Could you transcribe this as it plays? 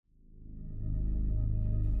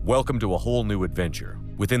Welcome to a whole new adventure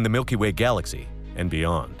within the Milky Way galaxy and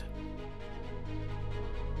beyond.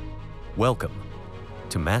 Welcome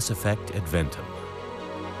to Mass Effect Adventum.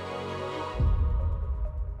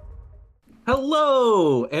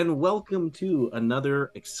 Hello, and welcome to another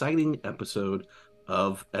exciting episode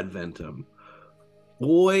of Adventum.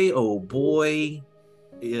 Boy, oh boy,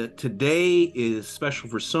 today is special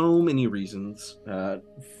for so many reasons.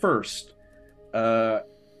 First,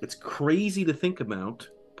 it's crazy to think about,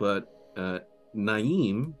 but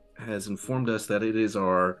Naeem has informed us that it is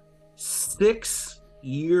our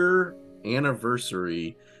 6-year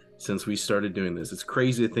anniversary since we started doing this. It's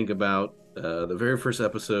crazy to think about the very first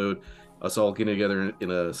episode, us all getting together in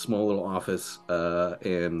a small little office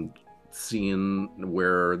and seeing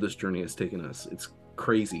where this journey has taken us. It's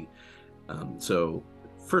crazy. So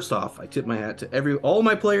first off, I tip my hat to all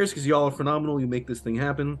my players, because y'all are phenomenal. You make this thing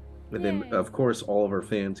happen. And then, of course, all of our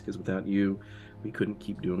fans, because without you, we couldn't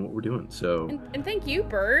keep doing what we're doing. So and thank you,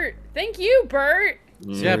 Bert. Thank you, Bert.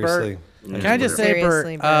 Yeah, Bert. Can I just say,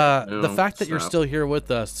 Bert, the fact that you're still here with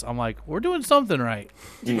us, I'm like, we're doing something right.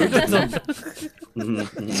 Well,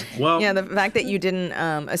 yeah, the fact that you didn't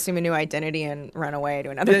assume a new identity and run away to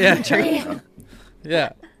another country.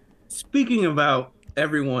 Yeah. Speaking about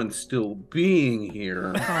everyone still being here,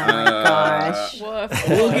 oh my gosh,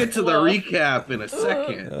 we'll get to the recap in a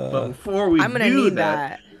second. But before we do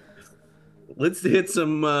that, let's hit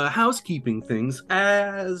some housekeeping things.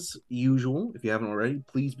 As usual, if you haven't already,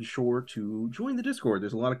 please be sure to join the Discord.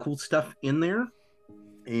 There's a lot of cool stuff in there.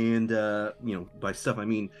 And, by stuff, I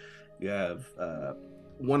mean, you have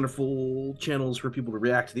wonderful channels for people to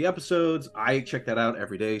react to the episodes. I check that out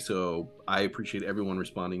every day, so I appreciate everyone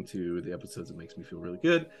responding to the episodes. It makes me feel really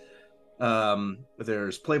good.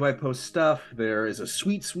 There's play-by-post stuff. There is a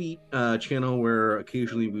sweet channel where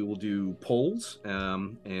occasionally we will do polls,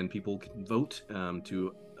 and people can vote on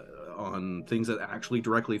things that actually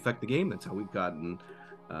directly affect the game. That's how we've gotten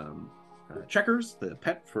Checkers, the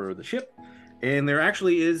pet for the ship. And there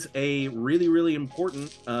actually is a really, really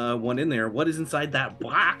important one in there. What is inside that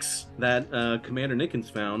box that Commander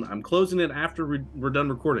Nickens found? I'm closing it after we're done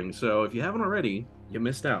recording, so if you haven't already, you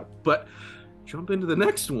missed out. But jump into the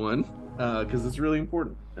next one, because it's really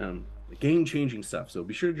important. Game-changing stuff. So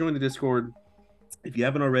be sure to join the Discord if you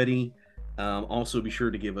haven't already. Also be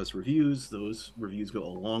sure to give us reviews. Those reviews go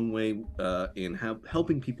a long way in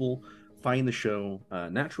helping people find the show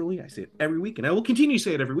naturally. I say it every week, and I will continue to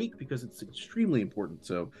say it every week because it's extremely important.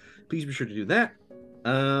 So please be sure to do that.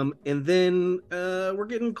 And then we're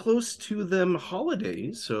getting close to them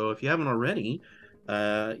holidays. So if you haven't already,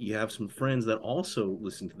 you have some friends that also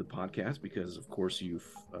listen to the podcast because, of course, you've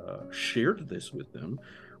shared this with them.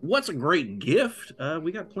 What's a great gift?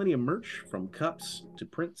 We got plenty of merch, from cups to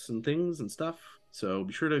prints and things and stuff. So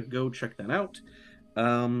be sure to go check that out.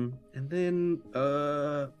 And then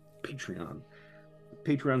Patreon.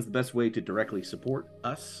 Patreon's the best way to directly support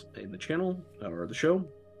us in the channel or the show.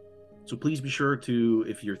 So please be sure to,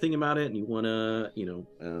 if you're thinking about it and you want to,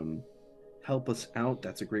 help us out,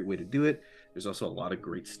 that's a great way to do it. There's also a lot of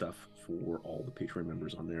great stuff for all the Patreon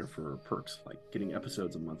members on there for perks, like getting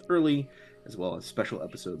episodes a month early, as well as special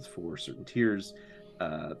episodes for certain tiers.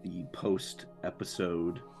 The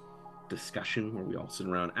post-episode discussion, where we all sit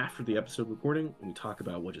around after the episode recording and we talk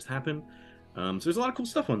about what just happened. So there's a lot of cool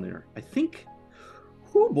stuff on there. I think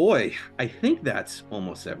that's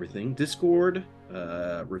almost everything. Discord,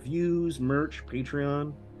 reviews, merch,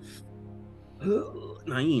 Patreon.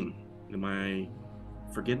 Naeem, am I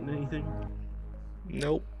forgetting anything?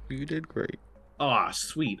 Nope, you did great. Ah,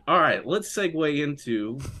 sweet. All right, let's segue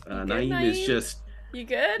into Naeem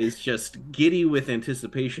is just giddy with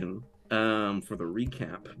anticipation for the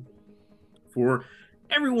recap. For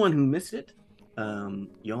everyone who missed it,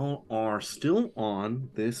 y'all are still on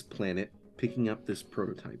this planet picking up this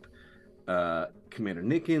prototype. Commander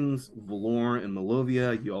Nickens, Valor, and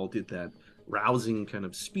Malovia, you all did that rousing kind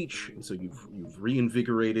of speech, and so you've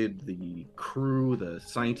reinvigorated the crew, the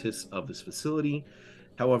scientists of this facility.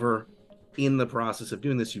 However, in the process of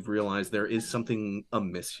doing this, you've realized there is something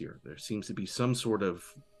amiss here. There seems to be some sort of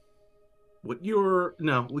we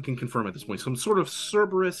can confirm at this point, some sort of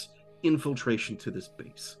Cerberus infiltration to this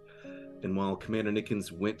base. And while Commander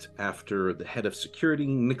Nickens went after the head of security,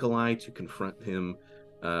 Nikolai, to confront him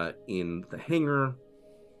in the hangar,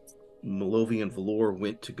 Malovia and Valor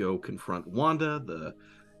went to go confront Wanda, the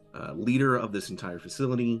leader of this entire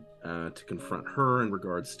facility, to confront her in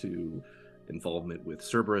regards to involvement with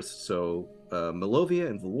Cerberus. So Malovia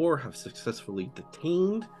and Valor have successfully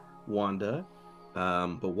detained Wanda.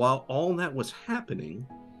 But while all that was happening,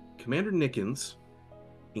 Commander Nickens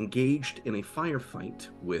engaged in a firefight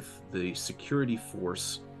with the security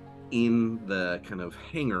force in the kind of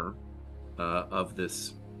hangar of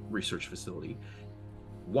this research facility.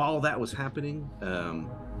 While that was happening,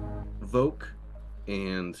 Voke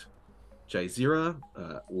and Jazeera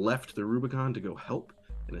left the Rubicon to go help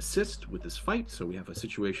and assist with this fight. So we have a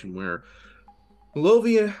situation where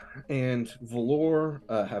Melovia and Valor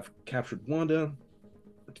have captured Wanda,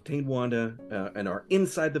 detained Wanda, and are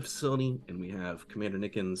inside the facility, and we have Commander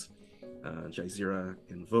Nickens, Jazeera,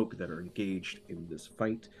 and Voke that are engaged in this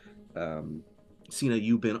fight. Cena,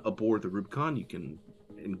 you've been aboard the Rubicon. You can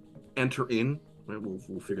enter in. Right?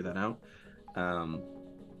 We'll figure that out.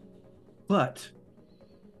 But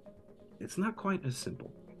it's not quite as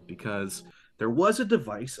simple, because there was a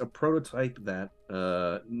device, a prototype that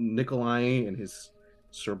Nikolai and his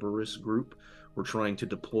Cerberus group were trying to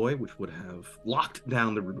deploy, which would have locked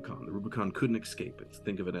down the Rubicon. The Rubicon couldn't escape it.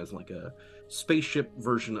 Think of it as like a spaceship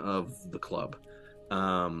version of the club.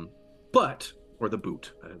 Or the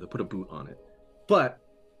boot. They put a boot on it. But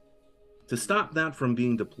to stop that from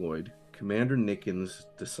being deployed, Commander Nickens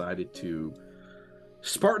decided to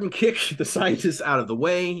Spartan kick the scientists out of the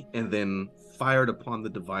way and then fired upon the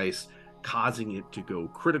device, causing it to go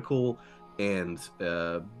critical and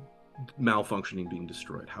malfunctioning, being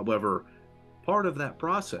destroyed. However, part of that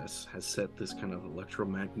process has set this kind of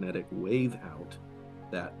electromagnetic wave out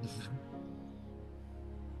that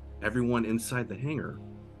everyone inside the hangar,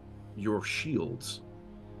 your shields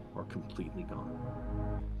are completely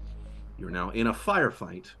gone. You're now in a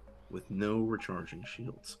firefight with no recharging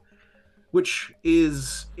shields, which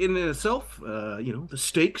is in itself, the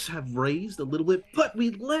stakes have raised a little bit, but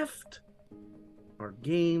we left our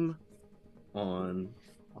game on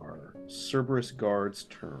our Cerberus guard's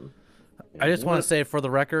turn. And I just want to say for the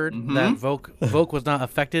record that Voke was not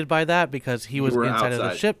affected by that because he was inside of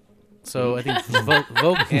the ship. So I think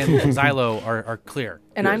Voke and Xylo are clear.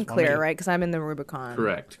 And I'm clear, right? Because I'm in the Rubicon.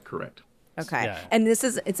 Correct. Okay. Yeah. And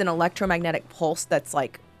it's an electromagnetic pulse that's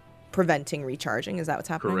like preventing recharging. Is that what's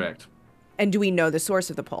happening? Correct. And do we know the source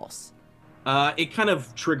of the pulse? It kind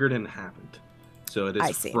of triggered and happened. So it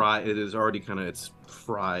is fried. It is already it's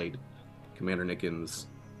fried Commander Nickens,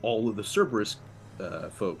 all of the Cerberus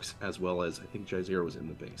folks, as well as I think Jazeera was in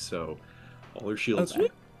the base. So all their shields,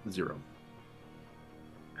 0.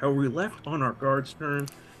 However, we left on our guard's turn.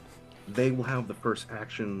 They will have the first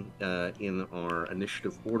action in our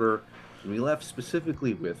initiative order. We left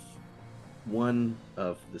specifically with one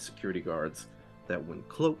of the security guards that went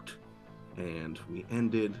cloaked, and we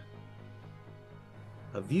ended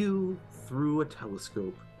a view through a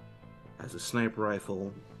telescope as a sniper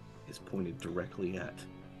rifle is pointed directly at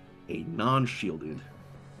a non-shielded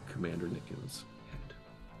Commander Nickens' head.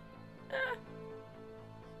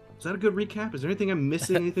 Is that a good recap? Is there anything I'm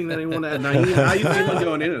missing? Anything that anyone had? How you feeling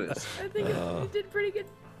going into this? I think you did a pretty good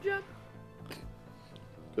job.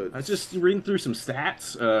 Good. I was just reading through some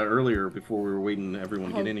stats earlier before we were waiting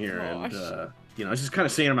everyone to get in here, and I was just kind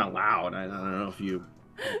of saying them out loud. I don't know if you...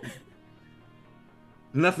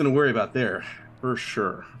 Nothing to worry about there, for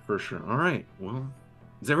sure. All right. Well,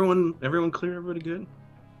 is everyone clear? Everybody good?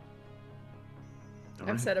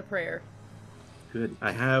 I've said a prayer. Good.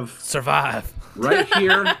 I have survive right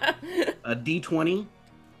here a D20.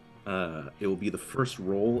 It will be the first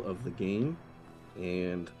roll of the game,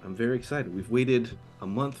 and I'm very excited. We've waited a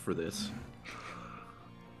month for this.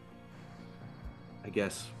 I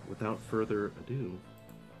guess without further ado,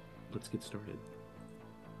 let's get started.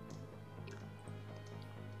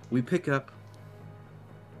 We pick up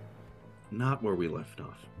not where we left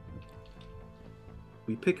off.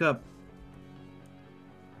 We pick up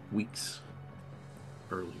weeks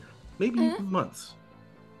earlier, maybe even months,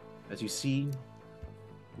 as you see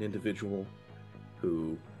an individual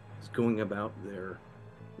who is going about their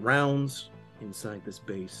rounds inside this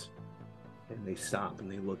base, and they stop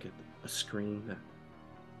and they look at a screen that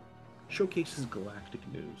showcases galactic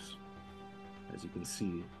news. As you can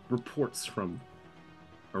see, reports from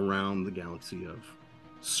around the galaxy of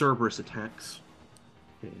Cerberus attacks,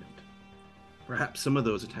 and perhaps some of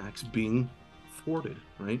those attacks being thwarted,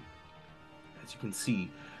 right? As you can see,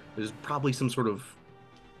 there's probably some sort of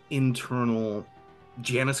internal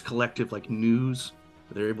Janus Collective news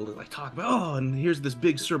that they're able to talk about, and here's this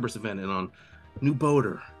big Cerberus event, and on New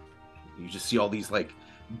Boulder, you just see all these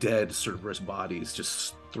dead Cerberus bodies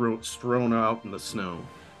just thrown out in the snow,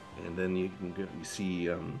 and then you see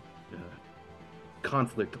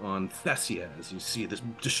conflict on Thessia as you see this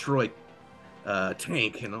destroyed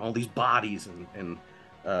tank and all these bodies and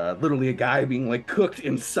literally a guy being cooked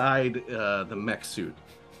inside the mech suit.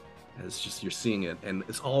 As just you're seeing it, and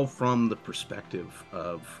it's all from the perspective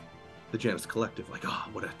of the Janus Collective, like, oh,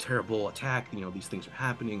 what a terrible attack, you know, these things are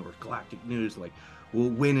happening, or galactic news, like, well,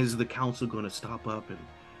 when is the council going to step up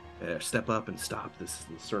and stop this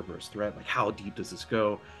Cerberus threat? Like, how deep does this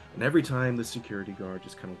go? And every time the security guard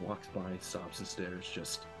just kind of walks by, stops and stares,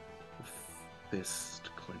 just the fist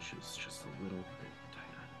clenches just a little bit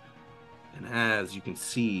tighter. And as you can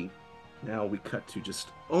see, now we cut to just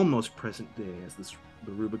almost present day as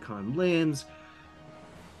the Rubicon lands.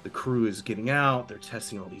 The crew is getting out. They're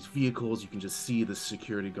testing all these vehicles. You can just see the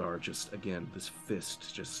security guard just, again, this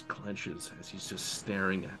fist just clenches as he's just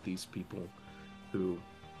staring at these people who,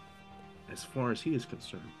 as far as he is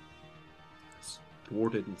concerned, has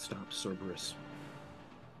thwarted and stopped Cerberus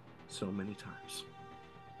so many times.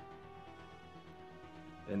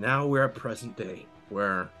 And now we're at present day,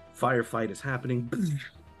 where firefight is happening.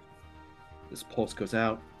 This pulse goes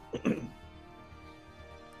out.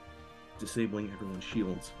 Disabling everyone's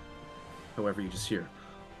shields. However, you just hear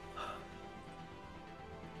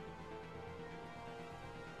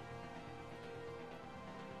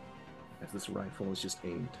as this rifle is just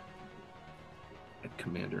aimed at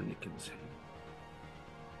Commander Nickens' head.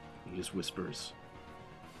 He just whispers,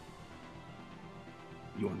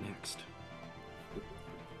 "You're next."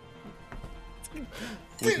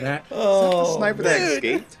 With that, is that the sniper that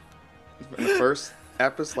escaped in the first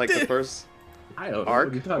episode, like the first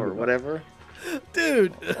arc or whatever?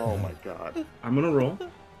 Dude! Oh my god. I'm gonna roll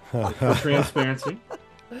for transparency,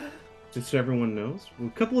 just so everyone knows. Well,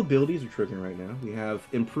 a couple of abilities are triggering right now. We have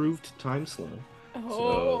improved time slow.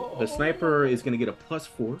 So the sniper is gonna get a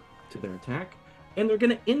 +4 to their attack, and they're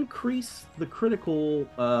gonna increase the critical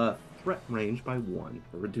threat range by 1,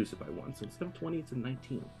 or reduce it by 1. So instead of 20, it's a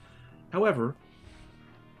 19. However,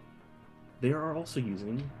 they are also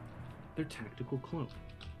using their tactical cloak.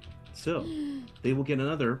 So, they will get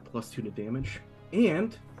another +2 to damage,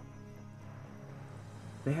 and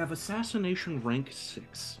they have Assassination rank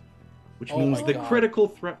 6, which means the critical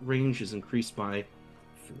threat range is increased by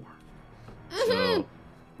 4. So,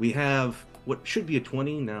 we have what should be a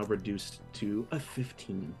 20 now reduced to a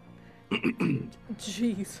 15.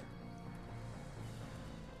 Jeez.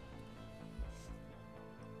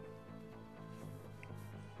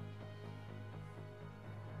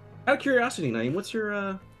 Out of curiosity, Naeem, what's your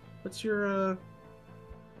oh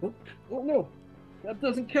no, that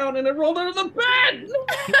doesn't count, and it rolled under the bed.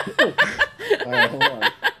 Alright, hold on.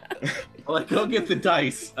 Like, go get the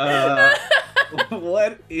dice.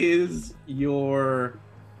 What is your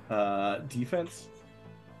defense?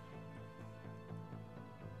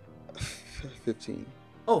 15.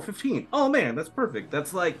 Oh, 15. Oh man, that's perfect.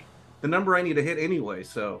 That's like the number I need to hit anyway.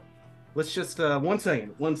 So let's just 1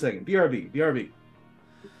 second. BRB.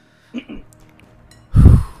 I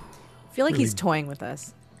feel like he's toying with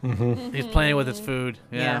us. Mm-hmm. He's playing with his food.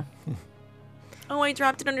 Yeah. Oh, I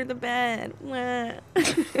dropped it under the bed.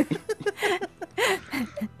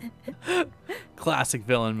 Classic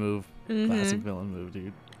villain move. Mm-hmm. Classic villain move,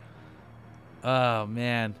 dude. Oh,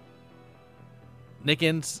 man.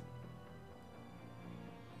 It's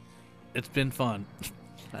been fun.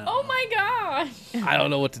 Oh my gosh! I don't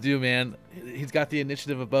know what to do, man. He's got the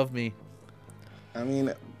initiative above me. I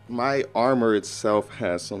mean, my armor itself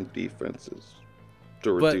has some defenses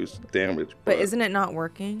to reduce damage. But isn't it not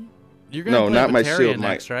working? You're gonna play not my Batarian shield.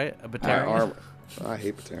 Next, right? A Batarian. My armor. I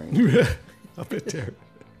hate Batarian. A Batarian.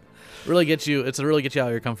 Really get you. It's to really get you out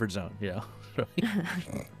of your comfort zone. You know.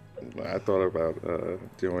 I thought about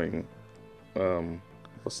doing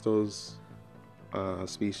what's those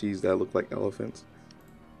species that look like elephants?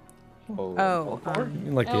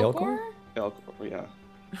 Like the Elcor? Elcor, yeah.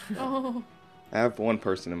 Oh. I have one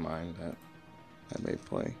person in mind that I may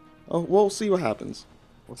play. Oh, we'll see what happens.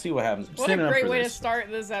 We'll see what happens. What a great way to start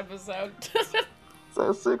this episode. It's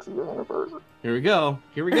our 6th anniversary. Here we go.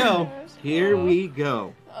 Here we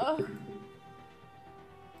go.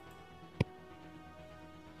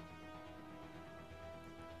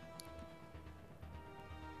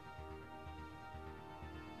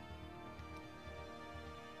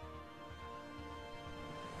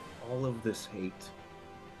 All of this hate,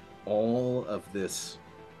 all of this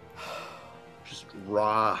just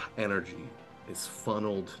raw energy is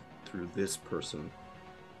funneled through this person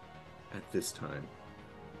at this time.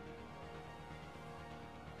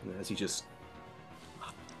 And as he just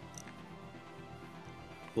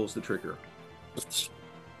pulls the trigger. You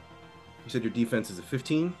said your defense is a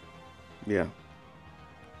 15? Yeah.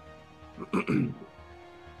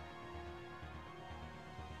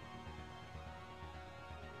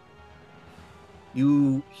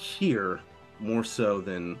 You hear more so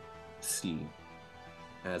than see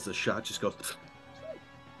as a shot just goes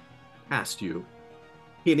past you,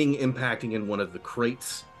 impacting in one of the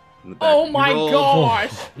crates in the back. Oh my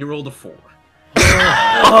gosh! You rolled a 4.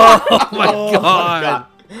 Oh my god!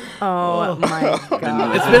 Oh my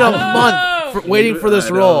god! It's been a month waiting for this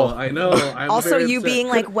roll. I know. Also, you being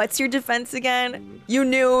like, "What's your defense again?" You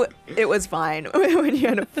knew it was fine when you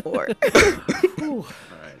had a 4. All right,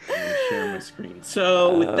 let me share my screen.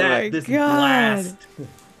 So with that, this blast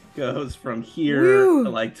goes from here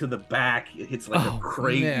like to the back. It hits like a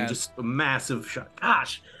crate, and just a massive shot.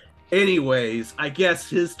 Gosh. Anyways, I guess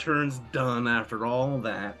his turn's done after all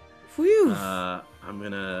that. Whew.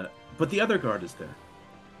 But the other guard is there.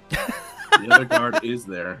 The other guard is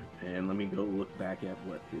there, and let me go look back at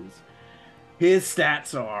what his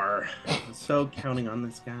stats are. I'm so counting on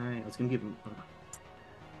this guy. I was gonna give him.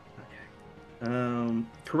 Okay.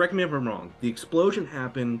 Correct me if I'm wrong. The explosion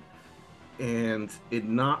happened, and it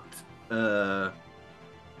knocked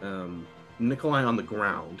Nikolai on the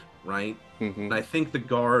ground, right? Mm-hmm. And I think the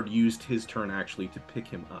guard used his turn actually to pick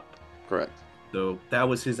him up. Correct. So that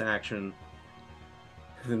was his action.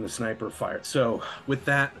 Then the sniper fired. So with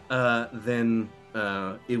that, then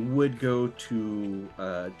it would go to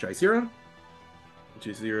Jazeera.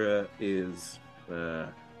 Jazeera is, we're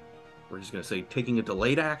just going to say, taking a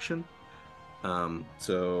delayed action.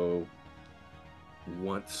 So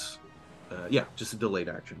once, just a delayed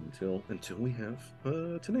action until we have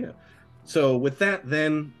Tanea. So with that,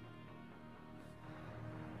 then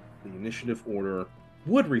the initiative order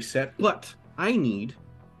would reset, but I need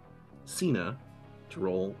Cena to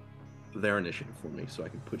roll their initiative for me so I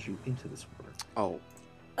can put you into this order. Oh.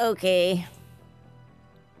 Okay.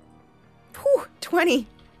 Whew, 20.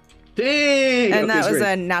 Dang! And that was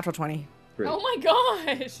a natural 20. Great. Oh my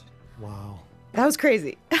gosh! Wow. That was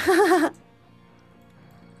crazy.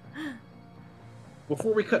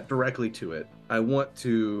 Before we cut directly to it, I want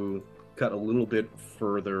to cut a little bit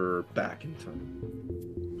further back in time.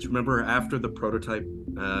 Just remember after the prototype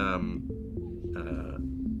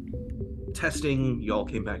testing, y'all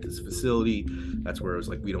came back to this facility. That's where it was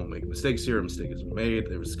like, we don't make mistakes here. A mistake has been made.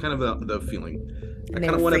 There was kind of the feeling. I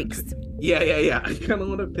kind of want to, I kind of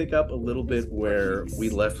want to pick up a little bit where we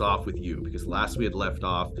left off with you, because last we had left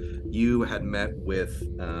off, you had met with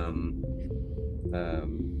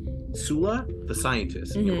Sula, the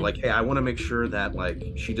scientist. And you were like, hey, I want to make sure that like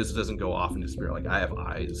she just doesn't go off into spirit. Like I have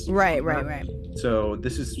eyes. Right. So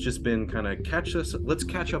this has just been kind of let's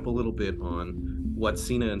catch up a little bit on what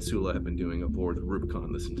Cena and Sula have been doing aboard the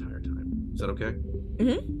Rubicon this entire time. Is that okay?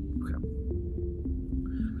 Mm-hmm. Okay.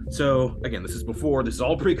 So again, this is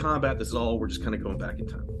all pre-combat. We're just kind of going back in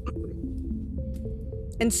time.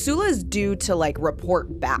 And Sula's due to like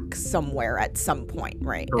report back somewhere at some point,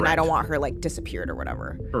 right? Correct. And I don't want her like disappeared or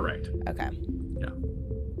whatever. Correct. Okay. Yeah.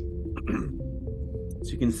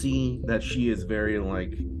 So you can see that she is very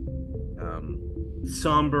like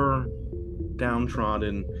somber,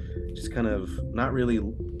 downtrodden, just kind of not really,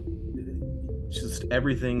 just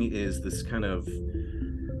everything is this kind of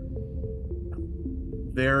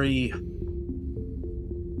very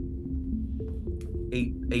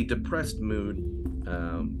a depressed mood,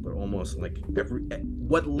 but almost like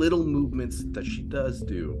what little movements that she does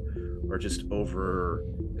do are just over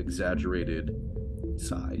exaggerated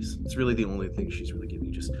sighs. It's really the only thing she's really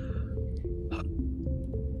giving, just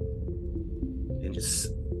and just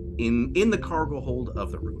in the cargo hold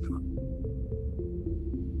of the Rubicon.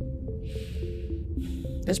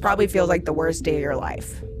 This probably feels like the worst day of your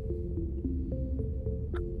life.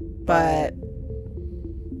 But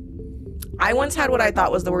I once had what I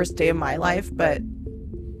thought was the worst day of my life, but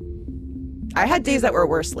I had days that were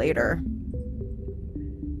worse later.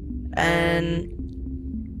 And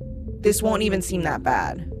this won't even seem that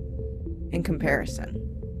bad in comparison.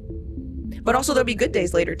 But also there'll be good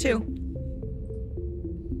days later too.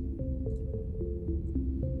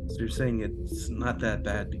 So you're saying it's not that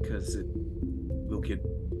bad because it will get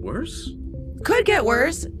worse? Could get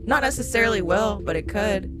worse. Not necessarily will, but it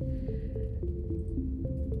could.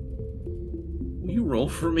 Will you roll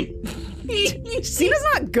for me? Cena's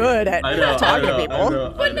not good at talking to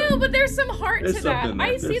people. But there's some heart to that.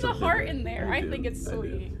 I see the heart in there. I think it's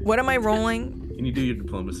sweet. What am I rolling? Can you do your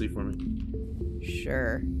diplomacy for me?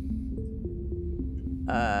 Sure.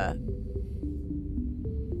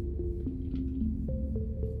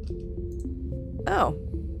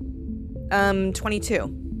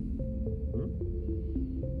 22.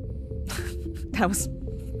 That was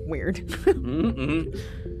weird. Mm-hmm.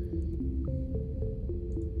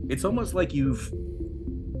 It's almost like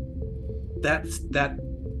that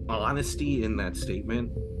honesty in that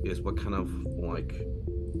statement is what kind of like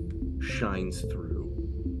shines through,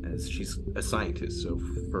 as she's a scientist, so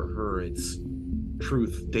for her it's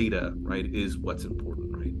truth, data, right, is what's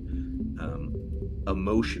important, right?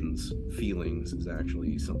 emotions, feelings is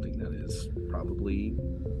actually something that is probably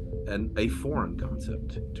a foreign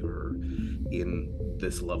concept to her in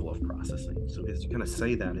this level of processing. So as you kind of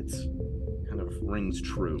say that, it's kind of rings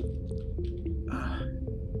true.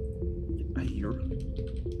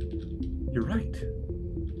 You're right.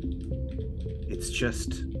 It's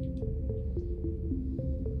just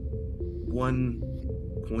one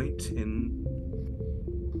point in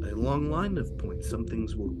a long line of points. Some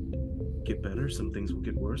things will get better, some things will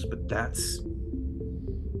get worse, but that's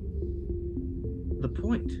the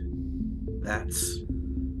point. That's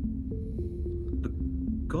the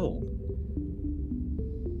goal.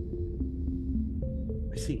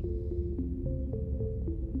 I see.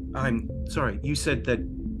 I'm sorry, you said that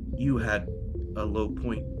you had a low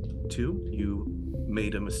point too? You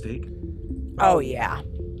made a mistake? Oh, yeah.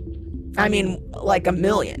 I mean, like a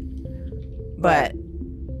million. But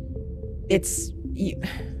it's...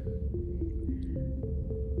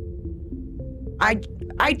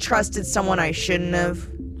 I trusted someone I shouldn't have.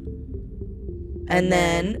 And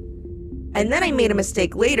then I made a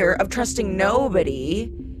mistake later of trusting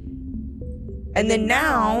nobody. And then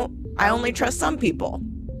now I only trust some people.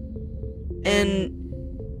 And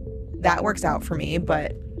that works out for me,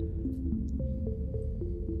 but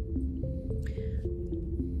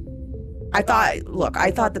I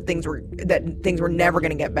thought that things were never going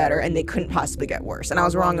to get better and they couldn't possibly get worse. And I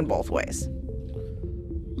was wrong in both ways.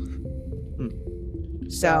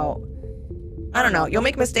 So, I don't know. You'll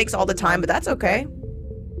make mistakes all the time, but that's okay.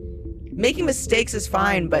 Making mistakes is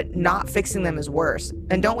fine, but not fixing them is worse.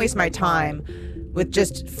 And don't waste my time with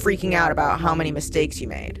just freaking out about how many mistakes you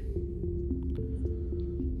made.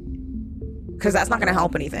 Because that's not going to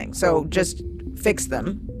help anything. So just fix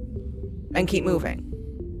them and keep moving.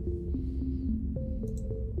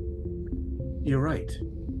 You're right.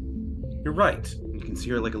 You're right. You can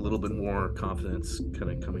see her like a little bit more confidence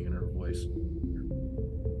kind of coming in her voice.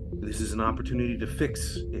 This is an opportunity to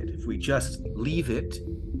fix it. If we just leave it,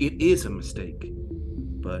 it is a mistake.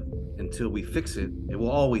 But until we fix it, it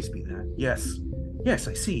will always be that. Yes. Yes,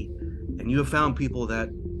 I see. And you have found people that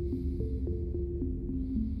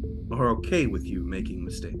are okay with you making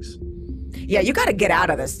mistakes. Yeah, you got to get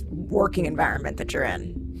out of this working environment that you're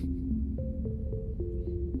in.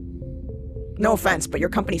 No offense, but your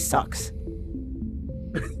company sucks.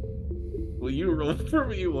 Will you roll for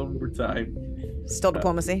me one more time? Still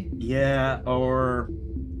diplomacy? Yeah, or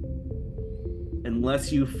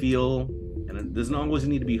unless you feel, and it doesn't always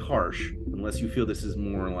need to be harsh, unless you feel this is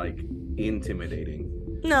more like intimidating.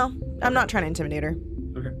 No, I'm not trying to intimidate her.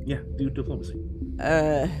 Okay, yeah, do diplomacy.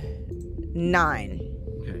 9.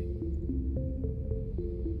 Okay.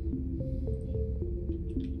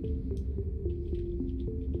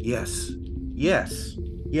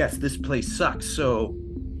 Yes, this place sucks. So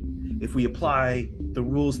if we apply the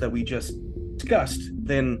rules that we just discussed,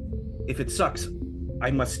 then if it sucks,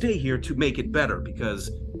 I must stay here to make it better because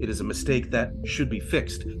it is a mistake that should be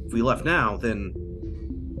fixed. If we left now, then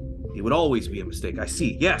it would always be a mistake. I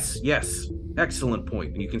see. Yes. Excellent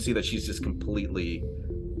point. And you can see that she's just completely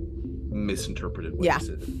misinterpreted what you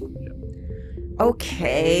said. Yeah.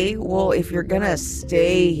 Okay, well, if you're gonna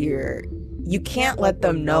stay here, you can't let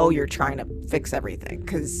them know you're trying to fix everything,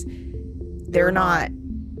 because they're not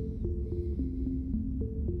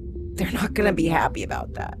gonna be happy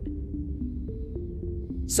about that.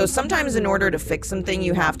 So sometimes in order to fix something,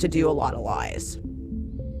 you have to do a lot of lies.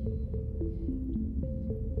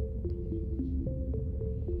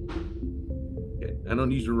 Okay, I don't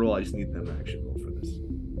need your roll, I just need them action roll for this.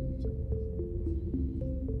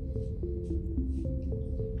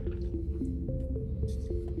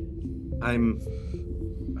 I'm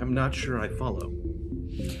not sure I follow.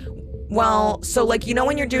 Well, so like, you know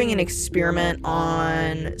when you're doing an experiment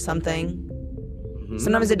on something? Mm-hmm.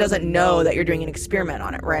 Sometimes it doesn't know that you're doing an experiment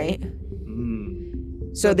on it, right?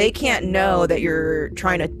 Mm. So they can't know that you're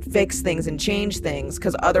trying to fix things and change things,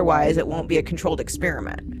 because otherwise it won't be a controlled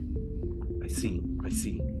experiment. I see.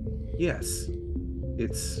 Yes.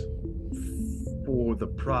 It's for the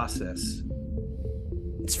process.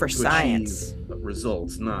 It's for science.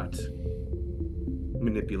 Results, not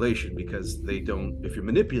manipulation, because they don't, if you're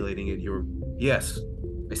manipulating it, yes,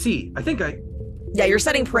 I see. Yeah, you're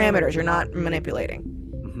setting parameters, you're not manipulating.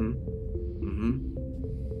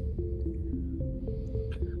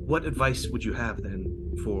 What advice would you have then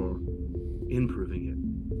for improving it?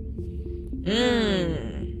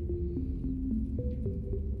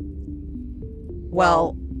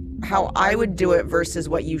 Well, how I would do it versus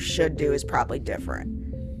what you should do is probably different.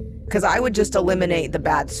 Because I would just eliminate the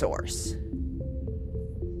bad source.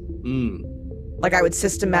 Like, I would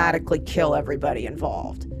systematically kill everybody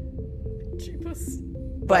involved. Jeepus.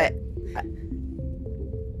 but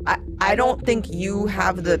I don't think you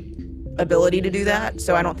have the ability to do that,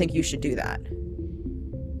 so I don't think you should do that.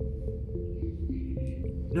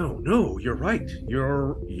 No, you're right.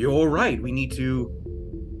 You're right. We need to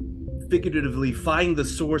figuratively find the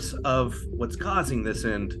source of what's causing this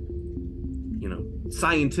and,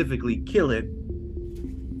 scientifically kill it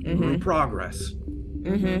through progress.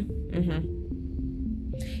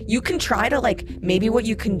 You can try to, maybe what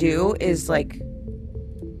you can do is,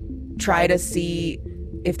 try to see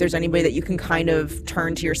if there's anybody that you can kind of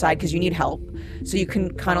turn to your side because you need help. So you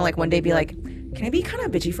can kind of, one day be like, can I be kind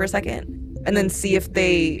of bitchy for a second? And then see if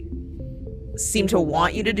they seem to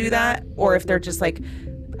want you to do that, or if they're just I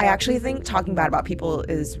actually think talking bad about people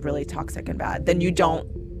is really toxic and bad. Then you don't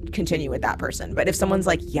continue with that person. But if someone's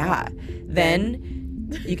yeah, then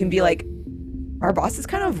you can be our boss is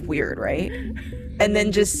kind of weird, right? And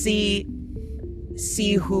then just see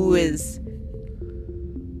who is,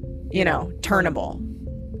 turnable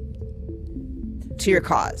to your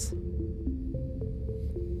cause.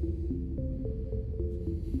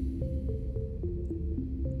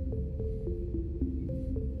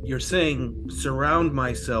 You're saying surround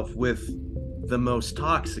myself with the most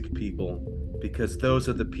toxic people because those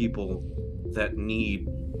are the people that need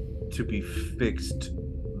to be fixed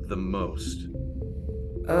the most.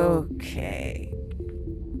 Okay.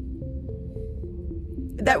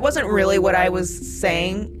 That wasn't really what I was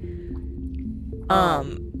saying.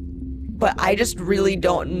 But I just really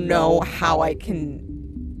don't know how I can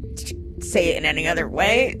say it in any other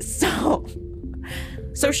way. So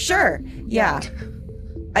sure. Yeah.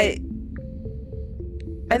 I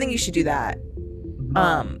think you should do that.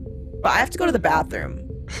 But I have to go to the bathroom.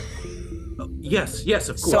 Yes,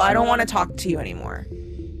 of course. So I don't want to talk to you anymore.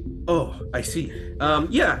 Oh, I see.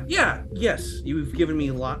 Yes. You've given me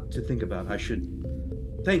a lot to think about. I should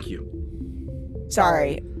thank you.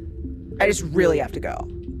 Sorry. I just really have to go.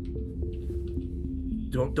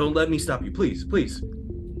 Don't let me stop you, please.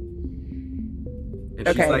 And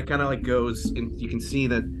okay. She's kind of goes, and you can see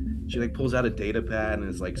that she pulls out a data pad and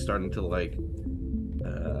is starting to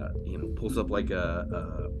pulls up a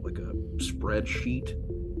spreadsheet,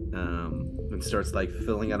 and starts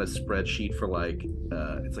filling out a spreadsheet for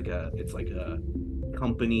it's like a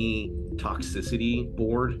company toxicity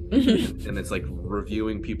board, and it's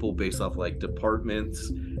reviewing people based off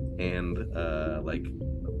departments and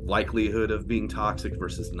likelihood of being toxic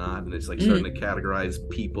versus not, and it's starting to categorize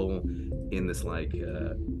people in this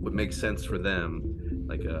what makes sense for them,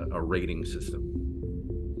 a rating system.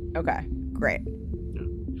 Okay, great. Yeah.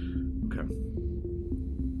 Okay.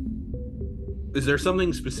 Is there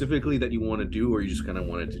something specifically that you want to do, or you just kind of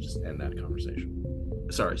wanted to just end that conversation?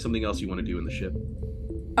 Sorry, something else you want to do in the ship?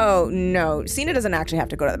 Oh, no. Cena doesn't actually have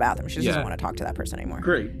to go to the bathroom. She doesn't want to talk to that person anymore.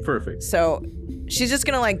 Great, perfect. So she's just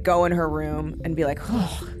going to go in her room and be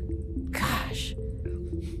oh, gosh.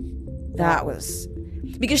 That was...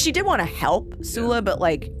 Because she did want to help Sula, but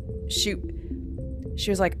she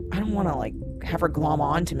was I don't want to have her glom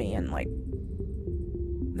on to me and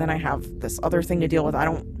then I have this other thing to deal with. I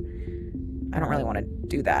don't really want to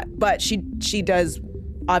do that. But she does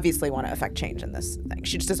obviously want to affect change in this thing.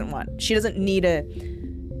 She just doesn't want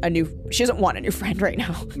a new friend right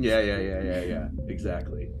now. Yeah.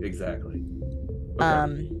 Exactly.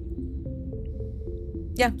 Okay.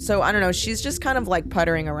 Yeah, so I don't know, she's just kind of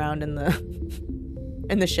puttering around in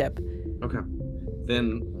the ship. Okay.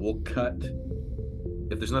 Then we'll cut.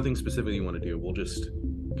 If there's nothing specific you want to do, we'll just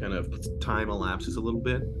kind of time elapses a little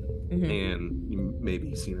bit, and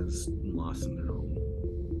maybe Cena's lost in their own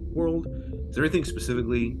world. Is there anything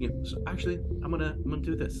specifically? So actually, I'm gonna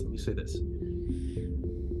do this. Let me say this.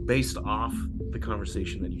 Based off the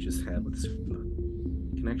conversation that you just had with Suna,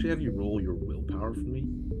 can I actually have you roll your willpower for me?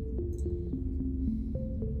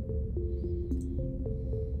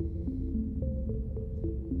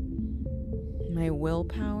 My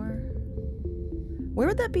willpower? Where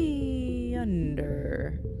would that be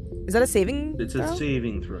under? Is that a saving throw? It's a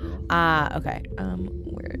saving throw. Okay.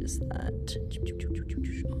 Where is that?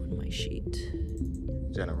 On my sheet.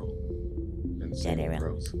 General.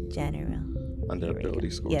 General. Under ability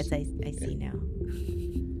scores. Yes, I see now.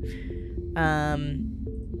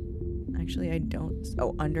 Actually, I don't.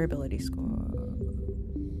 Oh, under ability score.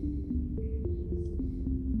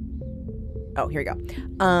 Oh, here we go.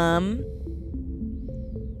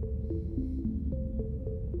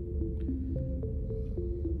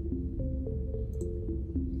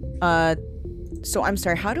 So I'm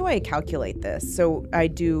sorry, how do I calculate this? So I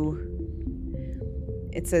do,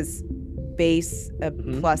 it says base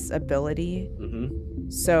plus ability.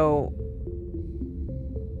 So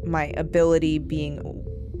my ability being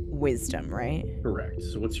wisdom, right? Correct.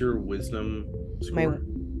 So what's your wisdom score?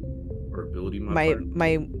 Or ability modifier?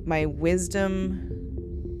 My wisdom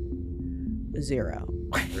 0.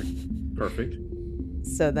 Perfect.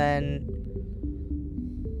 So then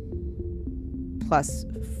plus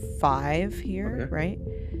 5 here, right?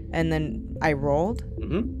 And then I rolled.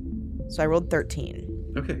 Mm-hmm. So I rolled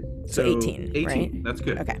 13. Okay. So 18, right? That's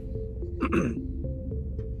good. Okay.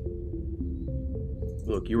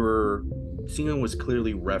 Look, Cena was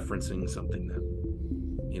clearly referencing something that,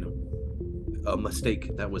 a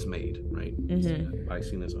mistake that was made, right? Mm-hmm. By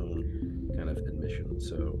Cena's own kind of admission.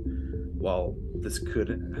 So while this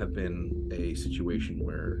could have been a situation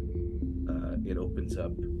where it opens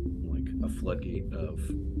up like a floodgate of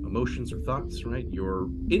emotions or thoughts, right?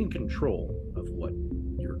 You're in control of what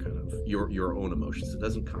your kind of your own emotions. It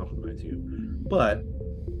doesn't compromise you, but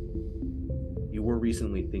you were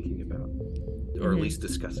recently thinking about, or at least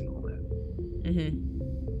discussing all that.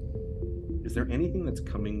 Mm-hmm. Is there anything that's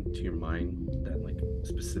coming to your mind that, like,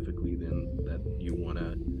 specifically then that you want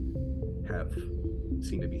to have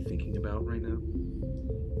Cena be thinking about right now?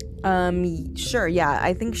 Sure, yeah.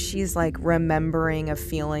 I think she's like remembering a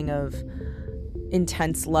feeling of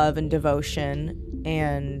intense love and devotion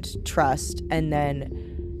and trust, and then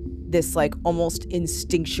this like almost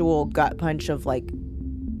instinctual gut punch of like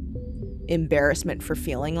embarrassment for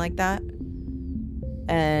feeling like that.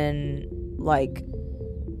 And like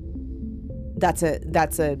that's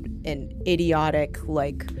an idiotic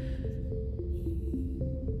like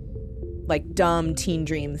dumb teen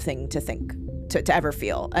dream thing to think to ever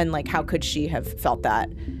feel. And like how could she have felt that?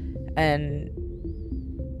 And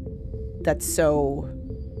that's so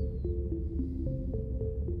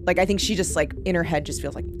like I think she just like in her head just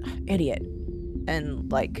feels like idiot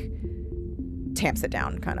and like tamps it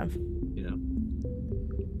down kind of.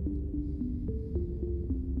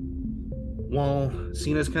 While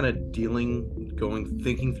Cena's kind of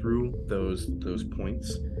thinking through those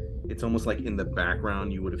points, it's almost like in the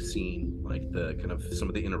background you would have seen like the kind of some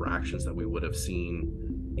of the interactions that we would have seen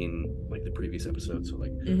in like the previous episode. So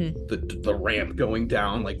like the ramp going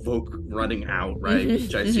down, like Vogue running out, right?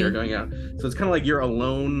 Jaisir going out. So it's kind of like you're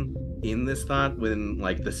alone in this thought when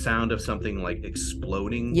like the sound of something like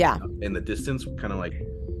exploding in the distance kind of like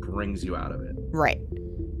brings you out of it. Right.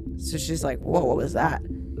 So she's like, whoa, what was that?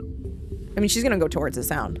 I mean, she's going to go towards the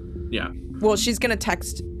sound. Yeah. Well, she's going to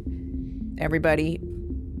text everybody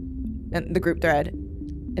in the group thread,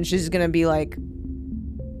 and she's going to be like,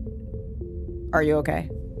 are you okay?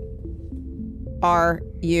 Are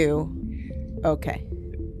you okay?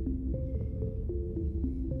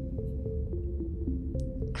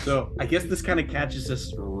 So I guess this kind of catches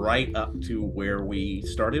us right up to where we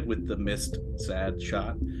started with the missed sad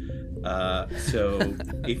shot. So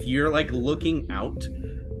if you're like looking out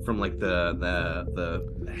from like the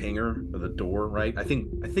hangar or the door, right? I think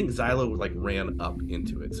Xylo like ran up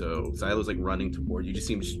into it. So Xylo's like running toward you. Just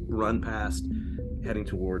see him just run past, heading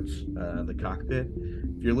towards the cockpit.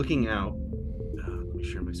 If you're looking out, let me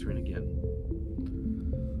share my screen again.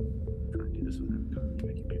 I'm trying to do this without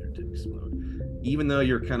my computer to explode. Even though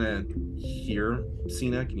you're kind of here,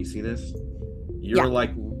 Cena, can you see this? You're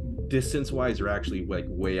like distance-wise, you're actually like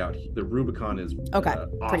way out. The Rubicon is off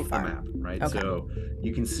pretty far. The map, right? Okay. So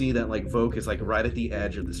you can see that like Vogue is like right at the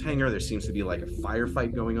edge of this hangar. There seems to be like a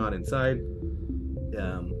firefight going on inside.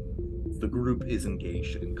 The group is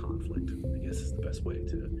engaged in conflict, I guess is the best way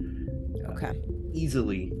to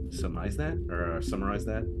easily summarize that.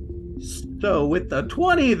 So with the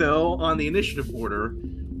 20 though on the initiative order,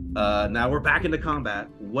 now we're back into combat.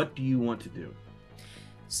 What do you want to do?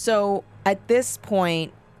 So at this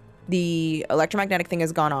point, the electromagnetic thing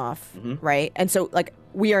has gone off, right? And so like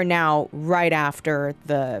we are now right after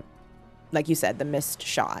the, like you said, the missed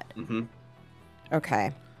shot.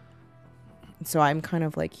 Okay. So I'm kind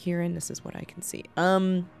of like here, and this is what I can see.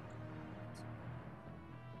 So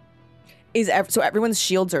everyone's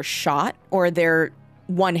shields are shot, or they're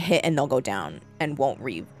one hit and they'll go down and won't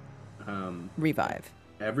revive?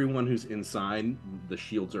 Everyone who's inside, the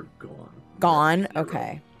shields are gone. Gone?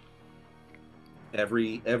 Okay.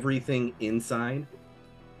 Everything inside,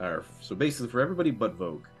 so basically for everybody but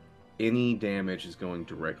Vogue, any damage is going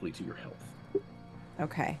directly to your health.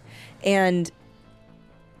 Okay. And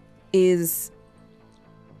is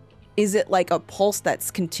it like a pulse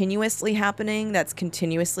that's continuously happening, that's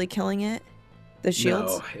continuously killing it? The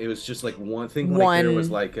shields? No, it was just like one thing. Like there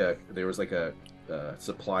was like a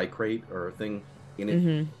supply crate or a thing, and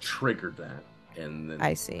it triggered that, and then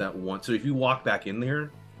I see that one. So if you walk back in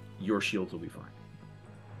there, your shields will be fine.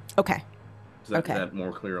 Okay. Is that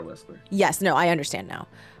more clear or less clear? Yes. No, I understand now.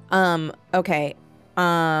 Okay.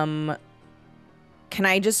 can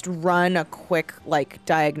I just run a quick like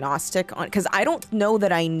diagnostic on? Because I don't know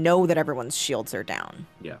that I know that everyone's shields are down.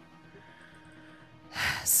 Yeah.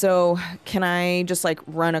 So can I just like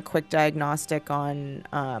run a quick diagnostic on?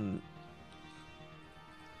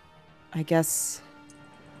 I guess.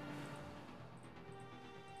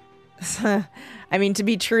 I mean, to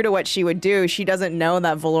be true to what she would do, she doesn't know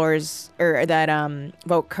that Vokirk's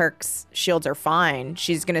shields are fine.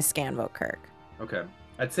 She's gonna scan Vokirk. Okay.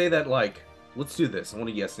 I'd say that like, let's do this. I want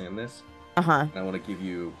to yes and this. Uh-huh. And I want to give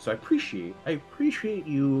you. So I appreciate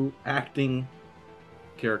you acting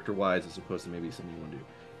character-wise as opposed to maybe something you want to do.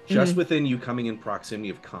 Just within you coming in proximity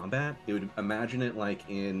of combat, it would imagine it like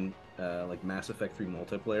in like Mass Effect 3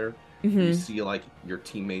 multiplayer. You see like your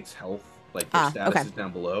teammates' health, like their status is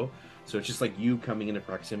down below. So it's just like you coming into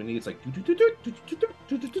proximity. It's like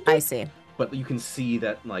I see. But you can see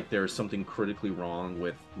that like there's something critically wrong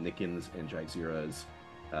with Nickens and Jaizira's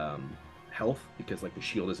health because like the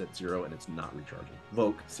shield is at 0 and it's not recharging.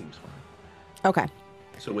 Voke seems fine. Okay.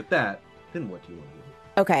 So with that, then what do you want to do?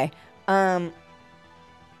 Okay. I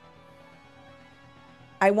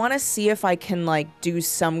want to see if I can like do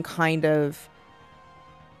some kind of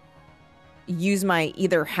use my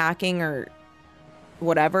either hacking or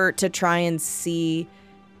whatever to try and see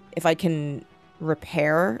if I can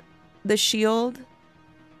repair the shield.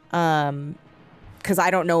 Because I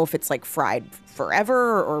don't know if it's like fried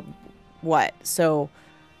forever or what. So,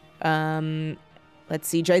 let's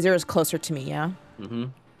see. Jaizira is closer to me, yeah? Mm-hmm.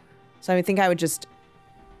 So I think I would just...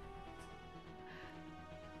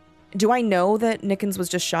 Do I know that Nickens was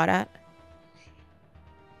just shot at?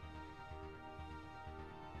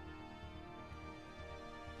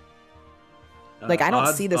 Like, I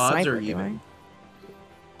don't see the sniper, do I?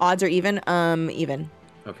 Odds are even? Even.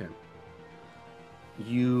 Okay.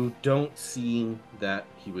 You don't see that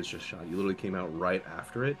he was just shot. You literally came out right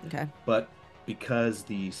after it. Okay. But because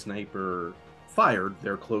the sniper fired,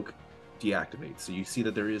 their cloak deactivates. So you see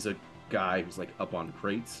that there is a guy who's, like, up on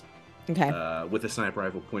crates. Okay. With a sniper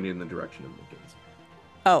rifle pointed in the direction of Nickens.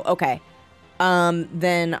 Oh, okay.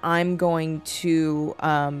 Then I'm going to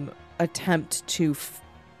attempt to...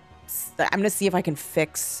 I'm going to see if I can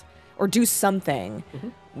fix or do something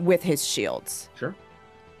with his shields. Sure.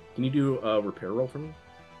 Can you do a repair roll for me?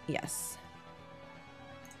 Yes.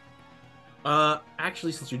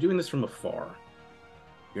 Actually, since you're doing this from afar,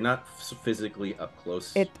 you're not physically up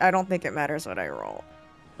close. I don't think it matters what I roll.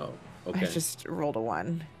 Oh, okay. I just rolled a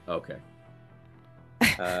 1. Okay.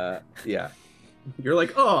 Yeah. You're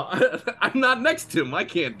like, oh, I'm not next to him. I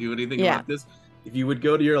can't do anything about this. If you would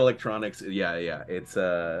go to your electronics, yeah. It's,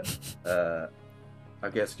 I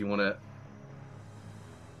guess, do you want to...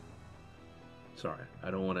 Sorry, I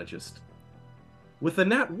don't want to just... With the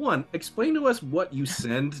nat 1, explain to us what you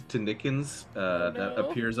send to Nickens that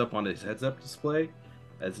appears up on his heads-up display.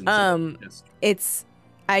 As in it's...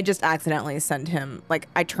 I just accidentally send him, like,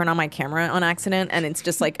 I turn on my camera on accident, and it's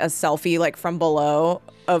just, like, a selfie, like, from below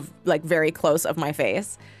of, like, very close of my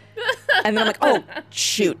face. And then I'm like, oh,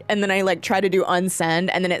 shoot. And then I, like, try to do unsend,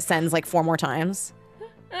 and then it sends, like, 4 more times.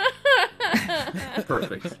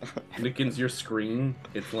 Perfect. Nickens, your screen,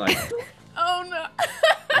 it's like... Oh, no.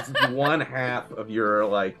 It's one half of your,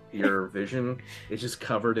 like, your vision is just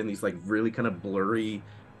covered in these, like, really kind of blurry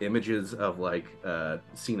images of, like,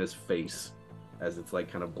 Cena's face as it's, like,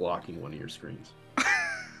 kind of blocking one of your screens.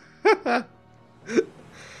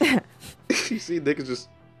 You see, Nickens just...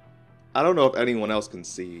 I don't know if anyone else can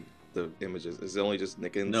see the images. Is it only just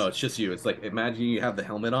Nickens? No, it's just you. It's like, imagine you have the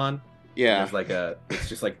helmet on. Yeah. It's like it's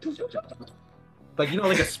just like... Like, you know,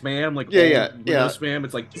 like a spam, like yeah. spam.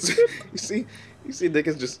 It's like... You see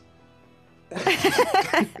Nickens just...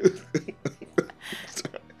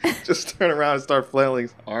 just turn around and start flailing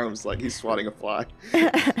his arms like he's swatting a fly.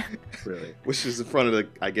 Really? Which is in front of,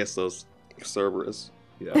 I guess, those Cerberus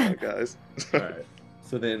guys. All right.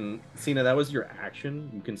 So then, Cena, that was your action.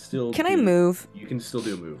 You can still... I move? You can still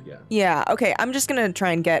do a move, yeah. Yeah, okay. I'm just going to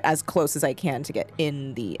try and get as close as I can to get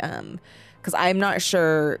in the... Because I'm not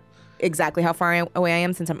sure exactly how far away I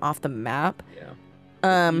am since I'm off the map.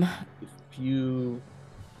 Yeah. If you...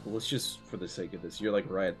 Well, let's just, for the sake of this, you're like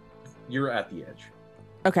right... You're at the edge.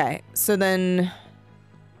 Okay, so then...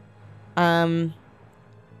 I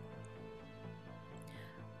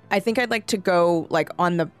think I'd like to go, like,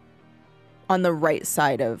 on the right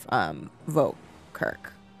side of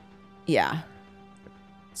Vokirk. Yeah.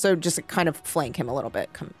 So just kind of flank him a little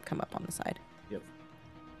bit, come up on the side. Yep.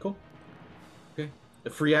 Cool. Okay. The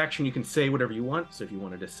free action, you can say whatever you want. So if you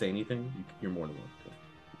wanted to say anything, you're more than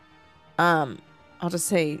welcome to. I'll just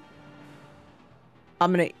say,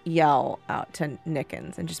 I'm gonna yell out to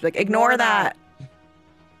Nickens and just be like, ignore that.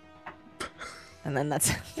 And then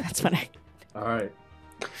that's when I... All right.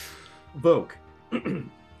 Vogue.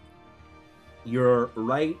 You're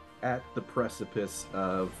right at the precipice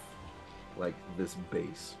of, like, this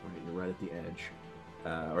base. Right? You're right at the edge,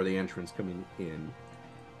 or the entrance coming in.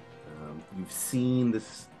 You've seen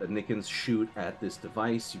this Nickens shoot at this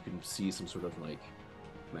device. You can see some sort of, like,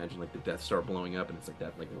 imagine like the Death Star blowing up, and it's like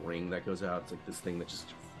that, like a ring that goes out. It's like this thing that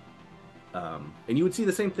just, and you would see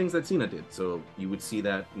the same things that Cena did. So you would see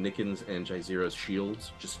that Nickens and Jaizero's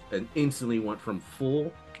shields just instantly went from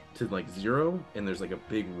full to like 0, and there's like a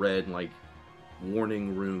big red like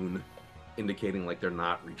warning rune indicating like they're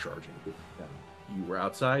not recharging. You were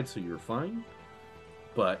outside, so you were fine,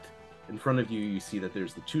 but in front of you, you see that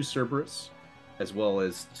there's the 2 Cerberus, as well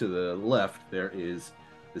as to the left there is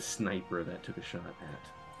the sniper that took a shot at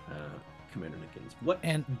Commander Nickens. What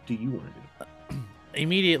do you want to do?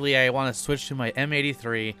 Immediately, I want to switch to my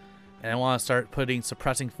M83, and I want to start putting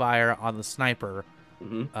suppressing fire on the sniper.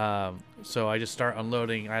 So I just start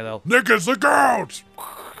unloading. I go, Nickens, look out!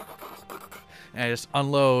 And I just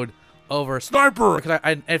unload over sniper. Because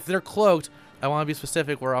if they're cloaked, I want to be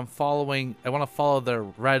specific where I'm following. I want to follow the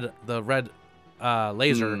red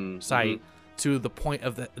laser sight to the point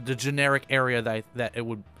of the generic area that it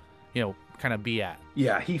would, kind of be at.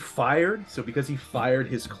 Yeah, he fired. So because he fired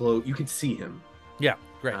his cloak, you could see him. Yeah,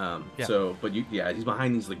 great. Yeah. So, but he's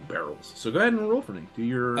behind these like barrels. So go ahead and roll for me. Do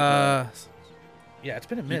your. Yeah, it's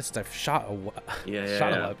been a minute since I've shot a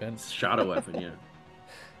weapon. Shot a weapon.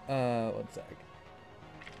 Yeah. 1 sec.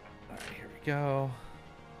 All right, here we go.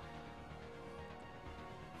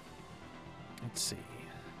 Let's see.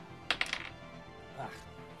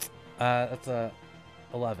 That's a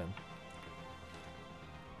 11.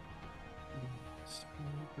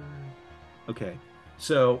 Okay,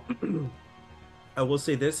 so I will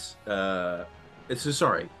say this. It's just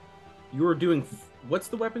sorry. You were doing. What's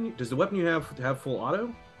the weapon? Does the weapon you have full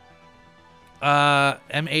auto?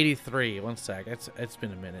 M83. 1 sec. It's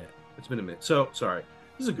been a minute. It's been a minute. So sorry.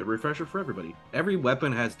 This is a good refresher for everybody. Every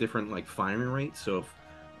weapon has different like firing rates. So if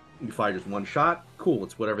you fire just 1 shot, cool,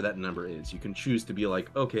 it's whatever that number is. You can choose to be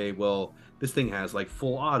like, okay, well, this thing has like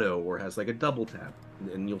full auto or has like a double tap,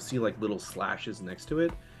 and you'll see like little slashes next to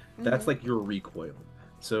it. That's like your recoil.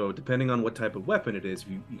 So depending on what type of weapon it is,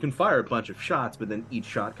 you can fire a bunch of shots, but then each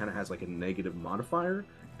shot kind of has like a negative modifier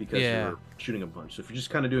because you're shooting a bunch. So if you're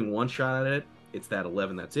just kind of doing 1 shot at it, it's that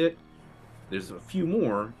 11, that's it. There's a few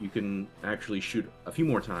more, you can actually shoot a few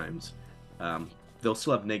more times. They'll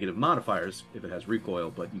still have negative modifiers if it has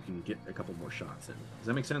recoil, but you can get a couple more shots in. Does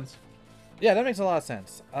that make sense? Yeah, that makes a lot of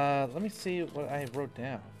sense. Let me see what I wrote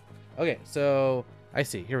down. Okay, so I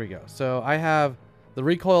see. Here we go. So I have the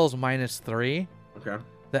recoil is -3. Okay.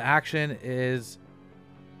 The action is,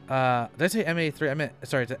 did I say M83? I meant,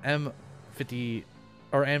 sorry, it's an M50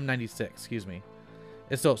 or M96. Excuse me.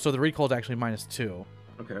 It's still, so the recoil is actually -2.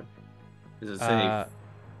 Okay. Does it say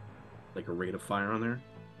like a rate of fire on there?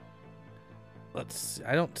 Let's see.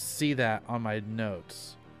 I don't see that on my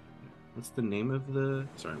notes. What's the name of the?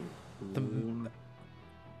 Sorry. One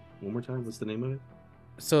more time. What's the name of it?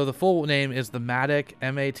 So the full name is the Matic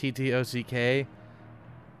MATTOCK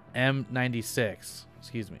M96.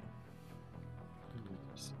 Excuse me.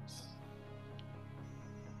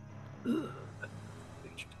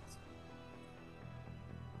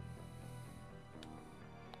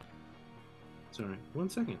 Sorry. 1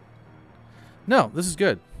 second. No, this is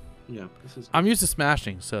good. Yeah, this is good. I'm used to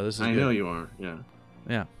smashing, so this is good. I know you are. Yeah.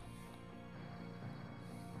 Yeah.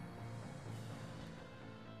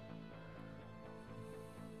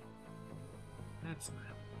 That's not.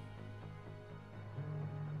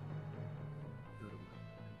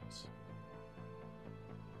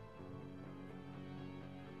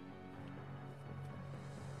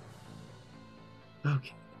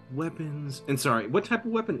 Okay. Weapons. And sorry, what type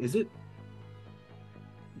of weapon is it?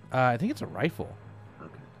 I think it's a rifle.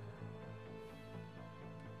 Okay.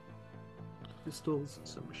 Pistols,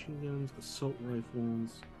 submachine guns, assault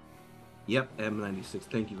rifles. Yep, M96.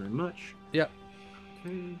 Thank you very much. Yep.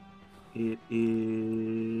 Okay. It is.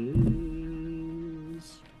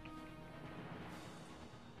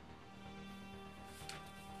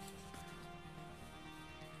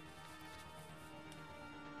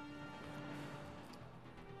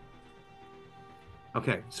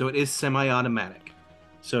 Okay, so it is semi-automatic.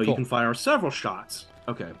 So cool. You can fire several shots.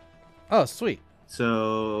 Okay. Oh, sweet.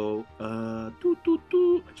 So, I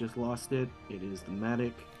just lost it. It is the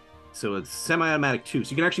Matic. So it's semi-automatic too.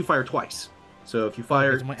 So you can actually fire twice. So if you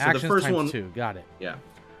fire, my so the first one, 2. Got it. Yeah.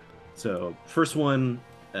 So first one,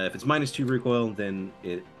 if it's -2 recoil, then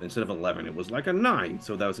it instead of 11, it was like a 9.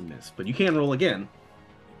 So that was a miss. But you can roll again.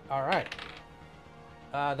 All right.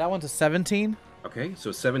 That one's a 17. Okay,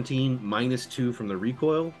 so 17 minus 2 from the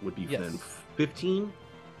recoil would be then 15.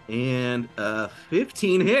 And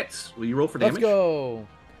 15 hits. Will you roll for damage? Let's go.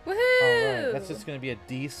 Woohoo! All right, that's just going to be a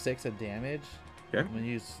D6 of damage. Okay. I'm going to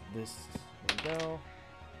use this. There we go.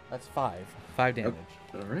 That's 5. 5 damage.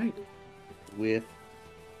 All right. With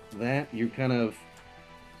that, you're kind of...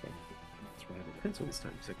 That's why I have a pencil this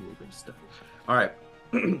time, because I can look at stuff. All right.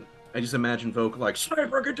 I just imagine Vogue like,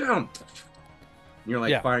 sniper, get down! And you're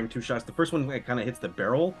like firing 2 shots. The first one like, kind of hits the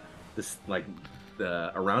barrel, this like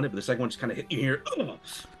around it, but the second one just kind of hit you here.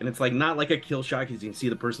 And it's like not like a kill shot because you can see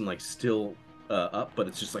the person like still up, but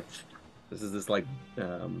it's just like this like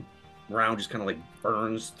round just kind of like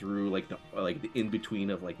burns through like the in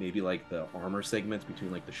between of like maybe like the armor segments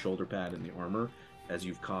between like the shoulder pad and the armor, as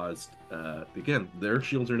you've caused again their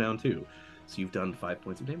shields are down too, so you've done 5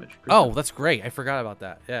 points of damage. Great. That's great. I forgot about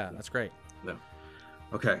that. Yeah, that's great. No.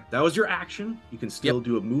 Okay, that was your action. You can still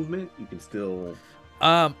do a movement. You can still.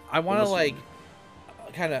 I want to like,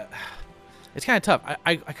 kind of. It's kind of tough.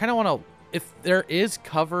 I kind of want to. If there is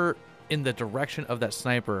cover in the direction of that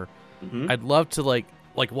sniper, I'd love to like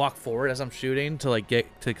walk forward as I'm shooting to like get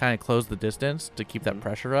to kind of close the distance to keep that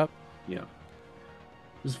pressure up. Yeah.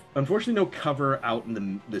 There's unfortunately no cover out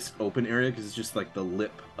in this open area because it's just like the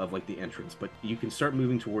lip of like the entrance. But you can start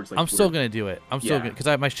moving towards like. I'm still gonna do it. I'm still gonna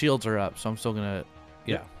because my shields are up, so I'm still gonna.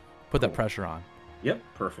 Yeah, put that pressure on. Yep,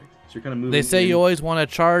 perfect. So you're kind of moving. They say you always want to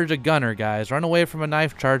charge a gunner, guys. Run away from a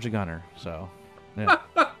knife, charge a gunner. So, yeah.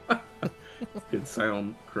 Good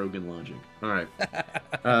Silent Krogan logic. All right.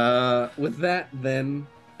 With that, then,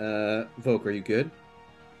 Vogue, are you good?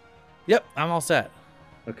 Yep, I'm all set.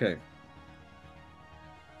 Okay.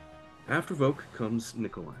 After Vogue comes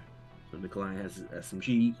Nikolai. So Nikolai has his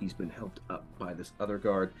SMG. He's been helped up by this other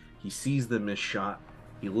guard. He sees the missed shot.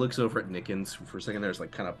 He looks over at Nickens, who for a second there's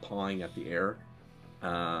like kind of pawing at the air.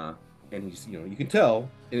 And he's, you can tell.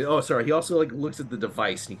 He also like looks at the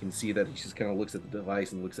device, and you can see that he just kind of looks at the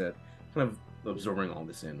device and looks at kind of absorbing all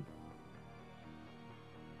this in.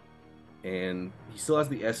 And he still has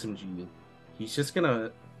the SMG. He's just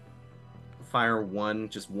gonna fire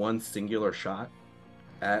one singular shot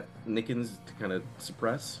at Nickens to kind of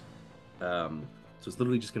suppress. So it's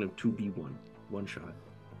literally just gonna 2v1, one shot,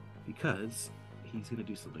 because he's gonna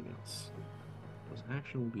do something else. His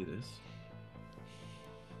action will be this.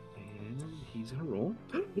 And he's gonna roll.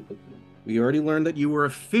 We already learned that you were a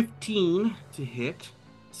 15 to hit.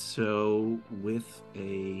 So with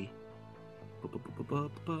a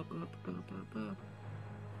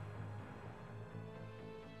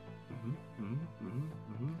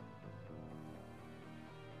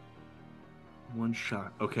one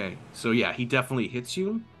shot. Okay, so yeah, he definitely hits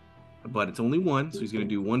you, but it's only one, so he's gonna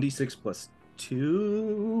do 1d6 plus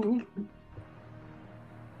 2.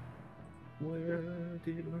 Where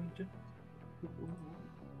did I just... All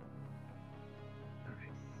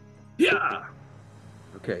right. Yeah.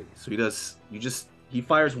 Okay, so he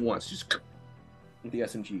fires once, just with the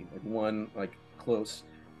SMG, like one, like close,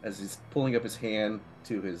 as he's pulling up his hand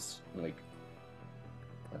to his like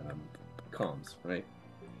comms, right?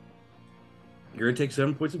 You're gonna take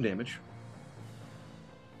 7 points of damage.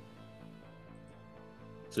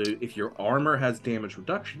 So if your armor has damage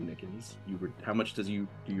reduction, Nickens, how much do you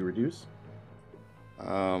reduce?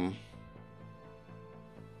 Sorry,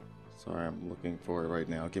 I'm looking for it right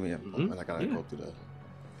now. Give me a moment. I gotta go through the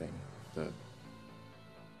thing, the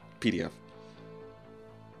PDF.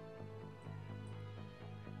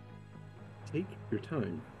 Take your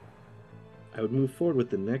time. I would move forward with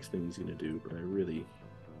the next thing he's gonna do, but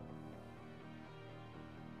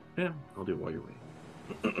I'll do it while you're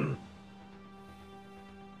waiting.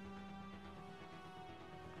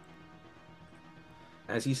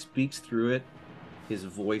 As he speaks through it, his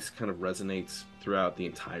voice kind of resonates throughout the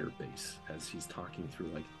entire base as he's talking through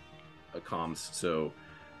like a comms. So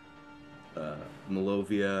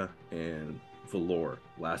Malovia and Valor,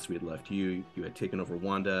 last we had left you had taken over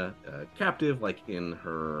Wanda captive, like in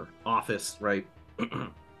her office, right? So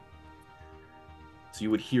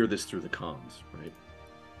you would hear this through the comms, right?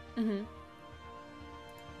 Mm-hmm.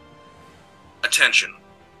 Attention.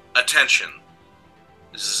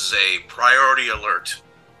 This is a priority alert.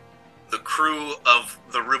 The crew of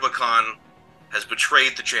the Rubicon has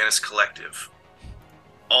betrayed the Janus Collective.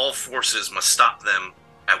 All forces must stop them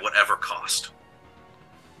at whatever cost.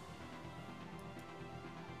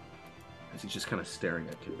 As he's just kind of staring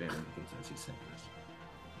at two animals as he's saying this.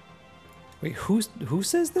 Wait, who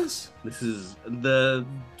says this? This is the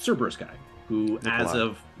Cerberus guy, who, as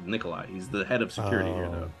of Nikolai, he's the head of security here,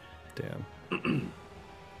 though. Damn.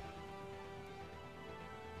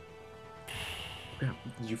 Yeah.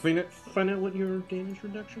 Did you find out what your damage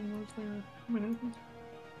reduction was there? I mean,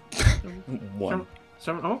 1.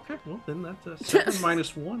 7. Oh, okay, well then that's a 7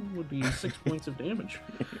 minus 1 would be 6 points of damage.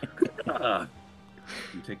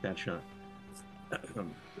 You take that shot.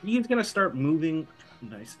 He's gonna start moving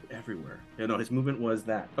nice everywhere. Yeah, no, his movement was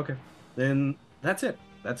that. Okay, then that's it.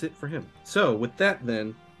 That's it for him. So with that,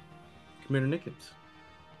 then, Commander Nickens.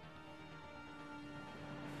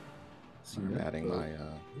 I'm adding my.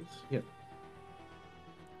 Yeah.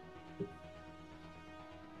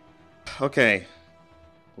 Okay,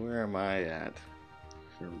 where am I at?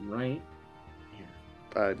 You're right here.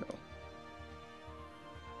 I know.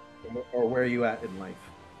 Or where are you at in life?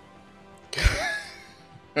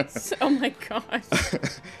 Oh my gosh.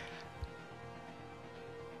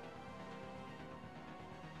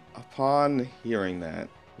 Upon hearing that,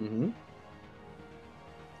 Mm-hmm.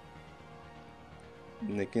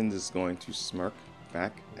 Nickens is going to smirk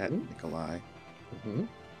back at Nikolai. Mm-hmm.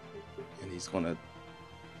 And he's going to...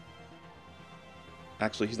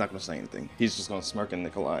 Actually, he's not going to say anything. He's just going to smirk at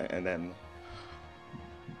Nikolai and then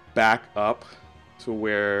back up to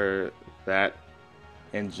where that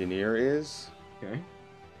engineer is. Okay.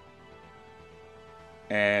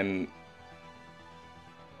 And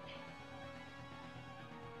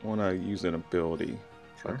want to use an ability,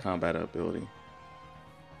 Sure. a combat ability.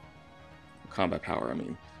 Combat power, I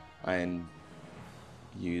mean. And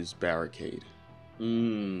use barricade.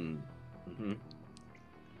 Mm-hmm.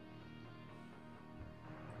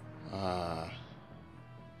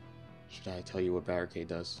 Should I tell you what barricade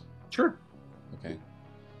does? Sure. Okay.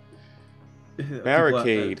 Barricade.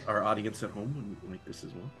 Barricade. Our audience at home would like this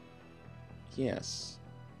as well. Yes.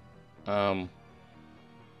 I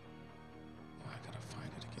gotta find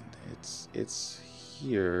it again. It's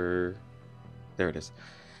here. There it is.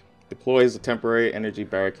 Deploys a temporary energy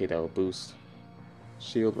barricade that will boost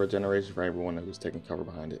shield regeneration for everyone who's taking cover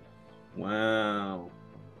behind it. Wow.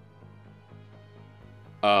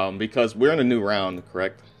 Because we're in a new round,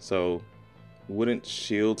 correct? So wouldn't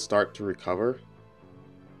shield start to recover?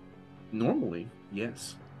 Normally,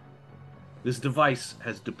 yes. This device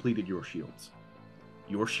has depleted your shields.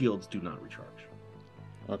 Your shields do not recharge.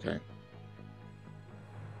 Okay.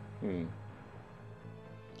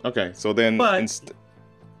 Okay, so then... But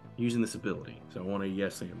using this ability, so I want to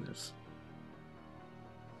yes and this.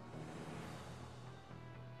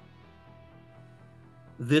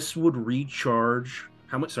 This would recharge...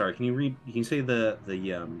 How much? Sorry, can you read? Can you say the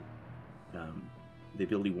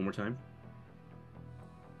ability one more time?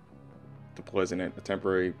 Deploys a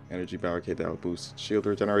temporary energy barricade that will boost shield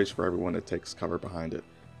regeneration for everyone that takes cover behind it.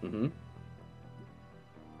 Mm-hmm.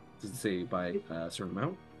 Does it say by a certain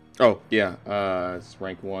amount? Oh, yeah. It's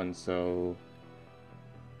rank 1, so...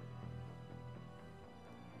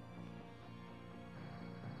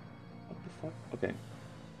 What the fuck? Okay.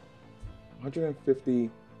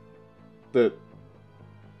 150...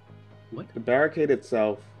 What? The barricade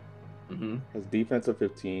itself Mm-hmm. has defense of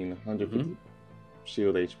 15, 150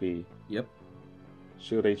 shield HP. Yep.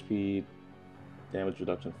 Shield HP, damage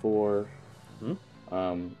reduction 4.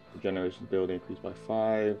 Regeneration ability increased by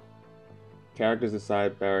 5. Characters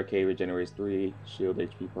inside barricade regenerates 3 shield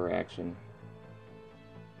HP per action.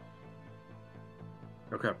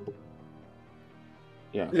 Okay.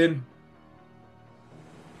 Yeah. Then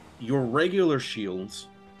your regular shields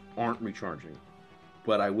aren't recharging.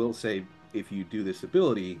 But I will say, if you do this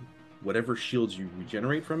ability, whatever shields you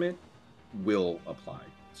regenerate from it will apply.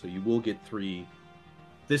 So you will get 3.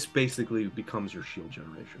 This basically becomes your shield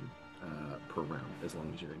generation per round, as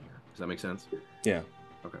long as you're in here. Does that make sense? Yeah.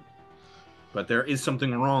 Okay. But there is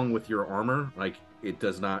something wrong with your armor. Like, it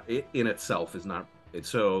does not... It in itself is not...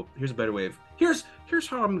 So here's a better way of... Here's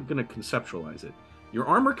how I'm going to conceptualize it. Your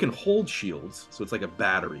armor can hold shields, so it's like a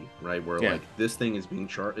battery, right? Where like this thing is being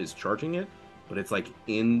charging it, but it's like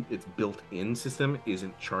its built-in system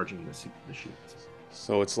isn't charging the shields.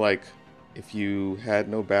 So it's like if you had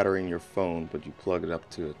no battery in your phone, but you plug it up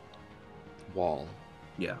to a wall.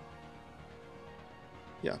 Yeah.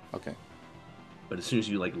 Yeah. Okay. But as soon as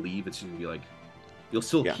you like leave, it's going to be like you'll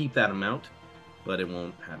still keep that amount, but it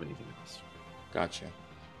won't have anything else. Gotcha.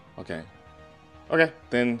 Okay. Okay.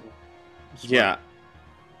 Then. Smart. Yeah.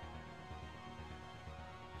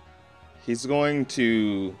 He's going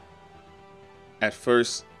to, at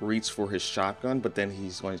first, reach for his shotgun, but then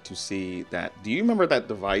he's going to see that... Do you remember that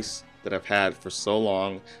device that I've had for so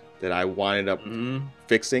long that I wound up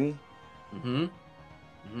fixing? It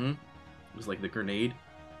was like the grenade.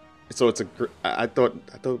 So it's a... I thought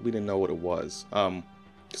we didn't know what it was.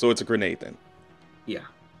 So it's a grenade then? Yeah.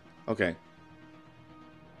 Okay.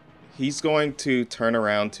 He's going to turn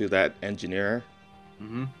around to that engineer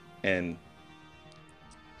and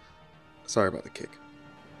Sorry about the kick.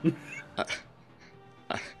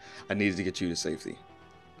 I needed to get you to safety.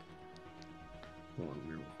 Hold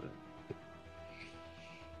on,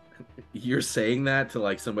 you're saying that to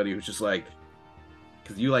like somebody who's just like,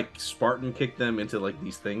 because you like Spartan kicked them into like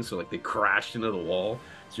these things, so like they crashed into the wall.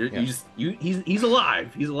 So he's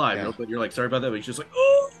alive. He's alive. Yeah. But you're like, sorry about that. But he's just like,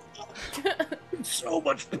 oh, so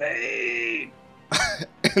much pain.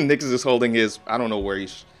 Nick is just holding his. I don't know where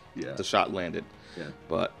the shot landed. Yeah.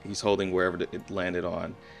 But he's holding wherever it landed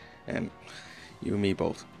on, and you and me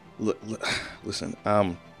both. Listen.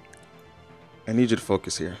 I need you to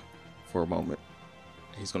focus here for a moment.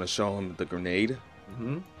 He's gonna show him the grenade.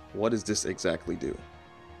 Mm-hmm. What does this exactly do?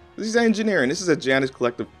 This is engineering. This is a Janus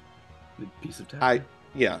Collective piece of tech.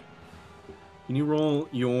 Yeah. Can you roll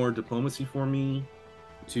your diplomacy for me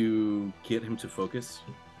to get him to focus?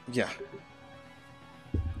 Yeah.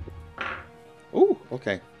 Ooh,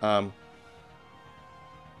 okay.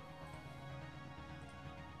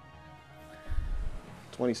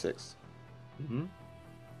 26. Mm-hmm.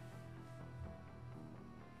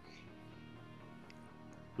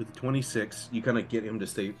 With 26, you kind of get him to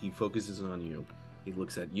stay. He focuses on you. He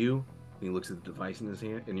looks at you. And he looks at the device in his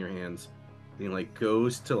hand, in your hands. And he like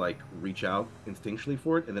goes to like reach out instinctually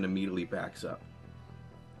for it, and then immediately backs up.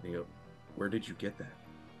 And you go, "Where did you get that?"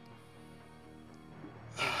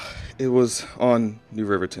 It was on New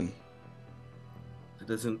Riverton. It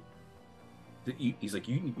doesn't. He's like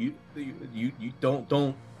you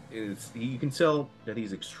don't. You can tell that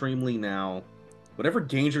he's extremely now. Whatever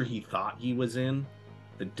danger he thought he was in,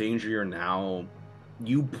 the danger you're now.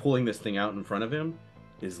 You pulling this thing out in front of him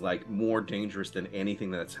is like more dangerous than anything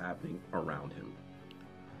that's happening around him.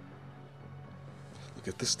 Look,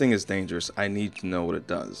 if this thing is dangerous, I need to know what it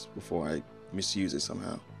does before I misuse it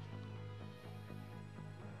somehow.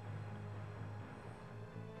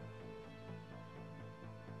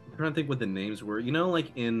 I'm trying to think what the names were. You know,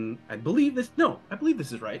 like in I believe this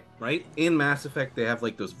is right. In Mass Effect, they have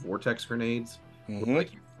like those vortex grenades. Mm-hmm. Where,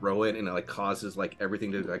 like you throw it and it like causes like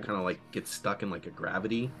everything to like kind of like get stuck in like a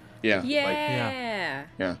gravity. Yeah.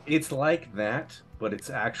 Yeah. It's like that, but it's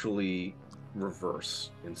actually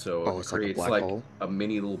reverse, and so it creates like a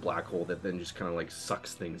mini little black hole that then just kind of like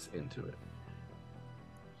sucks things into it.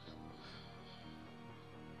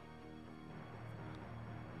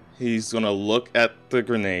 He's gonna look at the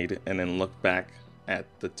grenade and then look back at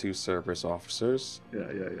the two Cerberus officers. Yeah.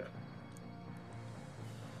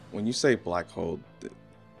 When you say black hole,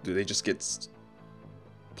 do they just get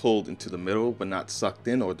pulled into the middle but not sucked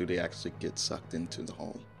in, or do they actually get sucked into the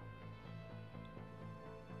hole?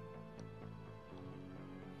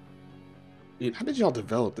 How did y'all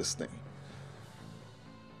develop this thing?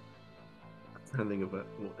 I'm trying to think of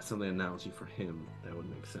some analogy for him that would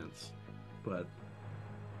make sense, but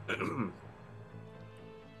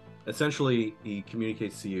essentially he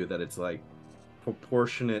communicates to you that it's like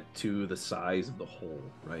proportionate to the size of the hole,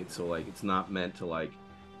 right? So like it's not meant to like,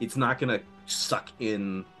 it's not gonna suck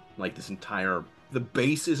in like this entire, the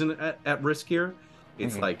base isn't at risk here.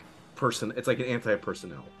 It's like it's like an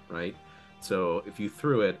anti-personnel, right? So if you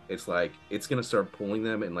threw it, it's like it's gonna start pulling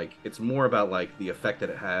them, and like it's more about like the effect that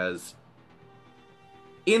it has.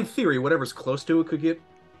 In theory, whatever's close to it could get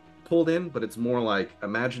pulled in, but it's more like,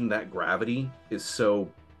 imagine that gravity is so,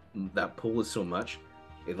 that pull is so much,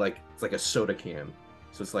 it's like a soda can.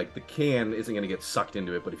 So it's like the can isn't gonna get sucked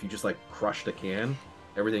into it, but if you just like crush the can,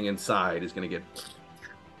 everything inside is gonna get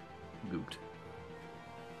gooped.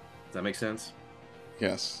 Does that make sense?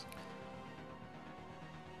 Yes.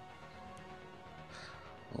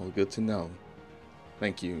 Well, good to know.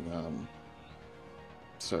 Thank you,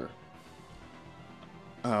 sir.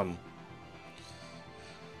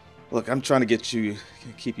 Look, I'm trying to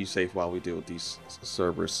keep you safe while we deal with these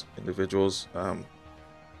Cerberus individuals.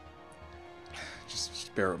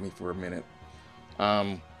 Just bear with me for a minute.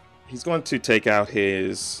 He's going to take out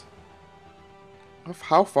his...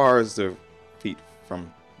 How far is the feet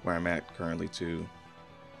from where I'm at currently to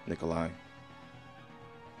Nikolai?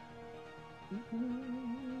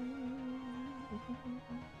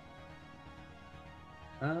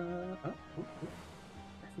 I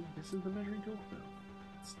think this is the measuring tool. No,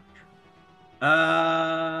 it's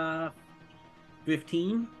not true.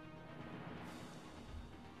 15.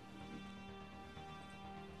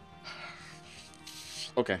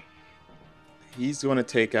 Okay. He's going to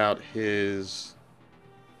take out his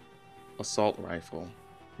assault rifle.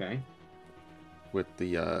 Okay. With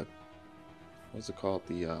the what's it called?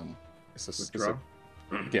 The quick draw.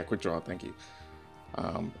 Yeah, quick draw. Thank you.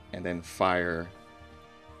 And then fire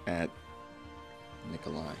at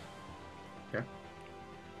Nikolai. Okay.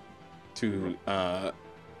 To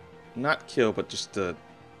not kill, but just to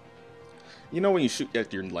You know when you shoot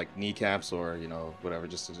at your like kneecaps or whatever,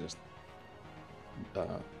 just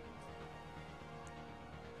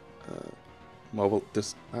mobile.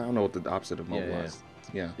 This I don't know what the opposite of mobilized.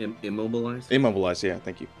 Yeah. Immobilized. Immobilized. Yeah.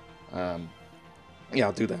 Thank you. Yeah,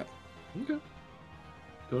 I'll do that. Okay.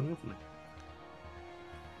 Go ahead with me.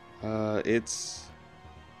 It's.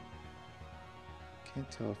 Can't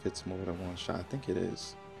tell if it's more than one shot. I think it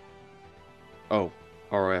is. Oh,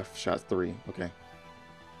 RF shot 3. Okay.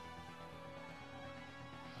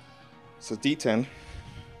 So D10.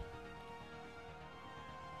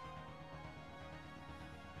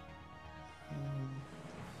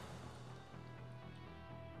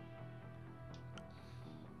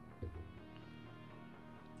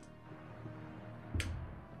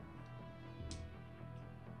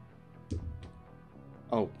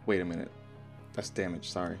 Oh, wait a minute. That's damage,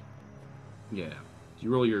 sorry. Yeah. You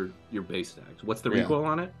roll your base attacks. What's the recoil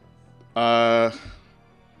on it? -3.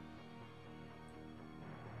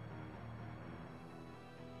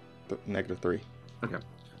 Okay.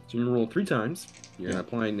 So you're gonna roll 3 times. You're gonna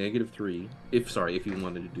apply -3. If you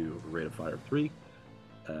wanted to do a rate of fire of 3.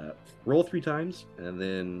 Roll 3 times and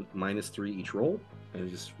then -3 each roll, and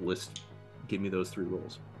just give me those 3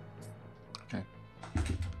 rolls. Okay.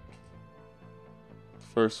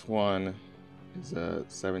 First one is a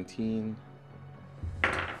 17.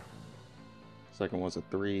 Second one's a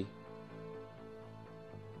 3.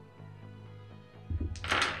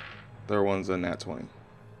 Third one's a nat 20.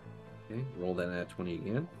 Okay, roll that nat 20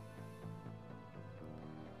 again.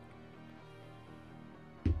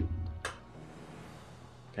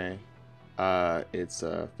 Okay. It's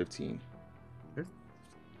 15. Okay.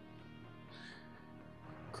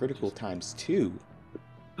 Critical times 2.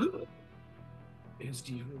 His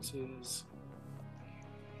defense is...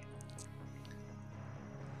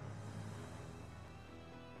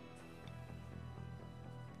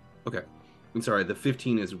 Okay. I'm sorry, the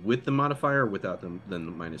 15 is with the modifier or without them, then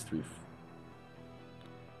the -3?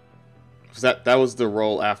 That was the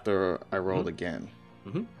roll after I rolled again.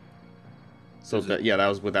 Mm-hmm. So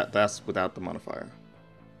that's without the modifier.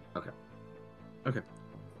 Okay.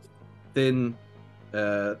 Then,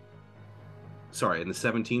 sorry, and the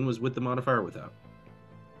 17 was with the modifier or without?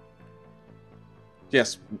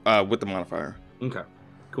 Yes, with the modifier. Okay,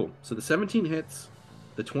 cool. So the 17 hits,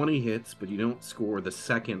 the 20 hits, but you don't score the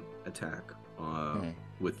second attack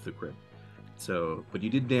with the crit. So, but you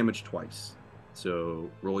did damage twice. So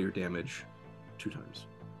roll your damage 2 times.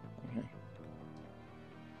 Okay.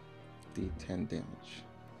 D10 damage.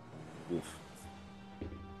 Oof.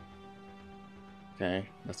 Okay,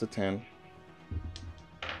 that's a 10.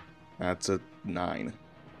 That's a 9.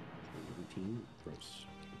 17, gross.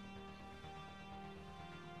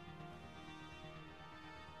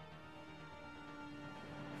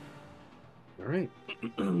 All right.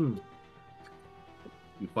 You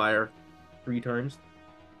fire 3 times.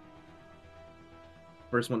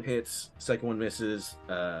 First one hits, second one misses.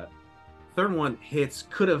 Third one hits.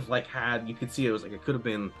 Could have you could see it could have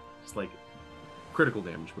been just critical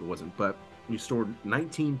damage, but it wasn't. But you stored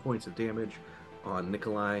 19 points of damage on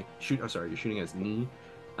Nikolai. You're shooting at his knee.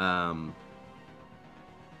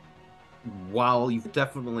 While you've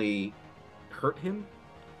definitely hurt him,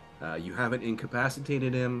 you haven't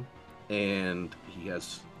incapacitated him, and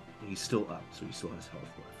he's still up, so he still has health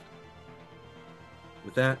left.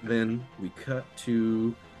 With that, then we cut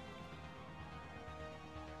to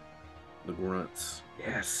the grunts.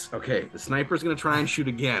 Yes. Okay. The sniper's gonna try and shoot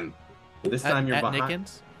again. This time you're behind.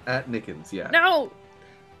 Nickens? At Nickens, yeah. No.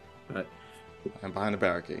 I'm behind the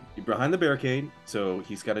barricade. You're behind the barricade, so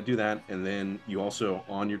he's got to do that, and then you also,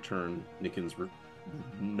 on your turn, Nickens,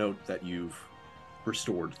 note that you've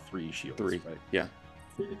restored 3 shields. 3. Right? Yeah.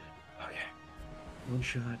 Okay. 1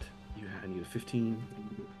 shot. I need a 15.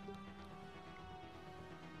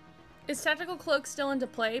 Is tactical cloak still into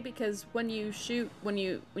play? Because when you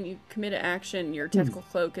commit an action, your tactical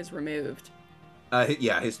cloak is removed.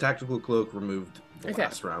 Yeah, his tactical cloak removed the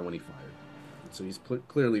last round when he fired, so he's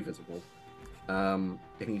clearly visible. And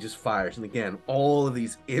he just fires, and again, all of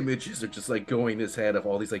these images are just going in his head of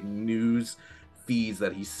all these news feeds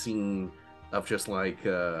that he's seen of just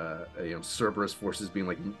Cerberus forces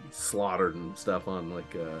being slaughtered and stuff on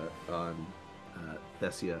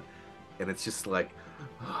Thessia, and it's just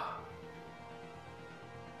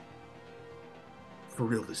for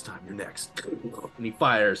real this time, you're next. And he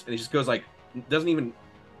fires, and he just goes doesn't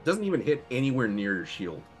even hit anywhere near your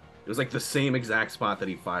shield. It was the same exact spot that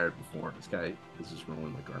he fired before. This guy is just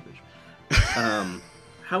rolling like garbage.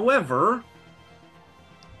 However,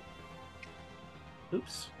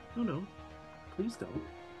 oops, oh no, please don't.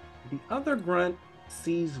 The other grunt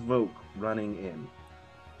sees Voke running in.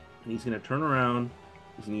 And he's going to turn around.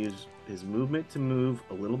 He's going to use his movement to move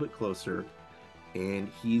a little bit closer. And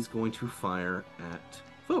he's going to fire at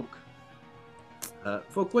Folk.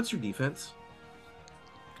 Folk, what's your defense?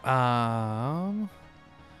 The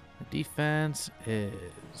defense is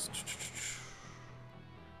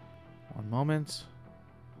 1 moment.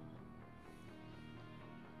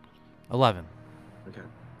 11. Okay.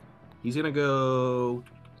 He's gonna go.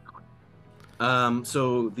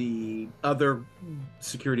 So the other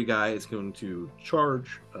security guy is going to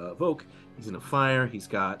charge Voke. He's gonna fire. He's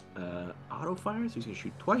got auto fire, so he's gonna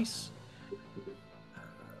shoot twice.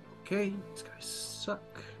 Okay, these guys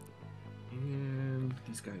suck. And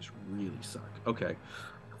these guys really suck. Okay.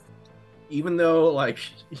 Even though, like,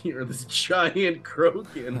 you're this giant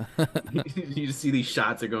Krogan, you just see these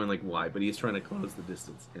shots are going, like, wide, but he's trying to close the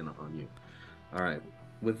distance in on you. All right.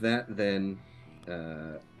 With that, then,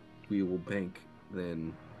 we will bank,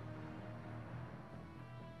 then...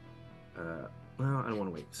 well, I don't want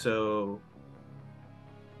to wait. So...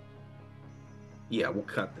 Yeah, we'll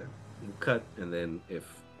cut then. We'll cut, and then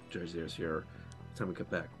if Jersey's here, by the time we cut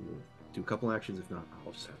back, we'll do a couple actions. If not,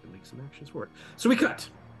 I'll just have to make some actions for it. So we cut!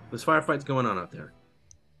 This firefight's going on out there.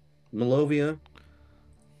 Malovia.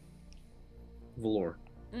 Valor.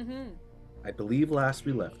 Mm-hmm. I believe last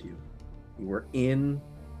we left you, you were in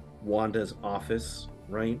Wanda's office,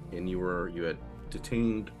 right? And you had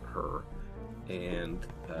detained her, and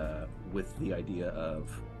with the idea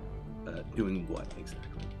of doing what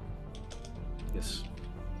exactly? Yes.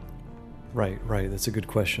 Right. That's a good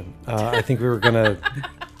question. I think we were gonna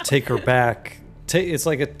take her back. It's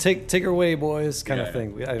like a take her away, boys, kind of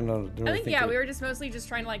thing. I don't know. I think we were just mostly just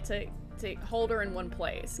trying like to hold her in one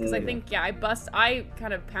place because I think I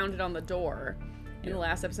kind of pounded on the door in the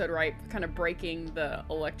last episode, right? Kind of breaking the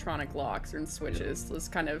electronic locks and switches. Was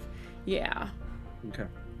kind of Okay.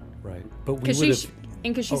 Right, but we would have.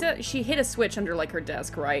 Because she said she hit a switch under like her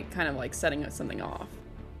desk, right? Kind of like setting something off.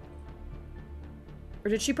 Or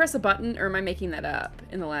did she press a button, or am I making that up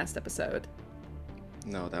in the last episode?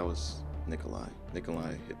 No, that was Nikolai.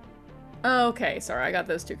 Nikolai hit. Oh, okay. Sorry, I got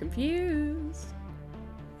those two confused.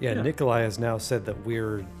 Yeah, Nikolai has now said that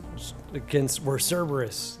we're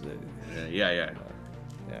Cerberus. Yeah,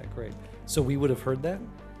 great. So we would have heard that?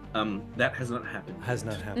 That has not happened. Has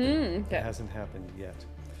not happened. Okay. It hasn't happened yet.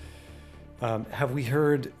 Have we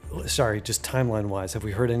heard? Sorry, just timeline-wise, have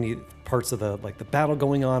we heard any parts of the battle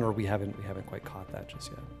going on, or we haven't quite caught that just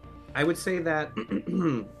yet? I would say that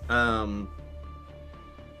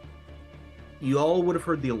you all would have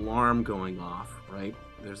heard the alarm going off, right?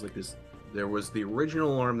 There's like this. There was the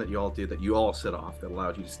original alarm that you all did that you all set off that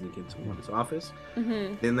allowed you to sneak into Wanda's office.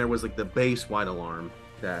 Mm-hmm. Then there was like the base-wide alarm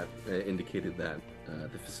that indicated that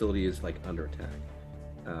the facility is like under attack.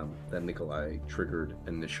 That Nikolai triggered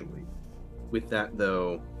initially. With that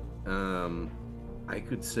though, I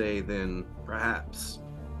could say then perhaps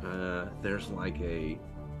there's like a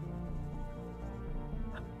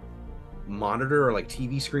monitor or like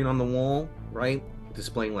TV screen on the wall, right?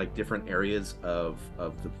 Displaying like different areas of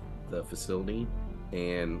the facility,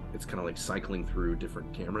 and it's kind of like cycling through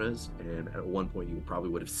different cameras. And at one point you probably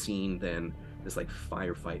would have seen then this like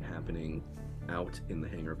firefight happening out in the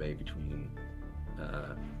hangar bay between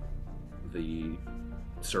the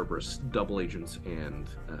Cerberus double agents and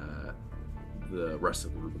the rest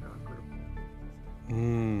of the Rubicon group.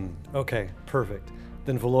 Okay, perfect.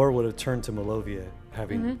 Then Valor would have turned to Malovia,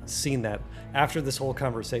 having seen that after this whole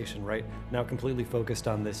conversation, right? Now completely focused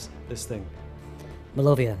on this thing.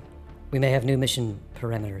 Malovia, we may have new mission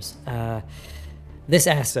parameters. This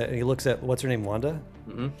asset, And he looks at, what's her name, Wanda?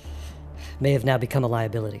 may have now become a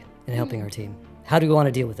liability in helping our team. How do we want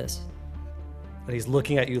to deal with this? And he's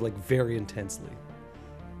looking at you like very intensely.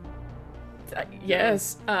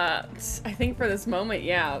 Yes, I think for this moment,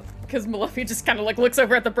 because Malovia just kind of like looks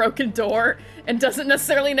over at the broken door and doesn't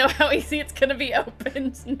necessarily know how easy it's gonna be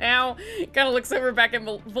opened now. Kind of looks over back at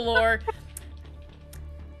Valor.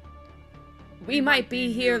 We might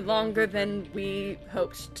be here longer than we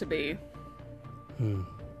hoped to be.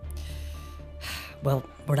 Well,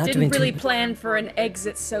 we're not Didn't really plan for an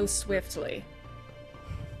exit so swiftly.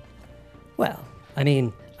 Well, I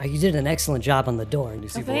mean, you did an excellent job on the door. And you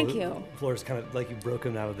see thank you. Valor's kind of like you broke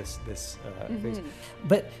him out of this phase.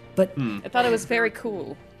 But I thought it was very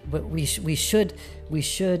cool. But we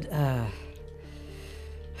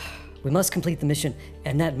must complete the mission,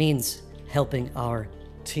 and that means helping our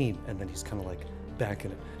team. And then he's kind of like back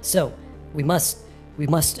in it. So we must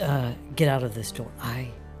get out of this door.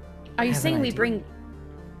 Are you saying we bring?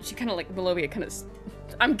 She kind of like Malovia kind of.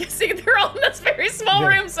 I'm guessing they're all in this very small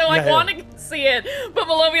room, so I want to see it. But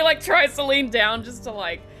Malovia like tries to lean down just to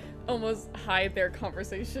like almost hide their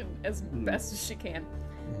conversation as best as she can.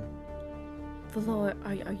 Valor,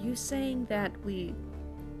 are you saying that we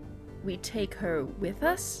take her with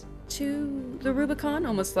us to the Rubicon?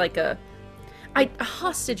 Almost like a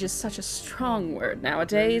hostage is such a strong word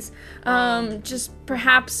nowadays. Just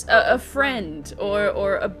perhaps a friend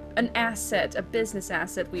or an asset, a business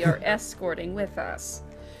asset we are escorting with us.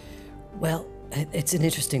 Well, it's an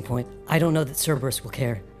interesting point. I don't know that Cerberus will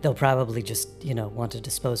care. They'll probably just, want to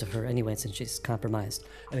dispose of her anyway since she's compromised.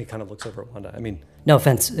 And he kind of looks over at Wanda. No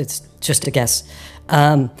offense, it's just a guess.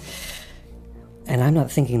 And I'm not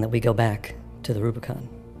thinking that we go back to the Rubicon.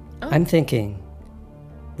 Oh. I'm thinking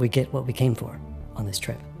we get what we came for on this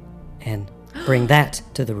trip and bring that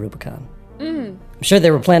to the Rubicon. I'm sure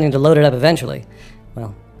they were planning to load it up eventually.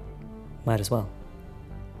 Well, might as well.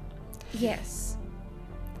 Yes.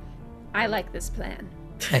 I like this plan.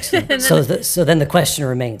 Excellent. So then the question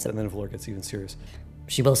remains. And then Valor gets even serious.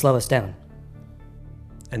 She will slow us down.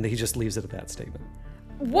 And he just leaves it at that statement.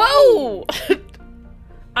 Whoa!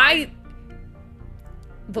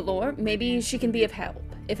 Valor, maybe she can be of help.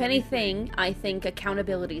 If anything, I think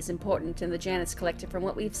accountability is important in the Janus Collective from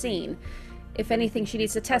what we've seen. If anything, she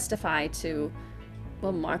needs to testify to,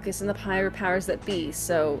 well, Marcus and the higher powers that be.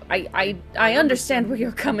 So I understand where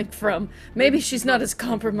you're coming from. Maybe she's not as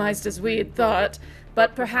compromised as we had thought,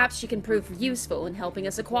 but perhaps she can prove useful in helping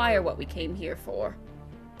us acquire what we came here for.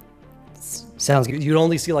 Sounds good. You'd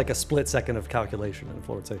only see like a split second of calculation, and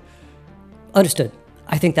Floor would say, understood.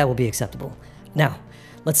 I think that will be acceptable. Now,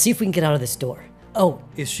 let's see if we can get out of this door. Oh,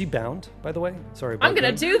 is she bound, by the way? Sorry. I'm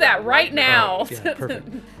gonna do that right now. Yeah, perfect.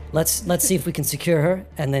 Let's see if we can secure her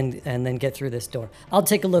and then get through this door. I'll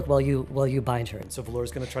take a look while you bind her. So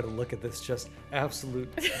Valor's gonna try to look at this just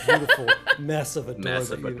absolute beautiful mess of a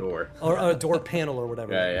door. Or a door panel or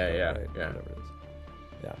whatever. Yeah. Whatever it is.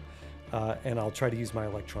 Yeah. And I'll try to use my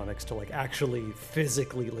electronics to like actually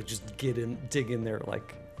physically like just dig in there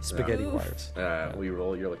like spaghetti wires. Will you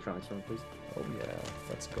roll your electronics for me, please? Oh yeah,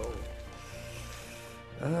 let's go.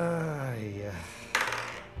 Yeah.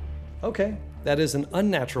 Okay, that is an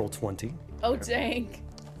unnatural 20. Oh dang.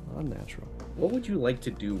 Unnatural. What would you like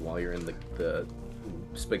to do while you're in the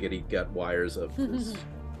spaghetti gut wires of this?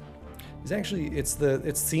 He's actually, it's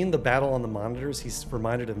seeing the battle on the monitors. He's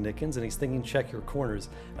reminded of Nickens, and he's thinking, check your corners.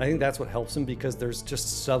 And I think that's what helps him because there's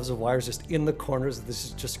just stubs of wires just in the corners of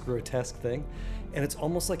this just grotesque thing. And it's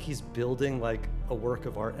almost like he's building like a work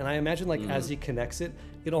of art. And I imagine like as he connects it,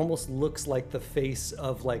 it almost looks like the face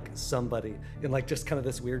of like somebody in like just kind of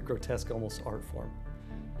this weird, grotesque, almost art form.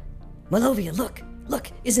 Malovia,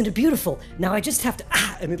 look, isn't it beautiful? Now I just have to,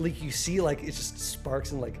 and it like, you see like, it just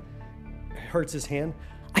sparks and like hurts his hand.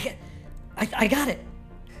 I got it.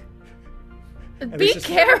 And be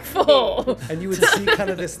careful. And you would see kind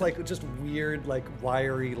of this like just weird, like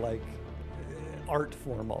wiry, like art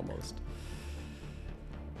form almost.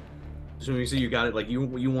 So when you say you got it, like you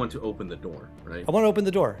want to open the door, right? I want to open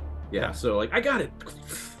the door. Yeah. So like I got it,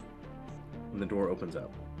 and the door opens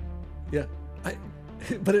up. Yeah.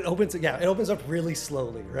 But it opens up really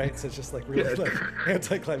slowly, right? So it's just like really like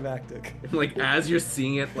anticlimactic. And like as you're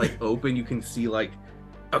seeing it like open, you can see like,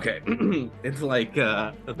 okay, it's like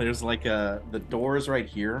there's like the doors right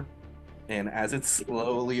here, and as it's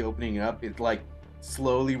slowly opening up, it like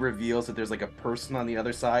slowly reveals that there's like a person on the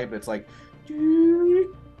other side, but it's like.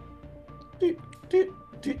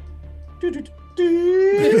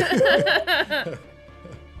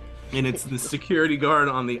 And it's the security guard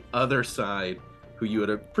on the other side who you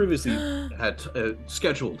had previously had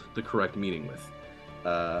scheduled the correct meeting with,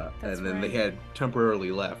 and then they had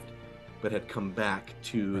temporarily left, but had come back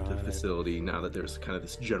to the facility now that there's kind of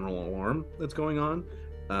this general alarm that's going on,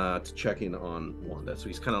 to check in on Wanda. So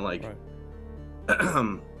he's kind of like,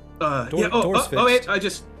 door's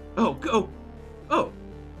fixed.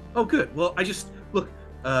 Oh, good. Well, I just look.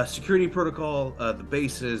 Security protocol. The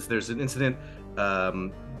base is there's an incident.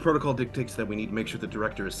 Protocol dictates that we need to make sure the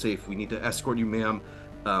director is safe. We need to escort you, ma'am,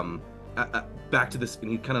 back to this.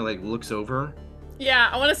 And he kind of like looks over. Yeah,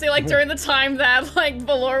 I want to say like during the time that like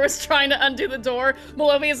Valor was trying to undo the door,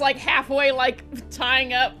 Malovia is like halfway like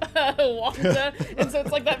tying up Wanda, and so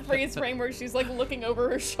it's like that freeze frame where she's like looking over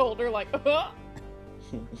her shoulder like.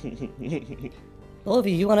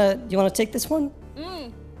 Malovia, you wanna take this one?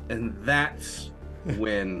 And that's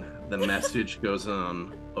when the message goes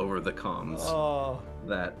on over the comms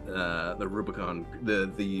that the Rubicon,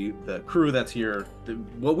 the crew that's here,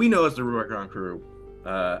 what we know as the Rubicon crew,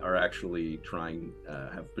 are actually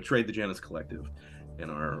have betrayed the Janus Collective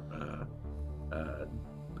and are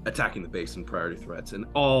attacking the base and priority threats, and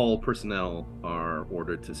all personnel are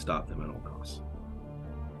ordered to stop them at all costs.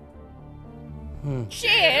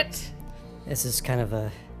 Shit! This is kind of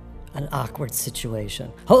an awkward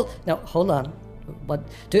situation. Hold on. What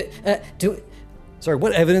Sorry,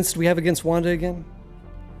 what evidence do we have against Wanda again?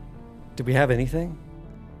 Did we have anything?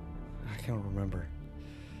 I can't remember.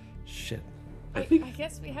 Shit. I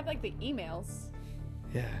guess we have like the emails.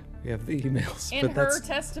 Yeah, we have the emails. And her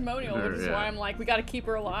testimonial, which is why I'm like, we gotta keep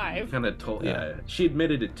her alive. Kind of told, she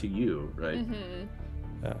admitted it to you, right?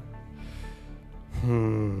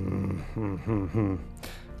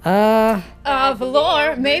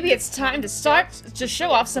 Valor, maybe it's time to start to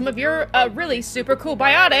show off some of your really super cool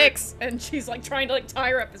biotics. And she's like trying to like tie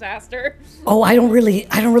her up faster. Oh, I don't really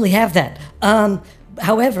have that.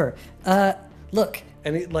 However, look.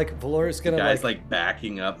 And Valor is gonna. The guy's like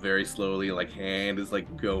backing up very slowly, like hand is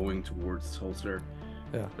like going towards his holster.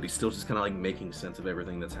 Yeah. But he's still just kind of like making sense of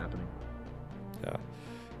everything that's happening.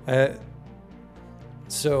 Yeah.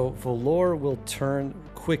 So Valor will turn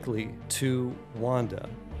quickly to Wanda,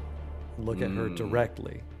 look at her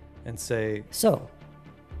directly, and say, "So,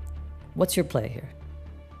 what's your play here?"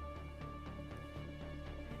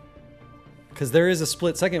 Because there is a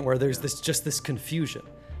split second where there's this confusion.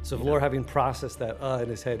 So Valor, having processed that in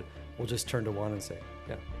his head, will just turn to Wanda and say,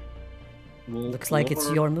 "Yeah." Looks like it's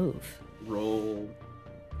your move. Roll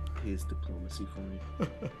his diplomacy for me.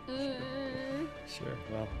 Sure.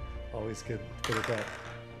 Well, always good at that.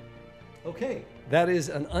 Okay, that is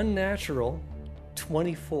an unnatural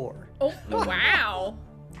 24. Oh wow!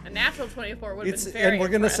 A natural 24 would have been very and we're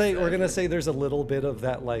gonna impressive. say there's a little bit of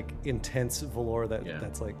that like intense Valor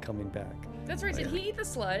that's like coming back. That's right. Did he eat the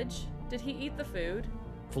sludge? Did he eat the food?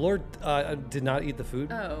 Valor did not eat the food,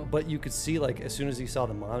 but you could see like as soon as he saw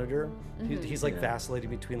the monitor, he's like vacillating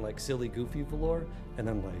between like silly, goofy Valor and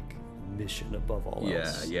then like mission above all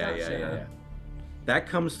else. Yeah. That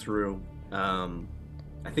comes through.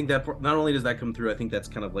 I think that not only does that come through, I think that's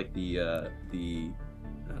kind of like I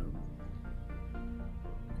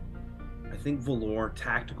think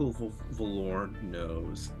tactical Valor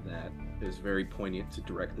knows that it's very poignant to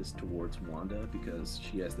direct this towards Wanda because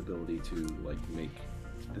she has the ability to like make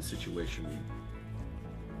the situation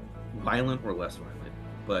violent or less violent.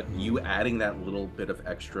 But you adding that little bit of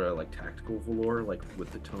extra like tactical Valor, like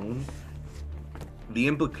with the tone, the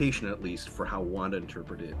implication at least for how Wanda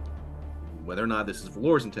interpreted it, whether or not this is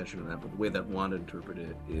Valor's intention or not, but the way that Wanda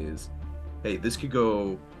interpreted it is, hey, this could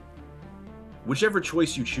go whichever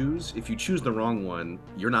choice you choose. If you choose the wrong one,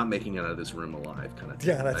 you're not making it out of this room alive, kind of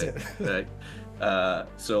thing. Yeah, that's it. Right?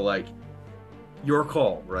 So like, your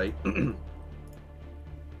call, right?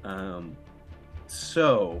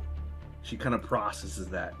 So she kind of processes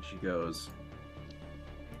that. She goes,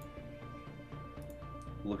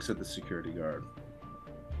 looks at the security guard.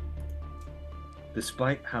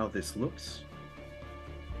 Despite how this looks,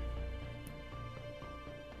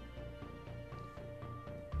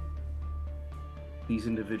 these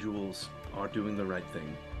individuals are doing the right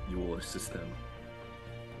thing. You will assist them.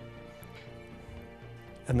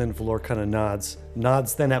 And then Valor kind of nods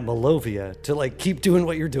then at Malovia to like keep doing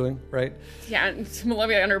what you're doing, right? Yeah, and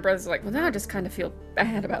Malovia under her breath is like, well, now I just kind of feel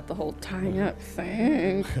bad about the whole tying up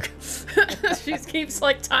thing. She keeps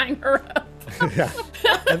like tying her up. Yeah.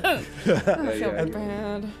 I feel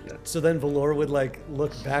bad. So then Valor would like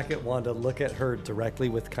look back at Wanda, look at her directly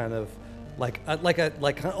with kind of like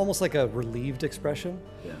almost like a relieved expression.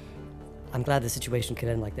 Yeah. I'm glad the situation could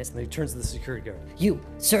end like this. And he turns to the security guard. You,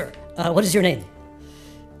 sir, what is your name?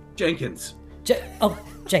 Jenkins.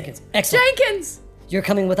 Jenkins. Excellent. Jenkins! You're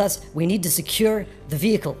coming with us. We need to secure the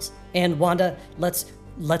vehicles. And Wanda, let's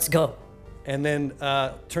go. And then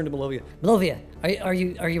turn to Malovia. Malovia, are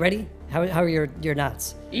you ready? How are your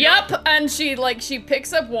knots? Yup, and she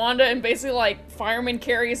picks up Wanda and basically like fireman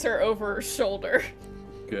carries her over her shoulder.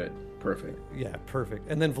 Good. Perfect. Yeah, perfect.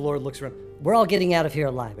 And then Valor looks around. We're all getting out of here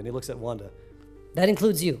alive. And he looks at Wanda. That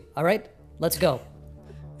includes you, all right? Let's go.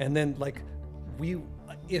 And then like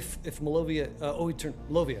if Malovia,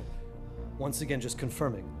 Malovia, once again, just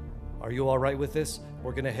confirming, are you all right with this?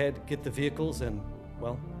 We're gonna get the vehicles and,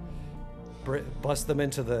 well, bust them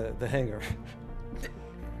into the hangar.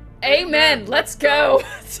 Amen, let's go.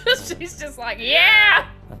 She's just like, yeah.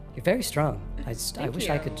 You're very strong. I wish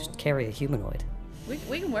I could just carry a humanoid.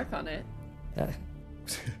 We can work on it.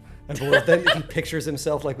 And then he pictures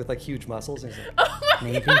himself like with like huge muscles. And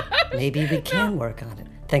he's like, maybe we can work on it.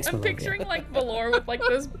 Thanks, I'm Malovia. picturing like Valor with like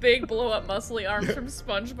those big blow-up muscly arms from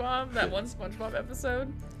SpongeBob, that one SpongeBob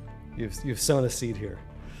episode. You've sown a seed here.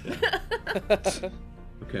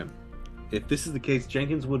 Okay. If this is the case,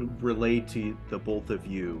 Jenkins would relay to the both of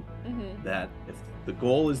you that if the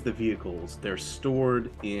goal is the vehicles, they're stored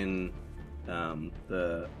in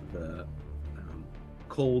the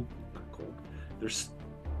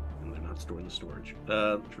and they're not stored in the storage.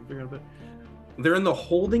 Trying to figure out a bit. They're in the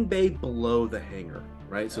holding bay below the hangar,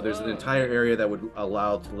 right? So there's an entire area that would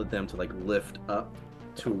allow them to like lift up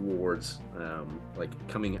towards like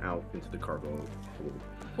coming out into the cargo hold.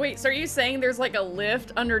 Wait, so are you saying there's like a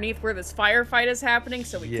lift underneath where this firefight is happening,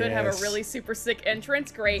 so we could have a really super sick entrance?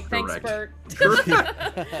 Great, thanks, Bert.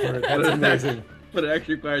 That's amazing. But it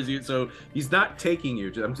actually requires you. So he's not taking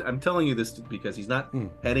you. I'm telling you this because he's not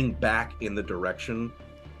heading back in the direction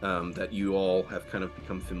that you all have kind of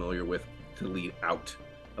become familiar with to lead out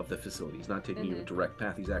of the facility. He's not taking you a direct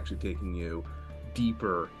path. He's actually taking you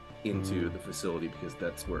deeper into the facility because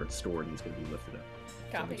that's where it's stored and it's going to be lifted up. Does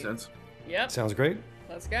that make sense? Yep. Sounds great.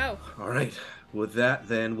 Let's go. All right. With that,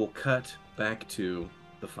 then we'll cut back to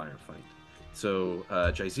the firefight. So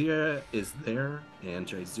Jazeera is there, and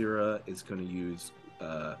Jazeera is going to use.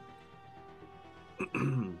 I'm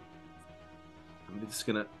just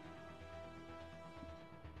gonna.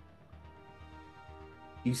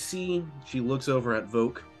 You see, she looks over at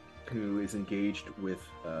Voke, who is engaged with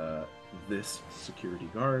this security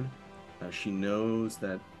guard. She knows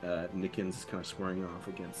that Nickens is kind of squaring off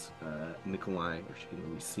against Nikolai, or she can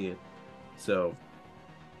really see it. So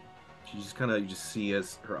she just kind of, you just see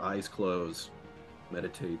as her eyes close,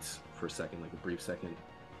 meditates for a second, like a brief second.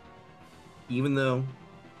 Even though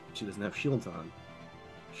she doesn't have shields on,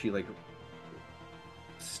 she like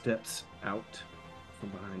steps out from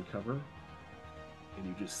behind cover, and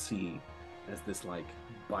you just see as this like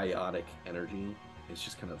biotic energy is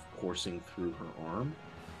just kind of coursing through her arm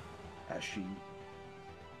as she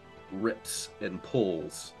rips and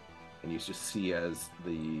pulls, and you just see as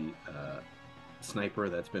the sniper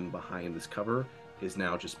that's been behind this cover is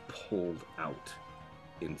now just pulled out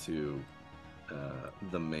into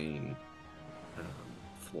the main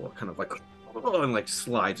floor, kind of like and like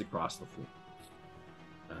slides across the floor.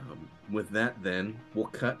 With that, then we'll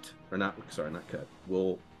cut, or not? Sorry, not cut.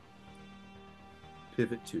 We'll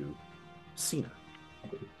pivot to Cena,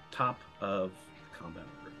 top of combat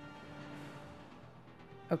order.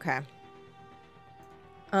 Okay.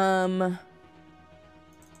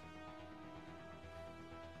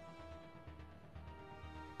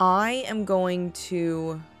 I am going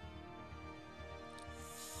to.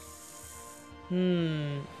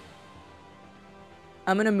 I'm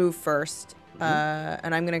gonna move first,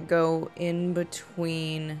 and I'm gonna go in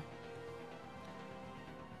between.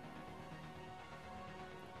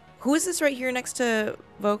 Who is this right here next to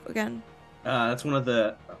Vogue again? That's one of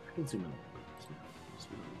the. I can zoom in.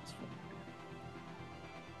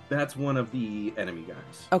 That's one of the enemy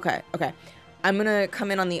guys. Okay. I'm gonna come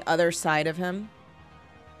in on the other side of him.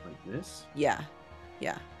 Like this? Yeah.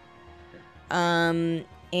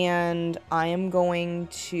 And I am going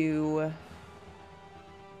to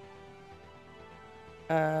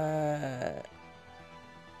hold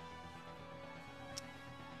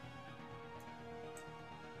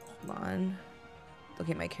on. Look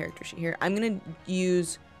at my character sheet here. I'm gonna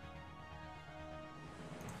use.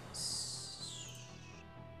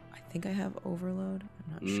 I think I have overload.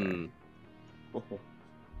 I'm not sure.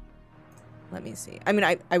 Let me see. I mean,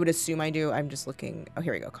 I would assume I do. I'm just looking. Oh,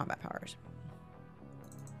 here we go. Combat powers.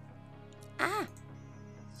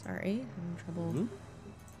 Sorry. I'm in trouble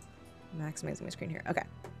maximizing my screen here. Okay.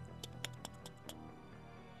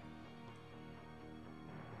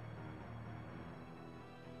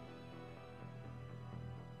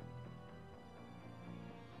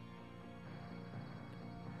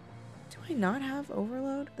 Do I not have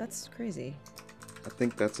overload? That's crazy. I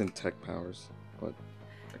think that's in tech powers, but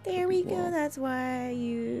there we go. That's why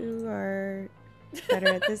you are better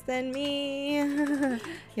at this than me.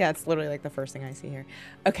 Yeah, it's literally like the first thing I see here.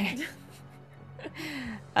 Okay.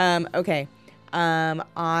 Okay.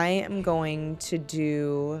 I am going to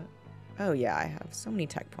do. Oh yeah, I have so many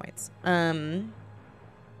tech points. No,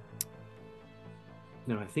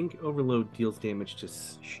 I think overload deals damage to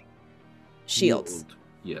shields.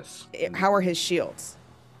 Yes. How are his shields?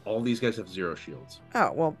 All these guys have 0 shields.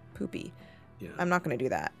 Oh well, poopy. Yeah. I'm not gonna do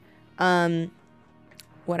that.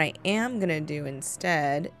 What I am gonna do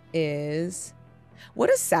instead is,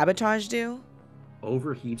 what does sabotage do?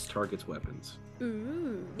 Overheats target's weapons.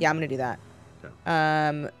 Ooh. Yeah, I'm gonna do that.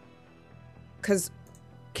 Okay. Cause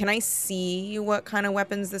can I see what kind of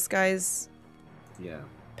weapons this guy's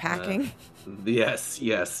packing? Yes.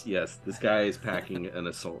 This guy is packing an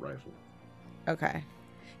assault rifle. Okay.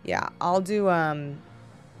 Yeah, I'll do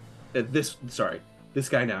This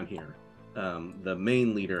guy down here. The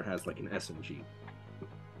main leader has like an SMG.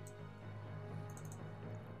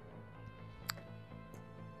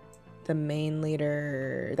 the main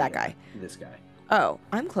leader, that guy. This guy. Oh,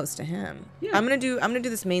 I'm close to him. Yeah. I'm gonna do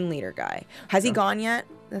this main leader guy. Has he gone yet?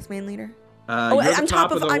 This main leader? I'm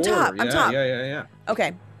top. I'm top. Yeah.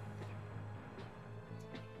 Okay.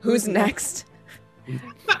 Who's next?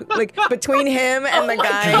 Like between him and the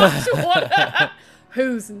guy.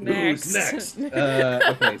 Who's next?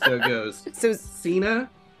 Okay, so it goes. So Cena,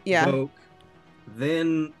 yeah. Vogue,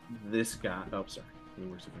 then this guy. Oh, sorry.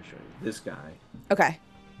 Where's if I show you this guy? Okay.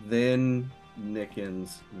 Then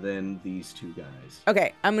Nickens, then these two guys.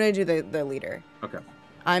 Okay, I'm gonna do the leader. Okay.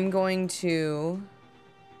 I'm going to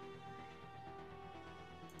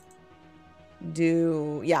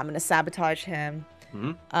I'm gonna sabotage him.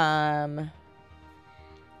 Mm-hmm.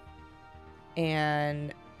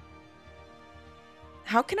 And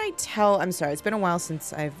how can I tell? I'm sorry, it's been a while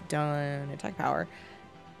since I've done attack power.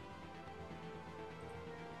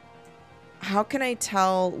 How can I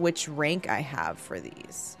tell which rank I have for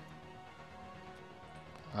these?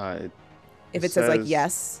 If it says like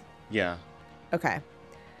yes. Yeah. Okay.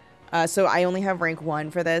 So I only have rank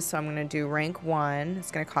 1 for this, so I'm gonna do rank 1.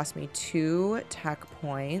 It's gonna cost me 2 tech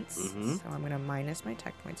points. Mm-hmm. So I'm gonna minus my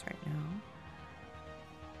tech points right now.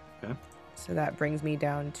 Okay. So that brings me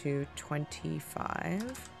down to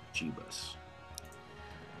 25. Jeebus.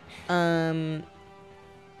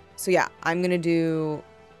 So yeah, I'm gonna do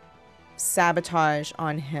sabotage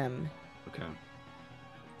on him. Okay.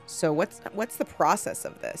 So what's the process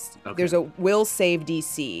of this? Okay. There's a will save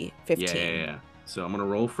DC 15. Yeah. So I'm gonna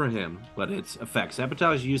roll for him, but its effect: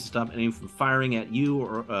 sabotage is used to stop anyone from firing at you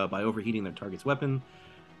or by overheating their target's weapon.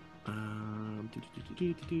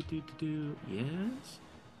 Yes.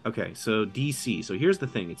 Okay, so DC. So here's the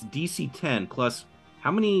thing: it's DC 10 plus. How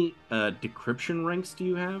many decryption ranks do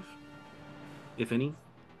you have, if any?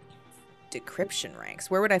 Decryption ranks.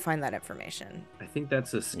 Where would I find that information? I think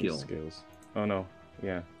that's a skill. Skills. Oh no.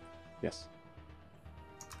 Yeah. Yes.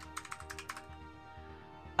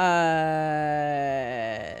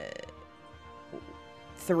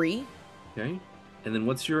 3. Okay. And then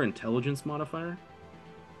what's your intelligence modifier?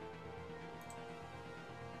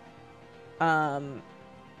 4.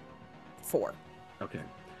 Okay.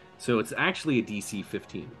 So it's actually a DC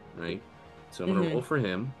 15, right? So I'm going to roll for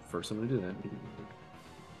him. First, I'm going to do that.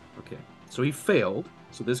 Okay. So he failed.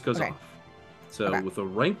 So this goes off. So with a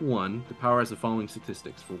rank 1, the power has the following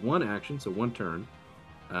statistics. For 1 action, so 1 turn,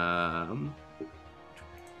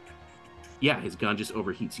 his gun just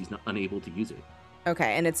overheats. He's not unable to use it.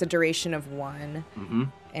 Okay, and it's a duration of 1. Mm-hmm.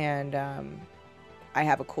 And I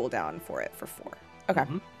have a cooldown for it for 4. Okay.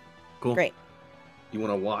 Mm-hmm. Cool. Great. You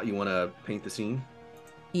want to paint the scene?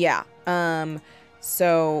 Yeah.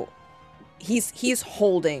 So he's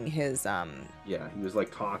holding his Yeah, he was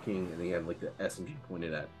like talking and he had like the SMG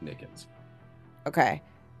pointed at Nickens. Okay.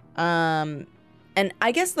 And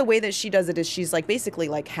I guess the way that she does it is she's like basically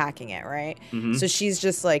like hacking it, right? Mm-hmm. So she's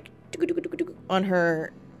just like on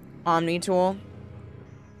her Omni tool.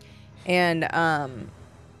 And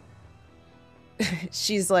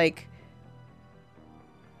she's like,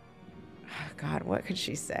 God, what could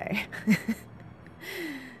she say?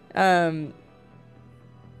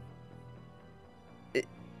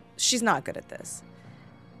 She's not good at this.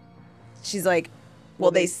 She's like,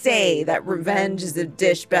 well, they say that revenge is a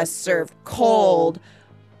dish best served cold,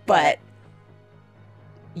 but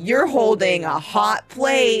you're holding a hot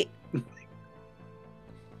plate.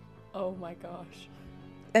 Oh my gosh.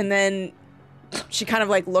 And then she kind of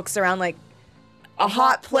like looks around like, a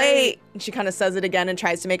hot plate. And she kind of says it again and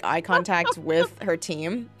tries to make eye contact with her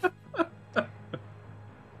team. And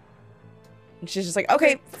she's just like,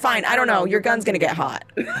 okay, fine. I don't know. Your gun's going to get hot.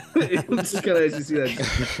 It's just kind of, as you see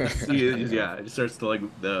that, it just starts to like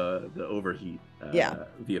the overheat. The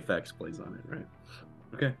effects plays on it, right?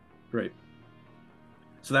 Okay, great.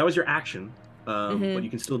 So that was your action. But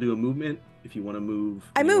you can still do a movement if you want to move.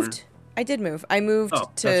 I moved. I did move. I moved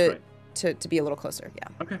to be a little closer. Yeah.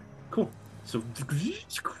 Okay, cool. So, it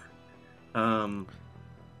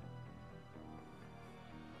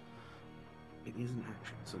is an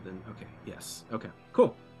action. So then, okay, yes, okay,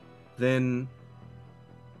 cool. Then,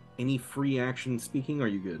 any free action speaking? Are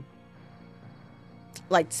you good?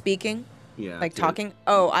 Like speaking? Yeah. Like talking?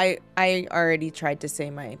 Oh, I already tried to say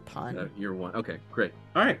my pun. You're one. Okay, great.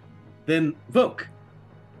 All right. Then, Voke.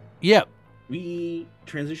 Yep. We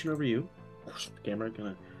transition over you. The camera kind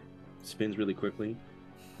of spins really quickly.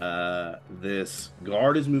 This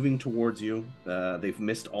guard is moving towards you. They've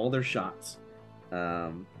missed all their shots.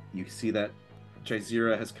 You see that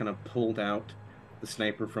Jazeera has kind of pulled out the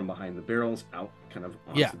sniper from behind the barrels out kind of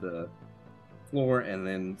onto the floor, and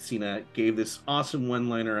then Cena gave this awesome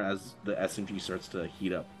one-liner as the SMG starts to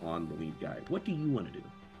heat up on the lead guy. What do you want to do?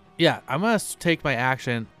 Yeah, I'm gonna take my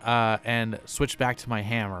action and switch back to my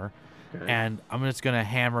hammer, and I'm just gonna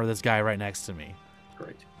hammer this guy right next to me.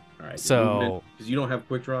 Great. All right. So, because you don't have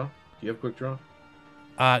quick draw. Do you have quick draw?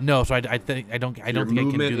 No. So I think I don't think I can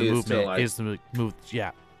do the movement. Is the move?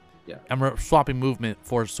 Yeah. Yeah. I'm swapping movement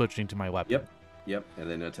for switching to my weapon. Yep. And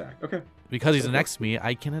then attack. Okay. Because he's next to me,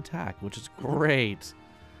 I can attack, which is great.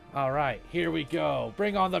 All right, here we go.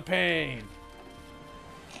 Bring on the pain.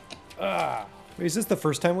 Wait, is this the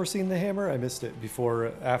first time we're seeing the hammer? I missed it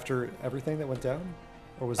before, after everything that went down,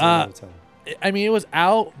 or was it another time? I mean, it was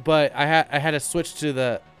out, but I had to switch to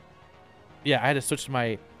the. Yeah, I had to switch to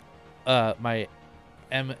my, my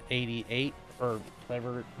M88 or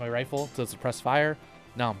whatever, my rifle to suppress fire.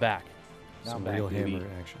 Now I'm back. Now I'm back. Real hammer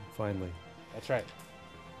action, finally. That's right.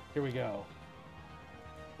 Here we go.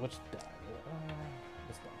 Which die?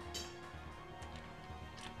 This die.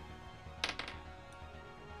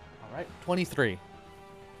 All right, 23.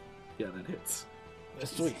 Yeah, that hits.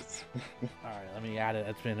 Sweet. All right, let me add it.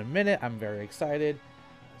 It's been a minute. I'm very excited.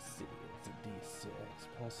 Let's see. It's a D6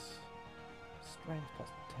 plus strength plus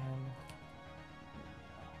 10.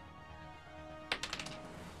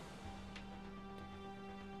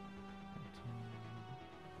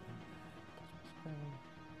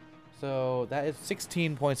 So that is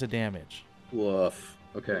 16 points of damage. Woof.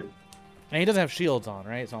 Okay. And he doesn't have shields on,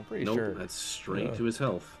 right? So I'm pretty sure. Nope, that's straight to his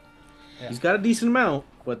health. Yeah. He's got a decent amount,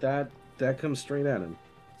 but that comes straight at him.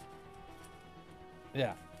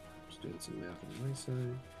 Yeah. Just doing some math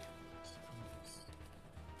on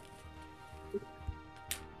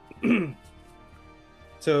my side.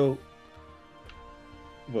 So,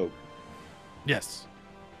 Vogue. Yes.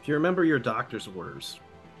 If you remember your doctor's orders,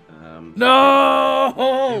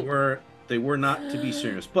 no, they were not to be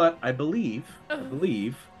serious, but I believe,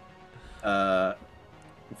 Valor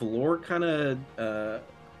kind of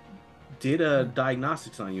did a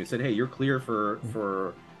diagnostics on you and said, "Hey, you're clear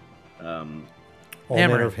for all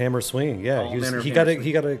manner of hammer swinging." Yeah, he got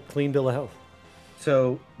a clean bill of health.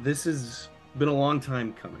 So this has been a long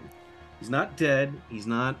time coming. He's not dead. He's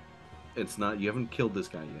not. It's not. You haven't killed this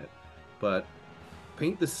guy yet, but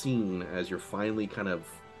paint the scene as you're finally kind of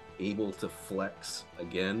able to flex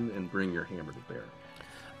again and bring your hammer to bear.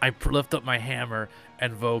 I lift up my hammer,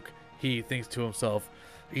 and Vogue, he thinks to himself,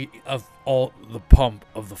 of all the pump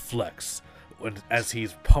of the flex, as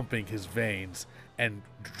he's pumping his veins and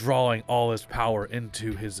drawing all his power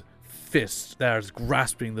into his fist that is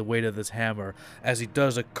grasping the weight of this hammer. As he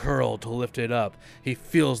does a curl to lift it up, he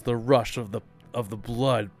feels the rush of the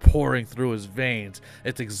blood pouring through his veins.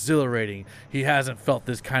 It's exhilarating. He hasn't felt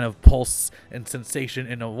this kind of pulse and sensation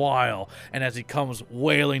in a while. And as he comes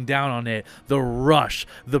wailing down on it, the rush,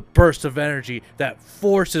 the burst of energy, that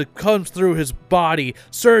force that comes through his body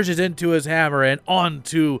surges into his hammer and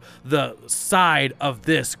onto the side of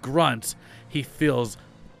this grunt. He feels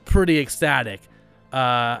pretty ecstatic.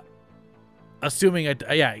 Assuming,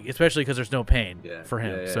 especially because there's no pain for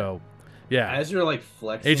him. Yeah. So, yeah. As you're like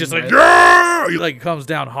flexing, he's just like, yeah! He like comes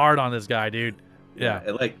down hard on this guy, dude.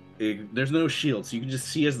 Yeah. There's no shield, so you can just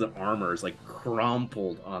see as the armor is like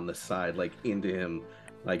crumpled on the side, like into him,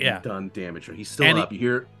 like done damage. He's still up. You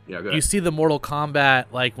hear? Yeah. Go ahead. You see the Mortal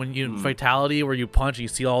Kombat, like when you fatality where you punch, you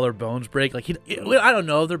see all their bones break. Like I don't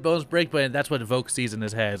know if their bones break, but that's what Vogue sees in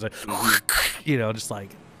his head. It's like, just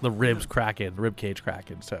like the ribs cracking, rib cage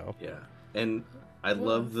cracking. So yeah. And I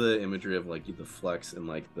love the imagery of like the flex and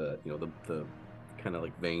like the the kind of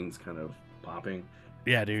like veins kind of popping.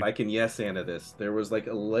 Yeah, dude. If I can into this, there was like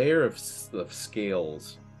a layer of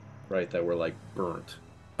scales, right, that were like burnt.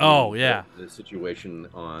 Oh yeah. The situation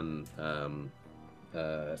on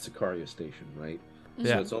Sicario Station, right?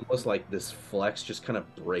 Yeah. So it's almost like this flex just kind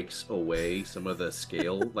of breaks away some of the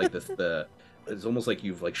scale, like the it's almost like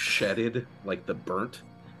you've like shedded like the burnt,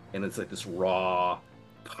 and it's like this raw,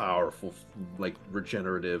 powerful, like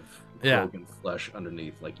regenerative Krogan flesh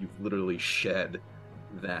underneath. Like you've literally shed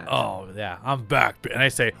that. Oh yeah, I'm back, and I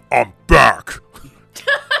say I'm back.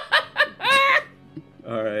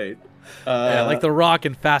 All right. Like The Rock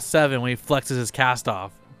in Fast 7 when he flexes his cast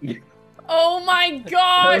off. Oh my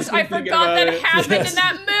gosh! I forgot that happened in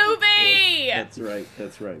that movie. That's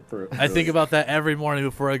right. I think about that every morning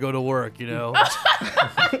before I go to work. You know.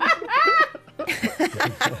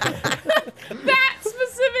 That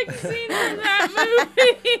specific scene from that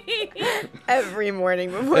movie. Every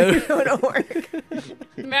morning before you go to work.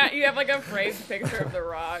 Matt, you have like a framed picture of The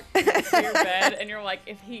Rock next to your bed, and you're like,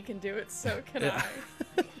 if he can do it, so can I.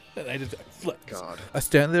 And I just flex. God. I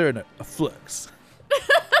stand there and I flex.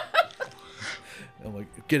 I'm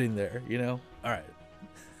like getting there, you know? All right.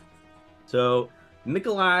 So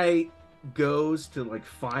Nikolai goes to like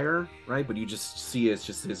fire, right? But you just see it's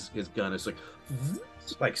just his gun is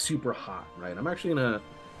like super hot, right? I'm actually gonna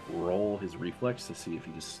roll his reflex to see if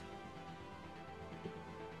he just.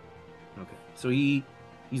 Okay, so he's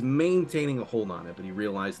maintaining a hold on it, but he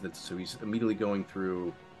realized that, so he's immediately going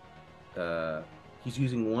through. He's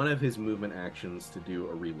using one of his movement actions to do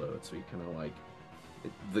a reload, so he kind of like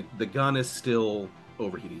the gun is still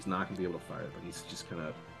overheated. He's not gonna be able to fire it, but he's just kind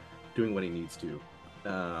of doing what he needs to.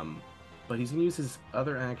 But he's gonna use his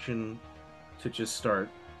other action to just start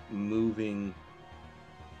moving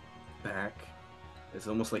back. It's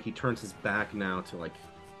almost like he turns his back now to like.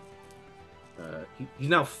 He's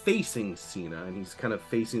now facing Cena, and he's kind of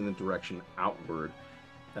facing the direction outward.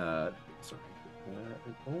 Sorry.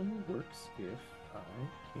 It only works if I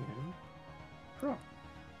can draw.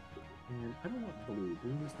 And I don't want blue.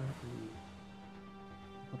 Blue is not really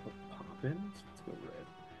poppin'. So let's go red.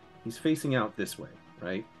 He's facing out this way,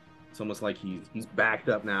 right? It's almost like he's backed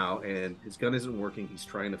up now, and his gun isn't working. He's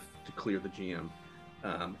trying to clear the GM,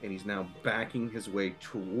 and he's now backing his way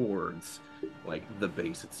towards like the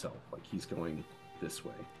base itself. Like he's going this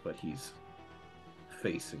way, but he's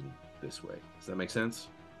facing this way. Does that make sense?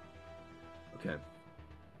 Okay.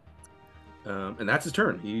 And that's his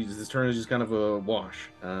turn. His turn is just kind of a wash.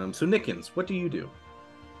 So Nickens, what do you do?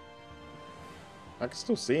 I can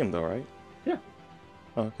still see him though, right? Yeah.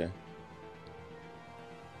 Oh, okay.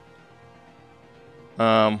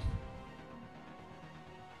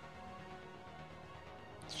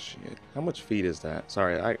 Shit. How much feet is that?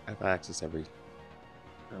 Sorry, I have access every.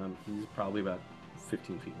 He's probably about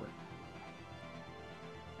 15 feet away.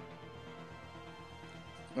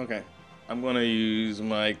 Okay. I'm gonna use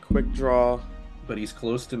my quick draw. But he's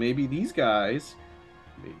close to maybe these guys.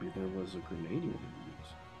 Maybe there was a grenade you wanted to use.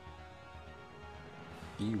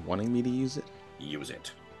 Are you wanting me to use it? Use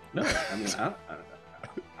it. No, I mean,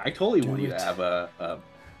 I totally want you to have a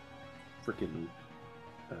freaking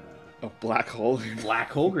a black hole. Black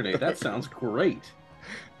hole grenade. That sounds great.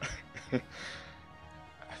 I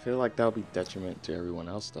feel like that would be detriment to everyone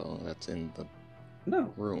else, though. That's in the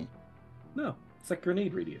room. No, it's like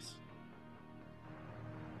grenade radius.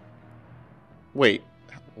 Wait,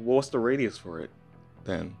 what's the radius for it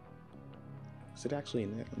then? Is it actually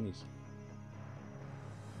in there? Let me see.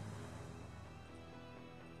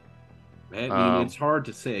 I mean, it's hard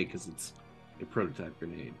to say because it's a prototype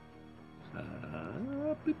grenade.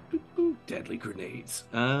 Deadly grenades.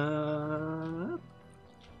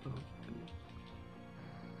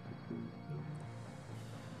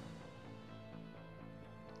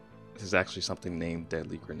 There's actually something named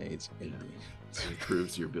deadly grenades. It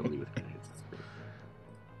improves your ability with grenades.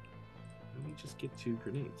 Let me just get 2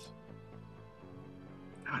 grenades.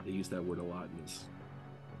 God, they use that word a lot in this.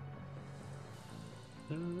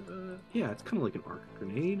 Yeah, it's kind of like an arc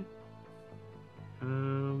grenade.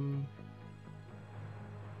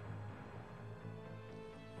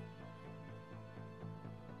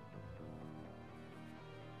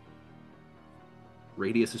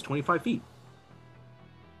 Radius is 25 feet.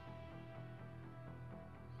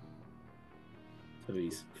 So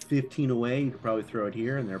he's 15 away. You could probably throw it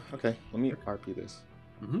here, and they're okay. Let me RP this.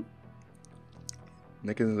 Mm-hmm.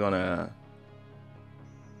 Nick is gonna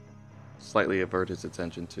slightly avert his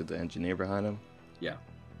attention to the engineer behind him. Yeah.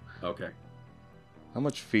 Okay. How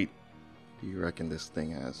much feet do you reckon this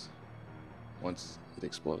thing has once it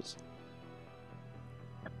explodes?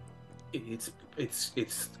 It's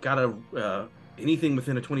got a anything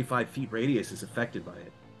within a 25 feet radius is affected by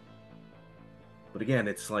it. But again,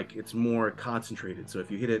 it's like it's more concentrated. So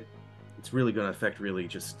if you hit it, it's really going to affect really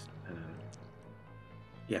just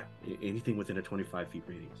anything within a 25 feet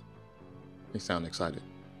radius. You sound excited.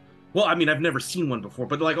 Well, I mean, I've never seen one before,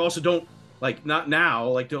 but like also don't like not now.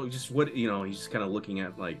 Like don't just what you know. He's just kind of looking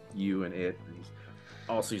at like you and it. And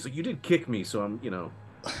he's like, you did kick me, so I'm so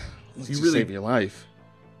you really save your life.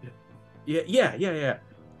 Yeah.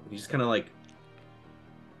 He's just kind of like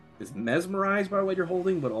is mesmerized by what you're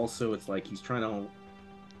holding, but also it's like he's trying to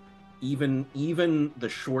even the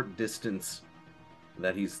short distance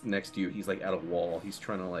that he's next to you. He's like at a wall. He's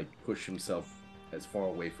trying to like push himself as far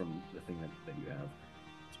away from the thing that you have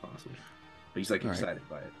as possible. But he's like excited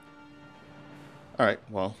by it. All right,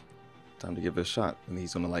 well, time to give it a shot. And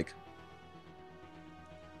he's gonna like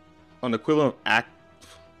on the equivalent of act.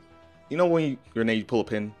 You know when you pull a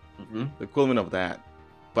pin, the equivalent of that.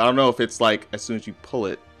 But I don't know if it's like as soon as you pull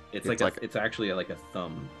it. It's actually like a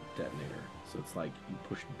thumb detonator. So it's like you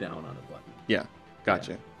push down on a button. Yeah,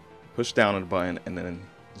 gotcha. Yeah. Push down on the button, and then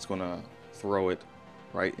it's gonna throw it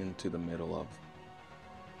right into the middle of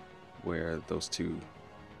where those 2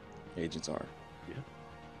 agents are. Yeah.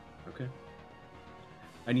 Okay.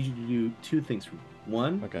 I need you to do two things for me.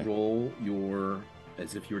 One, Okay. roll your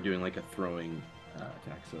as if you were doing like a throwing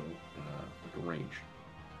attack, so like a range.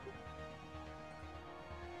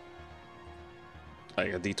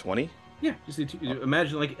 Like a D20? Yeah, just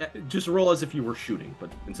imagine like just roll as if you were shooting,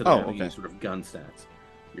 but instead of having okay. any sort of gun stats,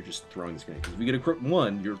 you're just throwing this grenade. Because if you get a crit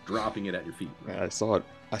 1, you're dropping it at your feet. Right? Yeah, I saw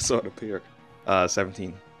it appear.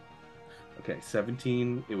 17. Okay,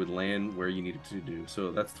 17. It would land where you need it to do.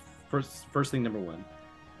 So that's the first thing. Number 1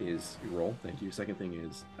 is you roll. Thank you. Second thing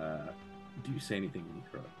is, do you say anything when you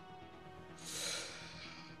throw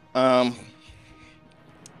it?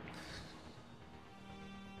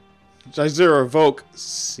 Jaizira evoke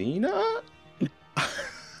Cena?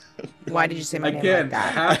 Why did you say my name Again, like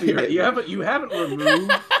that? happier. You haven't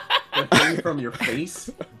removed the thing from your face,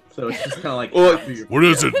 so it's just kind of like. Well, What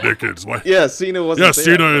is it, Dickens? What? Yeah, Cena wasn't Yes,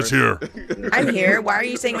 there Cena at is first. here. I'm here. Why are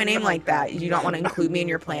you saying my name like that? You don't want to include me in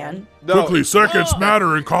your plan? No, Quickly, seconds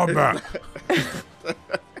matter in combat.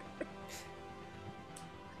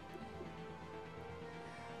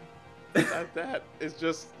 Not that. It's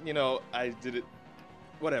just, I did it.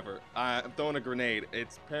 Whatever. I'm throwing a grenade.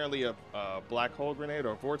 It's apparently a black hole grenade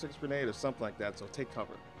or a vortex grenade or something like that, so take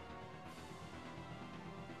cover.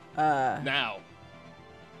 Now.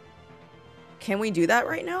 Can we do that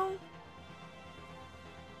right now?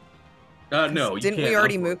 No, you didn't can't. we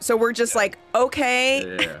already move? So we're just like, okay.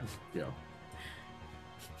 Yeah.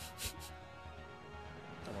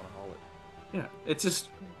 I want to haul it. Yeah, it's just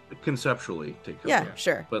conceptually take cover. Yeah,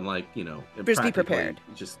 sure. But like, Just be practically, prepared.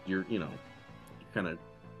 Just you're kind of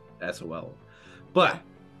SOL. But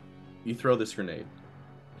you throw this grenade.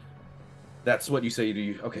 That's what you say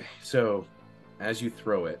you do. Okay, so as you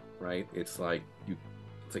throw it, right? It's like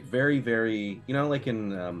very, very, like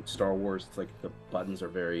in Star Wars, it's like the buttons are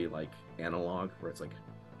very like analog, where it's like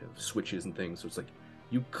switches and things. So it's like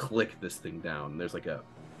you click this thing down. And there's like a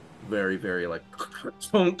very, very like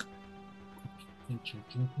chunk. And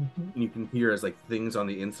you can hear as like things on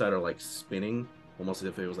the inside are like spinning, almost as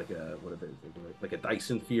if it was like like a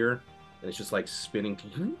Dyson sphere, and it's just like spinning.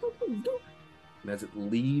 And as it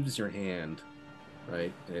leaves your hand,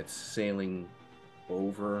 right, and it's sailing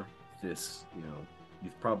over this,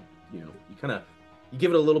 you've probably, you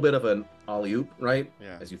give it a little bit of an alley-oop, right?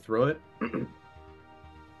 Yeah. As you throw it,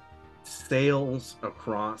 sails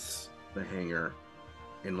across the hangar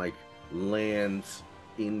and like lands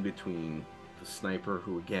in between the sniper,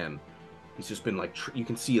 who again, he's just been like, you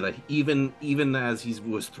can see that even as he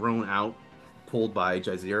was thrown out, pulled by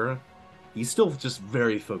Jaizira, he's still just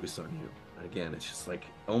very focused on you. Again, it's just like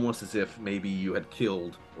almost as if maybe you had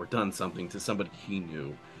killed or done something to somebody he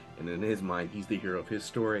knew, and in his mind, he's the hero of his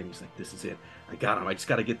story, and he's like, "This is it. I got him. I just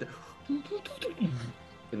got to get the."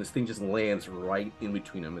 And this thing just lands right in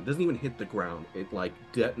between them. It doesn't even hit the ground. It like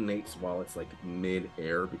detonates while it's like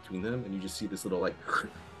mid-air between them, and you just see this little like.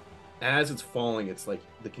 As it's falling, it's like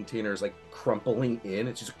the container is like crumpling in.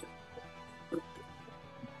 It's just.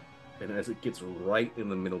 And as it gets right in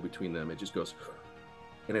the middle between them, it just goes.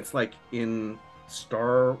 And it's like in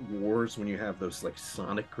Star Wars when you have those like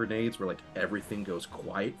sonic grenades where like everything goes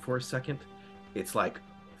quiet for a second. It's like.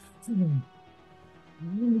 And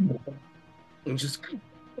just.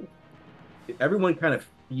 Everyone kind of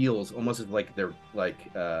feels almost as like they're like,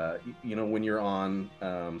 when you're on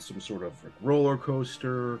some sort of like roller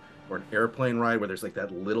coaster or an airplane ride where there's like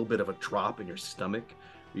that little bit of a drop in your stomach.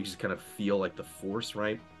 You just kind of feel like the force,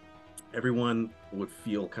 right? Everyone would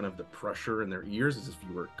feel kind of the pressure in their ears as if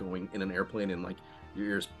you were going in an airplane and like your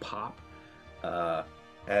ears pop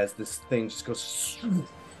as this thing just goes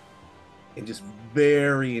and just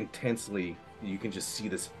very intensely you can just see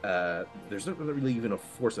this there's not really even a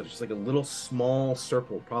force, it's just like a little small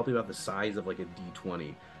circle, probably about the size of like a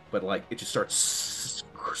D20, but like it just starts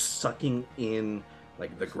sucking in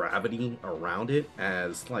like the gravity around it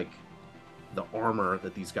as like the armor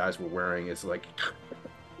that these guys were wearing is like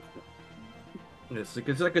it's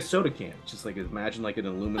like a soda can. It's just like, imagine like an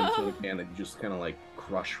aluminum soda can that you just kind of like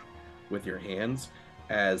crush with your hands,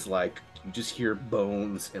 as like you just hear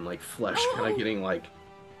bones and like flesh kind of getting like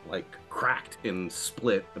cracked and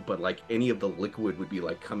split, but like any of the liquid would be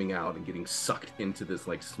like coming out and getting sucked into this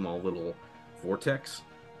like small little vortex,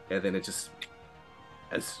 and then it just,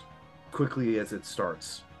 as quickly as it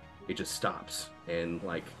starts, it just stops. And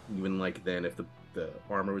like even like then if the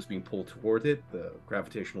armor was being pulled toward it, the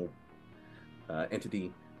gravitational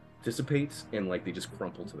entity dissipates and like they just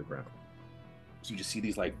crumple to the ground. So you just see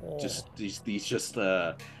these like these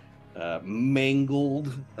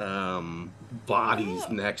mangled bodies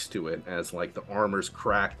next to it, as like the armor's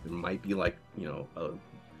cracked and might be like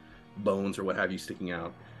bones or what have you sticking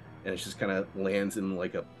out, and it just kind of lands in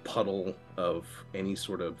like a puddle of any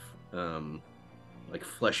sort of like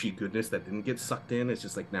fleshy goodness that didn't get sucked in. It's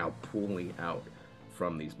just like now pooling out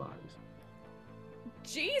from these bodies.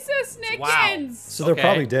 Jesus, Nickens! Wow. So they're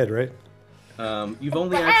probably dead, right? You've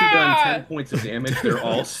only actually done 10 points of damage. They're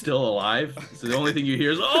all still alive. So the only thing you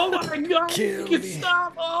hear is, "Oh my god, you can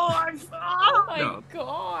stop! Oh my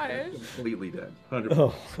gosh!" Completely dead. 100%.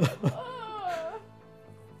 Oh.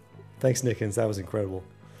 Thanks, Nickens. That was incredible.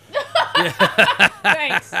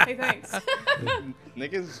 Thanks. Hey, thanks.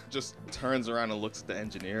 Nickens just turns around and looks at the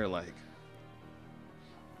engineer like,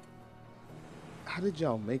 "How did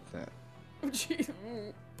y'all make that?"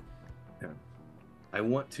 Yeah. I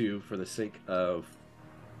want to, for the sake of,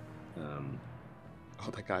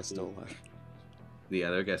 oh, that guy's still alive. The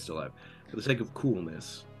other guy's still alive. For the sake of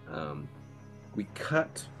coolness, we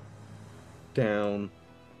cut down.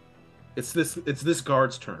 It's this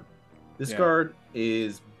guard's turn. This guard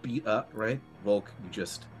is beat up, right? Volk, you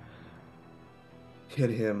just hit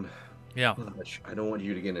him. Yeah. I don't want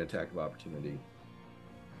you to get an attack of opportunity.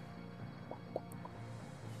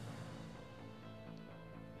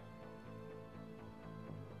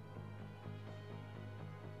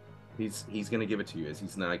 He's gonna give it to you as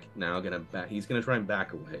he's now gonna back. He's gonna try and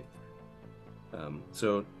back away.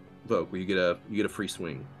 So, Volk, you get a free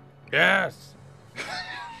swing. Yes.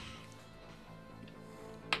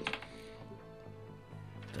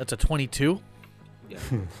 That's a 22. Yeah.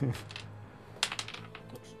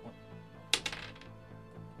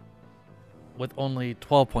 With only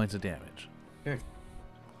 12 points of damage. Okay.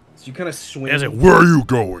 So you kind of swing. Is it? Where are you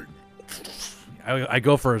going? I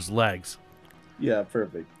go for his legs. Yeah,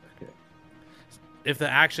 perfect. Okay. If the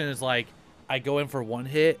action is like I go in for one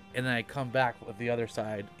hit and then I come back with the other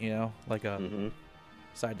side, like a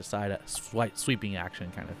side to side sweeping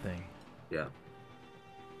action kind of thing. Yeah.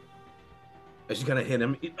 As you kind of hit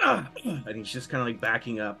him, and he's just kind of like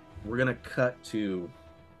backing up. We're gonna cut to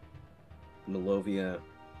Malovia,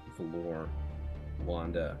 Valor,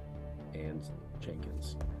 Wanda, and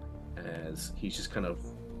Jenkins, as he's just kind of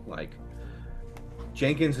like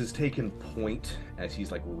Jenkins has taken point as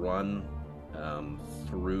he's like run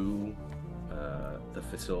through the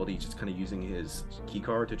facility, just kind of using his key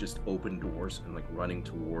card to just open doors and like running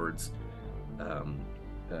towards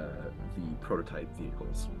the prototype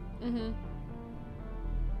vehicles. Mm-hmm.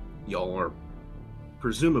 Y'all are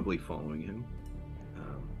presumably following him,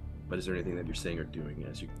 but is there anything that you're saying or doing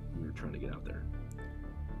as you're trying to get out there?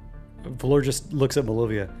 Valor just looks at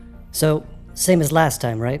Malovia. So, same as last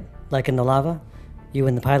time, right? Like in the lava? You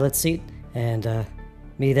in the pilot's seat, and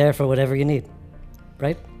me there for whatever you need.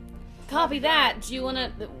 Right? Copy that. Do you want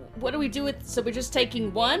to... What do we do with... So we're just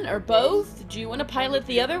taking one or both? Do you want to pilot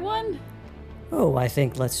the other one? Oh, I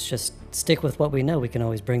think let's just stick with what we know. We can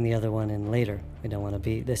always bring the other one in later. We don't want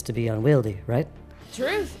this to be unwieldy, right?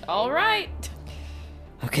 Truth. All right.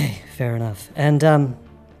 Okay, fair enough. And, can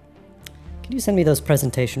you send me those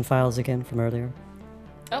presentation files again from earlier?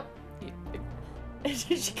 Oh.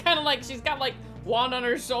 She kind of like... She's got like Wand on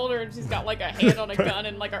her shoulder and she's got like a hand on a gun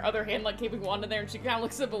and like her other hand like keeping Wanda there, and she kind of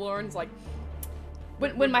looks at Valor and is like,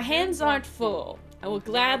 when my hands aren't full, I will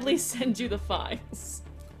gladly send you the files.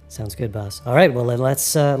 Sounds good, boss. All right, well then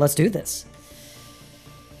let's do this.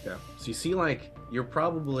 Yeah. So you see, like you're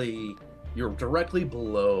directly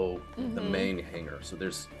below the main hangar. So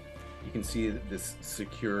you can see this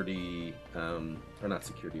security, or not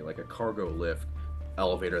security, like a cargo lift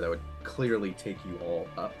elevator that would clearly take you all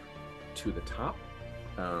up to the top.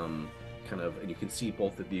 And you can see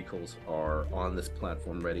both the vehicles are on this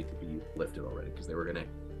platform ready to be lifted already, because they were going to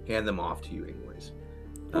hand them off to you anyways.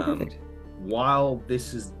 Perfect. While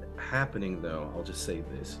this is happening, though, I'll just say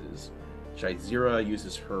this is Shaizira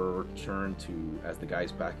uses her turn to, as the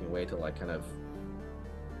guy's backing away, to like kind of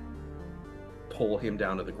pull him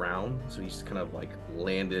down to the ground. So he's kind of like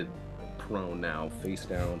landed prone now, face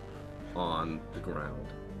down on the ground.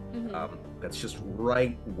 That's just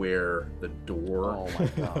right where the door, Oh my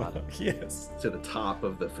god. Yes. to the top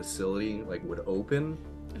of the facility like would open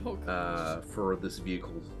for this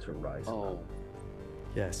vehicle to rise. Oh.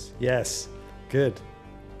 Yes. Yes. Good.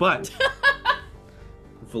 But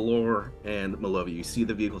Valor and Malovia, you see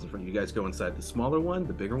the vehicles in front of you. You guys go inside the smaller one,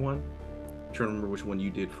 the bigger one. I'm trying to remember which one you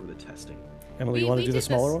did for the testing. Emily, you want to do the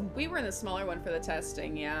smaller one? We were in the smaller one for the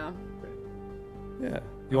testing, yeah. Yeah.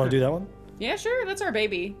 You want to do that one? Yeah, sure. That's our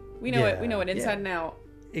baby. We know it. We know it inside and out.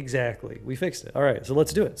 Exactly. We fixed it. All right. So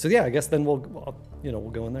let's do it. So yeah, I guess then we'll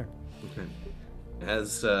go in there. Okay.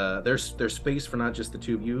 As there's space for not just the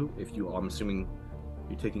two of you. I'm assuming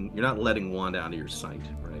you're not letting Wanda out of your sight,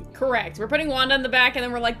 right? Correct. We're putting Wanda in the back, and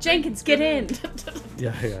then we're like, Jenkins, get in.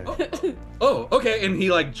 Yeah. Oh, okay. And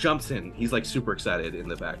he like jumps in. He's like super excited in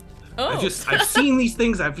the back. Oh. I've seen these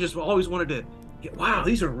things. I've just always wanted to get, wow,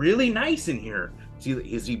 these are really nice in here.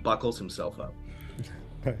 As he buckles himself up.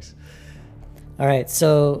 Nice. All right,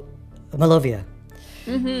 so Malovia.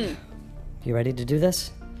 Mm-hmm. You ready to do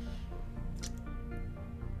this?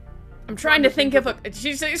 I'm trying to think of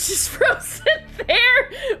she's just frozen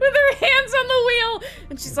there with her hands on the wheel,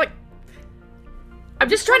 and she's like, I'm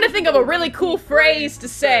just trying to think of a really cool phrase to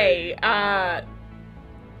say.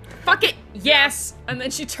 Fuck it, yes, and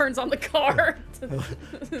then she turns on the car.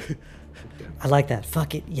 I like that.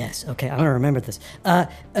 Fuck it, yes. Okay, I'm gonna remember this. All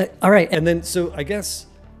right. And then, so I guess,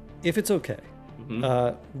 if it's okay,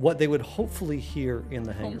 what they would hopefully hear in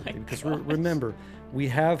the hangar, because remember, we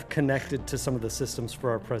have connected to some of the systems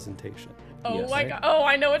for our presentation. Oh yes, my god! Oh,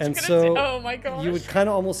 I know what you're gonna do. Oh my gosh! You would kind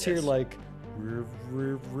of almost hear like,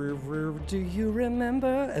 do you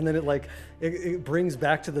remember? And then it brings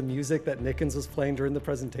back to the music that Nickens was playing during the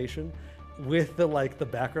presentation, with the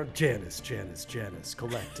background, Janus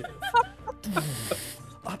Collective,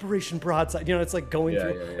 Operation Broadside. You know, it's like going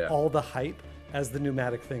through all the hype as the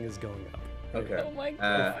pneumatic thing is going up. Okay. Oh my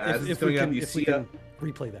god! If we can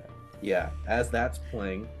replay that. Yeah, as that's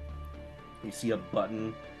playing, you see a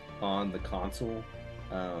button on the console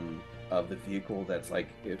of the vehicle that's like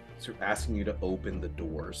it's asking you to open the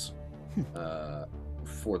doors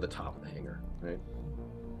for the top of the hangar, right?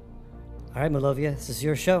 All right, Malovia, this is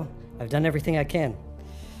your show. I've done everything I can.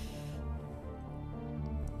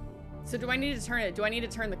 So do I need to turn it? Do I need to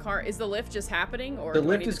turn the car? Is the lift just happening, or the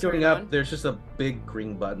lift is going up? There's just a big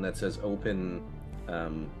green button that says open,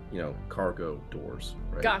 cargo doors.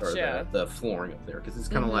 Right? Gotcha. Or the flooring up there, because it's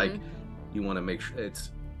kind of like you want to make sure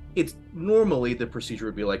it's normally the procedure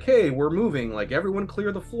would be like, hey, we're moving, like everyone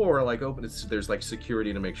clear the floor, like open. There's like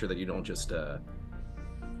security to make sure that you don't just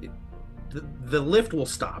the lift will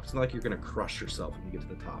stop. It's not like you're gonna crush yourself when you get to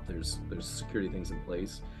the top. There's security things in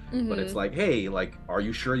place, but it's like, hey, like, are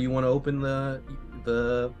you sure you want to open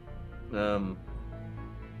the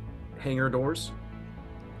hangar doors?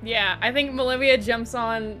 Yeah, I think Malovia jumps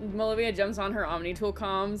on her Omni-Tool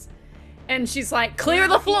comms, and she's like, clear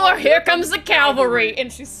the floor, here comes the cavalry,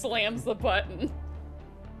 and she slams the button.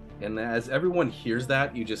 And as everyone hears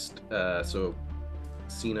that, you just so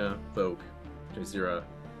Cena, Folk, Jazeera,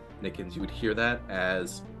 Nickens, you would hear that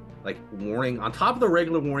as like warning on top of the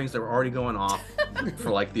regular warnings that were already going off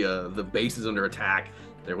for like the base is under attack.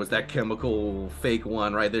 There was that chemical fake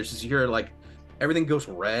one, right? There's just, you hear like everything goes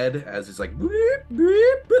red as it's like beep,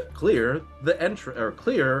 beep, beep, clear the entry, or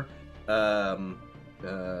clear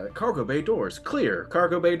cargo bay doors, clear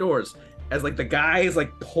cargo bay doors, as like the guy is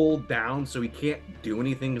like pulled down so he can't do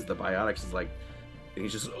anything because the biotics is like, and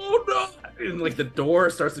he's just, oh no, and like the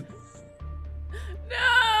door starts to no,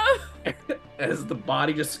 as the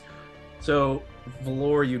body just, so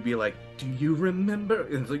Valor, you'd be like, do you remember?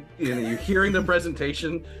 And it's like, you're hearing the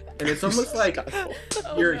presentation, and it's almost like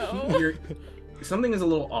you're something is a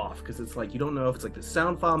little off, because it's like you don't know if it's like the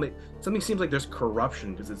sound file. Something seems like there's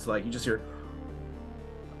corruption, because it's like you just hear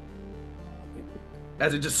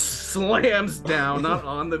as it just slams down, not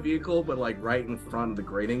on the vehicle, but like right in front of the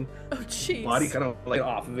grating. Oh jeez. Body kind of like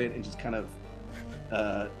off of it, and just kind of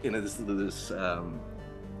this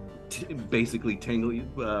basically tangly,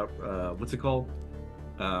 what's it called?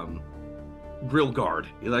 Grill guard.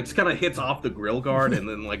 It like just kind of hits off the grill guard and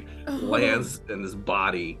then like lands in this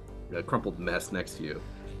body, a crumpled mess next to you.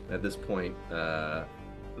 At this point, the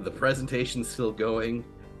presentation's still going,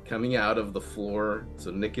 coming out of the floor. So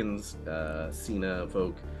Nickens, Cena,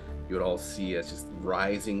 Folk, you would all see as just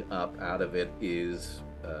rising up out of it is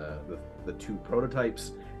the two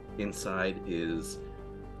prototypes. Inside is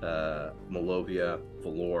Malovia,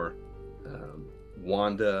 Valor,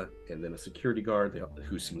 Wanda, and then a security guard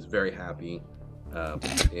who seems very happy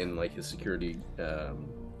in like his security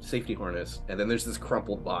safety harness. And then there's this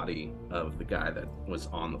crumpled body of the guy that was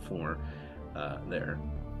on the floor there.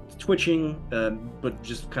 It's twitching, but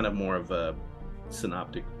just kind of more of a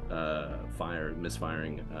synoptic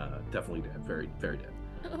misfiring. Definitely dead, very, very dead.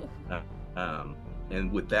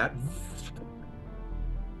 And with that,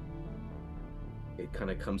 it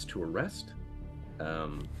kind of comes to a rest.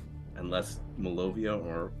 Unless Malovia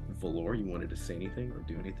or Valor, you wanted to say anything or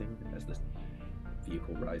do anything as this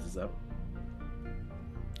vehicle rises up.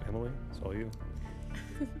 Emily, it's all you.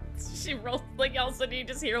 She rolls, like, all of a sudden you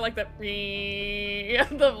just hear like the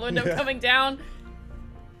window coming down.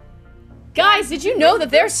 Guys, did you know that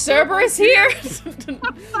there's Cerberus here?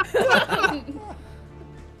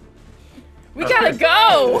 We gotta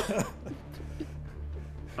go!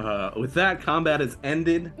 With that, combat is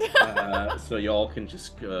ended. So y'all can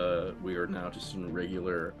just, we are now just in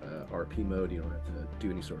regular RP mode. You don't have to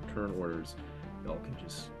do any sort of turn orders. Y'all can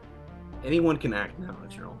just, anyone can act now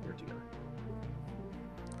that you're all here together.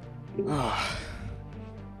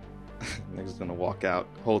 Nick's gonna walk out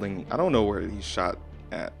holding, I don't know where he's shot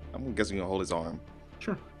at. I'm guessing he'll hold his arm.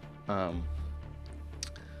 Sure.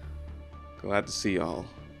 Glad to see y'all.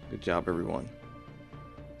 Good job, everyone.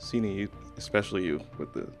 Seeing you, especially you,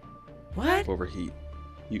 with the What? overheat.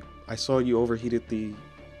 I saw you overheated the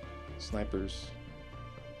snipers.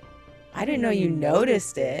 I didn't know you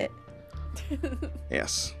noticed it.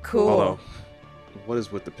 Yes. Cool. Although, what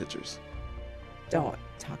is with the pictures? Don't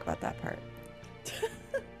talk about that part.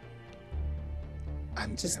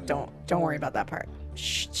 Don't worry about that part.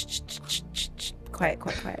 Shh, shh, shh, shh, shh, shh. Quiet.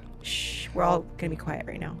 Shh. We're all gonna be quiet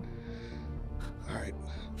right now. All right.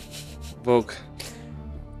 Volk.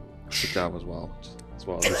 Good job as well.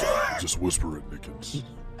 Just whisper it, Nickens.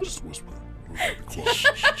 Just whisper it. We're gonna be quiet.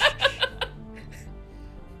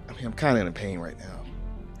 I mean, I'm kind of in pain right now.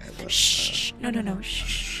 Shh. No.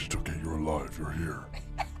 Shh. It's okay. You're alive. You're here.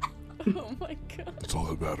 Oh my god. That's all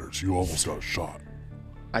that matters. You almost got shot.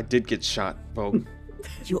 I did get shot, Volk.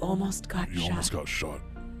 You almost got shot. You almost got shot.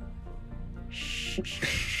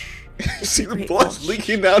 Shh. See the blood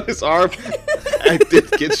leaking down his arm? I did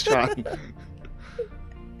get shot.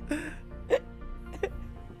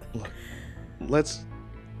 Look, let's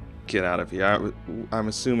get out of here. I'm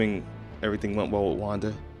assuming everything went well with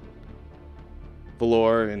Wanda,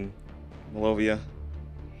 Valor, and Malovia.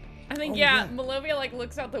 I think, yeah, Malovia, like,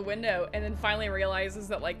 looks out the window and then finally realizes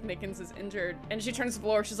that, like, Nickens is injured. And she turns to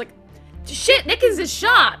Valor, she's like, shit, Nickens is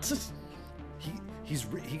shot!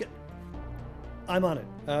 I'm on it.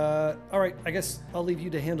 All right, I guess I'll leave you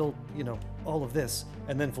to handle, all of this.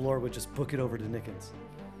 And then Valor would just book it over to Nickens.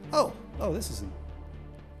 Oh, this isn't...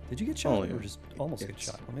 Did you get shot or just almost get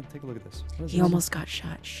shot? Let me take a look at this. He almost got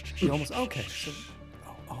shot. He almost... Okay. So,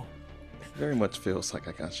 Very much feels like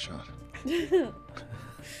I got shot.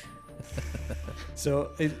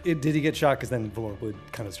 So, did he get shot? Because then Valor would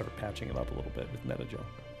kind of start patching him up a little bit with Metagel.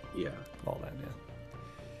 Yeah. All that, yeah.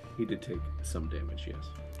 He did take some damage, yes.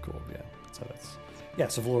 Cool, yeah. So that's... Yeah,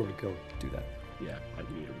 so Valor would go do that. Yeah, I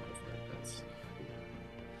need to know for that. That's...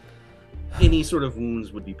 Any sort of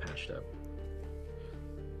wounds would be patched up.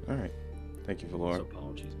 All right. Thank you, Valor. So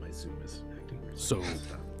apologies, my Zoom is acting weird. So...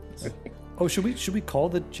 Oh, should we call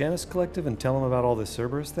the Janus Collective and tell them about all this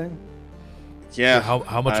Cerberus thing? Yeah.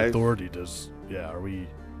 How much authority does... Yeah, are we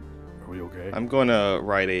okay? I'm going to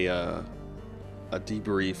write a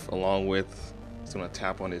debrief along with... I'm going to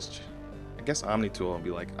tap on his... I guess Omni Tool and be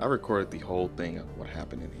like, I recorded the whole thing of what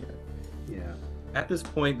happened in here. Yeah. At this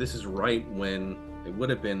point, this is right when it would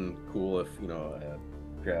have been cool if,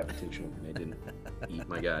 gravitational grenade didn't eat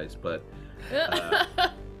my guys, but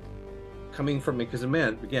coming from me, because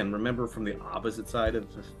again, remember from the opposite side of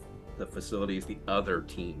the facility is the other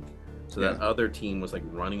team. So that other team was like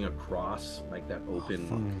running across like that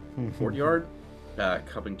open courtyard,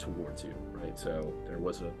 coming towards you, right? So there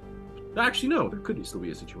was actually, no, there could still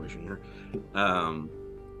be a situation here.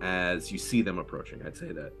 As you see them approaching, I'd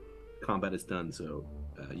say that combat is done, so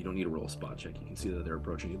you don't need to roll a spot check. You can see that they're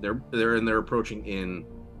approaching. They're approaching in,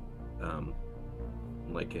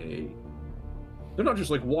 like a. They're not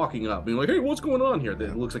just like walking up, being like, "Hey, what's going on here?"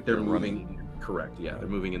 It looks like they're moving. Running. Correct. Yeah, they're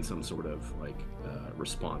moving in some sort of like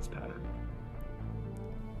response pattern.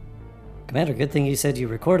 Commander, good thing you said you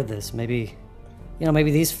recorded this. Maybe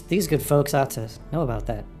these good folks ought to know about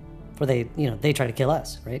that. Or they try to kill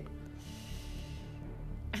us, right?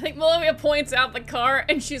 I think Malovia points out the car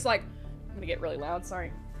and she's like, I'm gonna get really loud,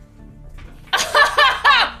 sorry.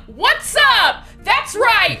 What's up? That's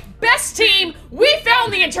right! Best team! We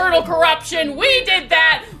found the internal corruption! We did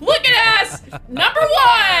that! Look at us! Number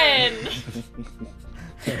 1!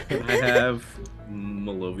 Can I have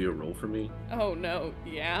Malovia roll for me? Oh no,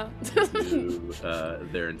 yeah. To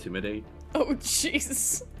their intimidate. Oh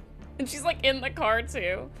jeez. And she's like in the car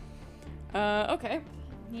too. Okay.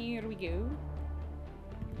 Here we go.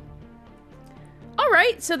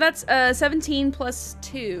 Alright, so that's 17 plus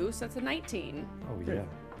 2, so that's a 19. Oh yeah.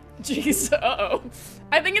 Jeez, uh-oh.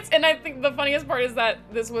 I think the funniest part is that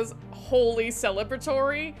this was wholly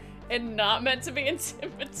celebratory and not meant to be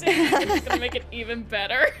intimidating. It's gonna make it even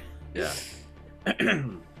better. Yeah.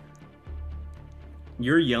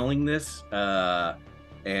 You're yelling this,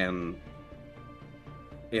 and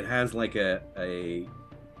it has like a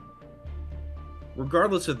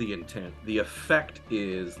regardless of the intent, the effect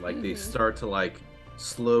is like they start to like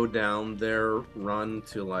slow down their run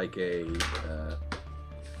to like a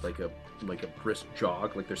like a brisk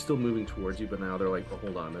jog. Like they're still moving towards you, but now they're like, oh,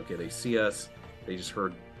 hold on. Okay, they see us. They just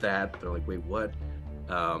heard that. They're like, wait, what?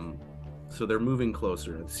 So they're moving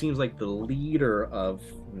closer. It seems like the leader of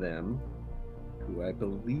them, who I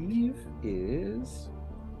believe is...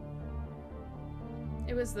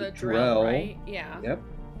 It was the Drell, right? Yeah. Yep.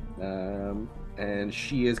 And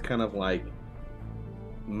she is kind of like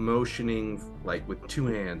motioning like with two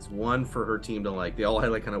hands, one for her team to like, they all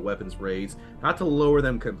had like kind of weapons raised, not to lower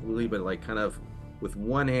them completely, but like kind of with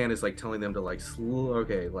one hand is like telling them to like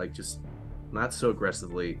okay, like just not so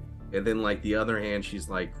aggressively. And then like the other hand, she's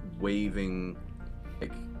like waving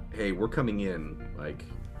like, hey, we're coming in, like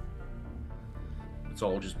let's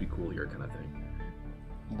all just be cool here kind of thing.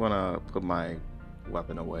 I'm gonna put my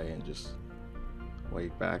weapon away and just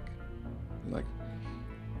wave back. I'm like,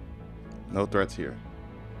 no threats here.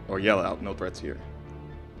 Or yell out, no threats here.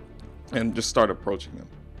 And just start approaching them.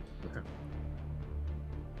 Okay.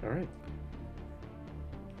 All right.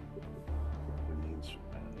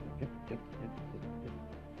 Yep.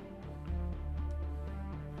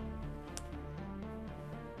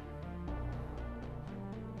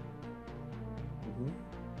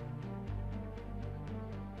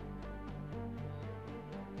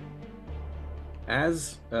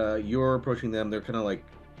 As you're approaching them, they're kind of like,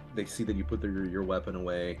 they see that you put your weapon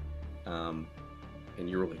away, and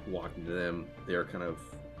you're like walking to them. They're kind of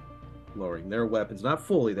lowering their weapons, not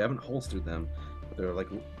fully. They haven't holstered them, but they're like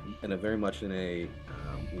very much in a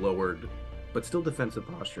lowered, but still defensive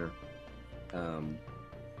posture.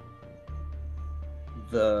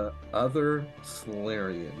 The other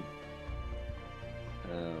Solarian,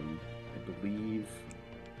 I believe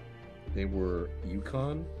they were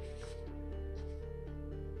Yukon.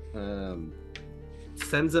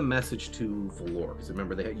 Sends a message to Valor, because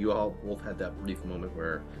remember you all both had that brief moment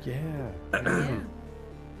where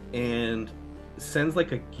and sends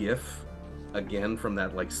like a GIF again from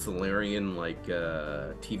that like Solarian like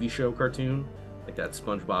TV show cartoon, like that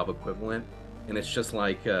SpongeBob equivalent, and it's just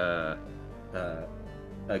like a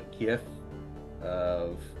GIF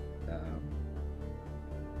of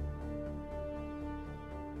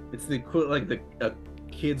it's the like a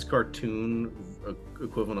kid's cartoon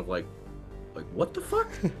equivalent of like what the fuck?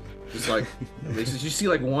 Just like you see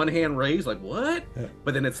like one hand raised, like what?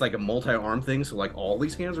 But then it's like a multi-arm thing, so like all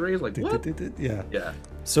these hands raised, like what? Yeah.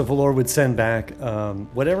 So Valor would send back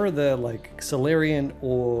whatever the like Solarian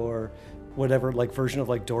or whatever like version of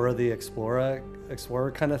like Dora the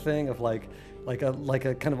Explorer kind of thing of like a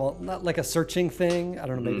kind of not like a searching thing. I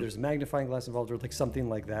don't know. Maybe there's a magnifying glass involved or like something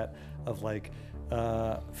like that of like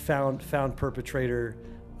found perpetrator.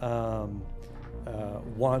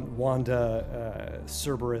 Wanda,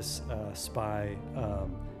 Cerberus spy,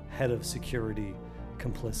 head of security,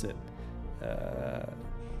 complicit,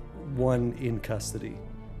 one in custody,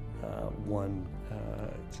 one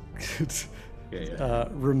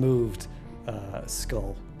removed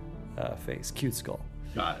skull face, cute skull.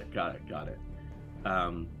 Got it.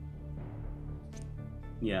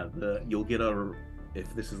 You'll get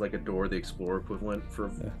if this is like a Dora the Explorer equivalent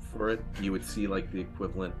for it, you would see like the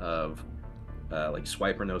equivalent of like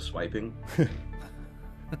swipe or no swiping. And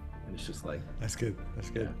it's just like that's good.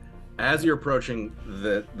 Yeah. As you're approaching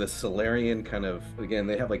the Solarian, kind of again,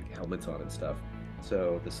 they have like helmets on and stuff,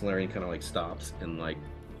 so the Solarian kind of like stops and like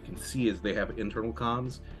you can see as they have internal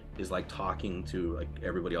comms is like talking to like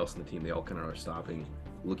everybody else in the team. They all kind of are stopping,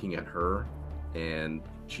 looking at her, and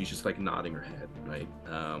she's just like nodding her head, right?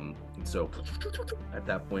 And so at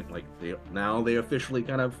that point, like they officially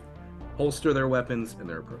kind of holster their weapons and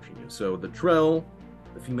they're approaching you. So the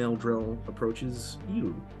female Drell approaches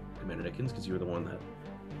you, Commander Nickens, because you were the one that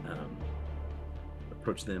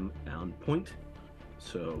approached them on point.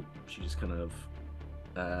 So she just kind of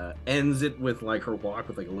ends it with like her walk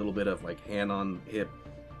with like a little bit of like hand on hip,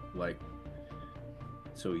 like.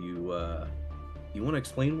 So you want to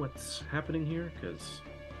explain what's happening here, because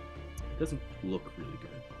it doesn't look really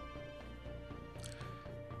good.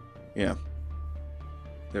 Yeah.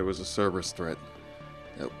 There was a Cerberus threat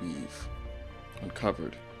that we've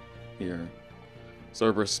uncovered here.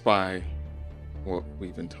 Cerberus spy, what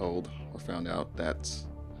we've been told or found out, that's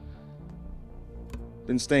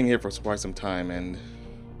been staying here for quite some time, and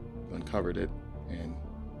uncovered it, and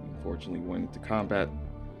unfortunately went into combat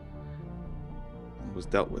and was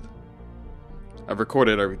dealt with. I've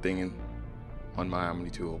recorded everything on my Omni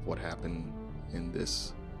tool of what happened in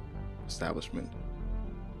this establishment.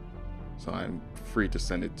 So I'm free to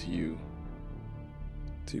send it to you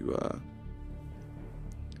to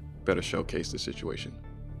better showcase the situation,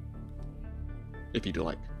 if you'd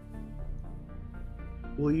like.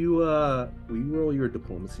 Will you roll your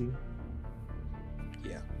diplomacy?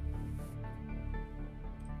 Yeah.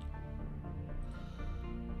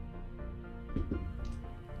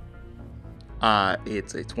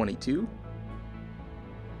 It's a 22.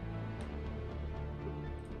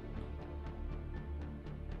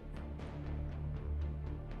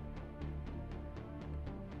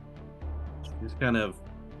 Just kind of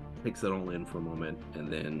takes it all in for a moment,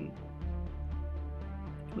 and then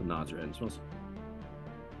nods her head and smells.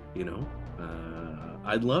 You know,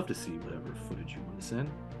 I'd love to see whatever footage you want to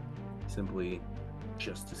send. Simply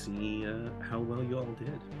just to see how well you all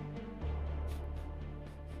did.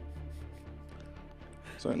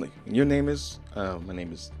 Certainly. And your name is? My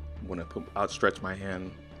name is. I'm gonna outstretch my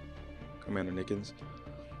hand, Commander Nickens.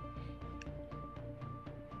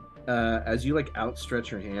 As you like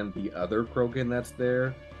outstretch your hand, the other Krogan that's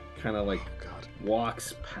there kind of like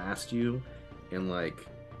walks past you and like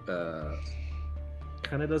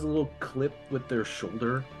kind of does a little clip with their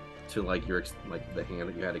shoulder to like your like the hand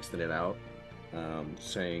that you had extended out,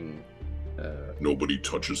 saying nobody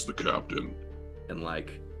touches the captain, and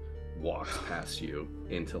like walks past you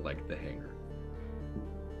into like the hangar.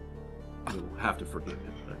 You'll have to forgive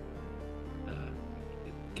him, but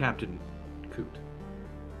Captain Coot.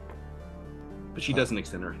 But she doesn't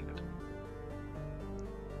extend her hand.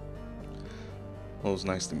 Well, it was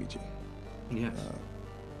nice to meet you. Yes.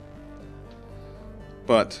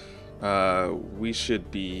 But we should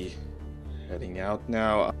be heading out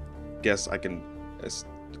now. I guess I can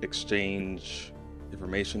exchange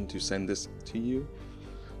information to send this to you.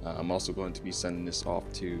 I'm also going to be sending this off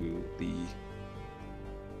to the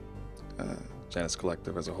Janus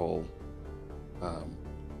Collective as a whole. I'm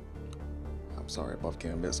sorry, above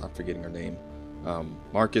canvas, I'm forgetting her name.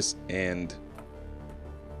 Marcus and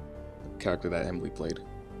the character that Emily played.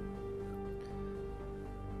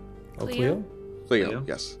 Oh, Cleo? Cleo,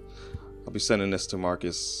 yes. I'll be sending this to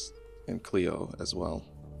Marcus and Cleo as well.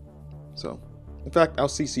 So, in fact, I'll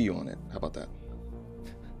CC you on it. How about that?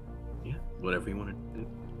 Yeah, whatever you want to do.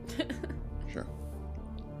 Sure.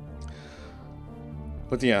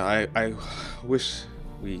 But yeah, I wish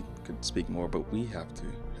we could speak more, but we have to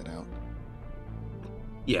head out.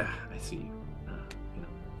 Yeah, I see you. You know,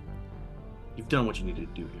 you've done what you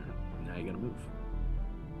needed to do here. Now you gotta move.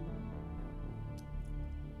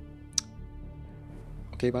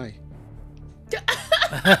 Okay, bye.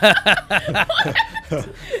 Commander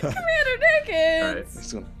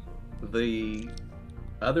Nickens! All right. The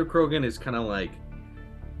other Krogan is kind of like,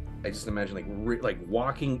 I just imagine like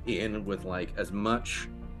walking in with like as much.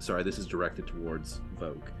 Sorry, this is directed towards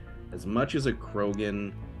Vogue. As much as a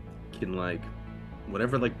Krogan can like,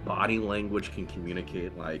 whatever like body language can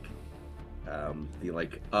communicate, like the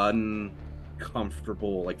like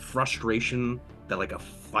uncomfortable like frustration that like a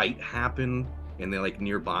fight happened and they're like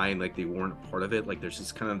nearby and like they weren't a part of it. Like there's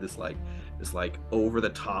just kind of this like over the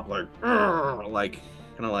top like kind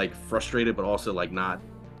of like frustrated, but also like not.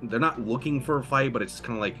 They're not looking for a fight, but it's just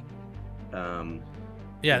kind of like.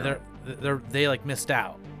 Yeah, they like missed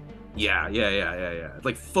out. Yeah. It's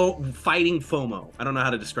like fighting FOMO. I don't know how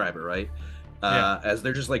to describe it, right? As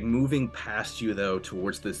they're just like moving past you though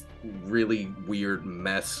towards this really weird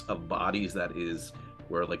mess of bodies that is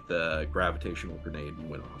where like the gravitational grenade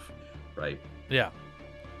went off, right? Yeah.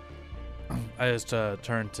 I just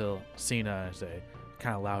turn to Cena and say,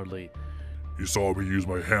 kind of loudly, You saw me use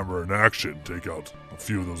my hammer in action, take out a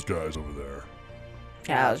few of those guys over there.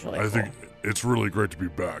 Yeah, that was really cool. I think it's really great to be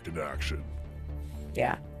back in action.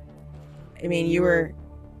 Yeah. I mean, you were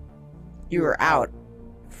out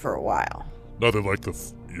for a while. Nothing like the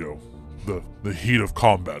heat of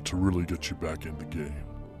combat to really get you back in the game.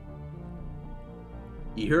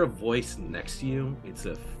 You hear a voice next to you. It's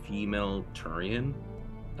a female Turian.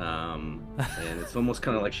 And it's almost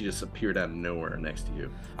kind of like she just appeared out of nowhere next to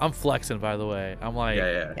you. I'm flexing, by the way. I'm like,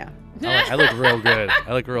 yeah. I look real good.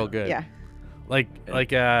 I look real good. Yeah.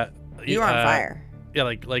 You're on fire. Yeah,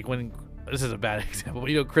 like when, this is a bad example,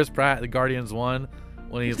 but Chris Pratt, the Guardians 1,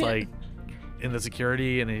 when he's like in the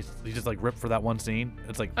security and he's just like ripped for that one scene.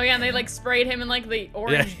 It's like, oh yeah, and they like sprayed him in like the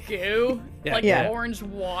orange goo, orange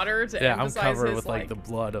water to emphasize I'm covered his, with like the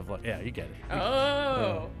blood of like, you get it.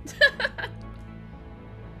 Oh.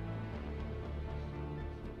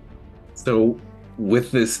 So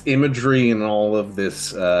with this imagery and all of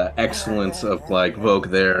this excellence of like Vogue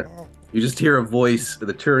there, you just hear a voice,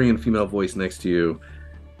 the Turian female voice next to you.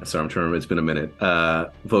 Sorry, I'm trying to remember, it's been a minute.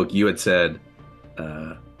 Vogue, you had said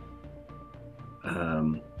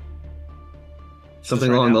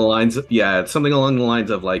something along the lines of, something along the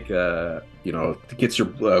lines of like, gets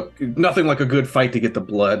your, nothing like a good fight to get the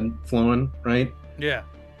blood flowing, right? Yeah.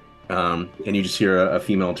 And you just hear a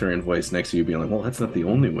female Turian voice next to you being like, well, that's not the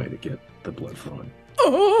only way to get the blood flowing.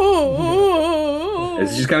 Oh. It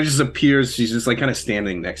just kind of just appears. She's just like kind of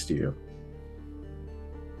standing next to you.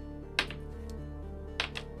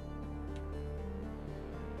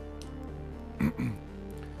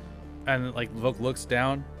 And like Vogue looks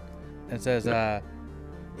down and says, "Oh,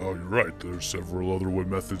 you're right. There's several other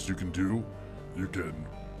methods you can do. You can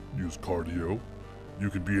use cardio. You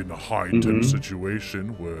can be in a high intense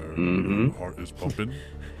situation where your heart is pumping.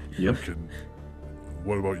 Yep.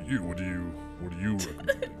 What about you? What do you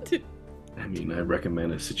recommend? I mean, I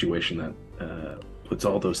recommend a situation that puts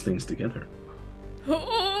all those things together.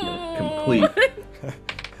 Complete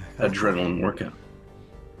adrenaline workout.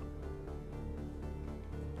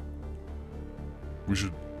 We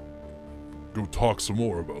should go talk some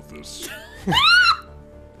more about this.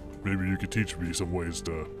 Maybe you could teach me some ways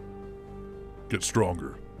to get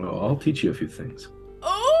stronger. Well, I'll teach you a few things.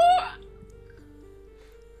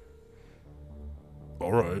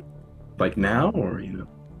 All right. Like now, or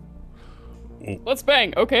Let's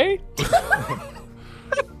bang, okay?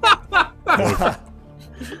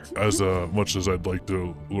 As much as I'd like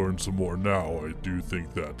to learn some more now, I do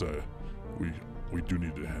think that we do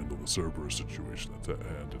need to handle the Cerberus situation at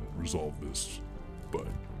hand and resolve this. But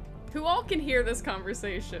who all can hear this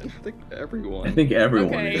conversation? I think everyone.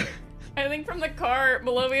 Okay. I think from the car,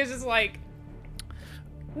 Malovia's just like,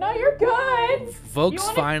 no, you're good. Folks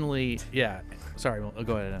finally, yeah. Sorry,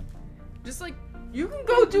 go ahead. Em. Just like, you can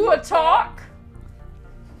go do a talk.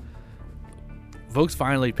 Folks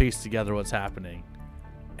finally pieced together what's happening.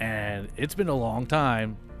 And it's been a long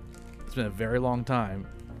time. It's been a very long time.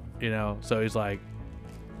 So he's like,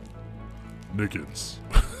 Nickens.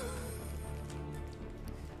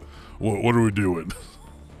 What are we doing?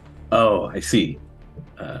 Oh, I see.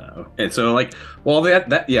 And so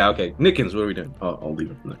yeah, okay. Nickens, what are we doing? I'll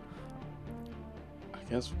leave it from there. I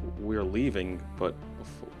guess we're leaving, but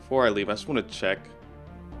before I leave, I just want to check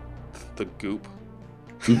the goop.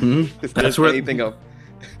 If there's anything of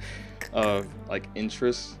like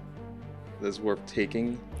interest that's worth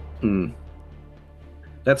taking.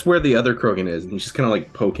 That's where the other Krogan is, and he's just kind of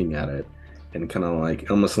like poking at it, and kind of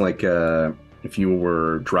like almost like if you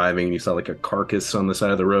were driving and you saw like a carcass on the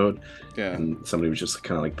side of the road, and somebody was just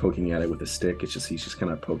kind of like poking at it with a stick. He's just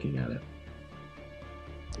kind of poking at it.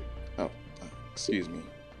 Oh, excuse me.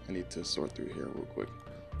 I need to sort through here real quick.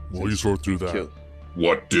 While you sort through that,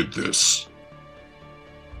 what did this?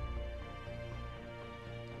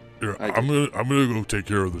 Here, I'm gonna go take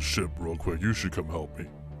care of the ship real quick. You should come help me.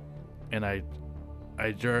 And I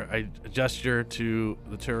gesture to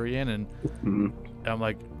the Turian, and I'm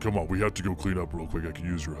like, come on, we have to go clean up real quick. I can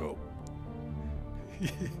use your help.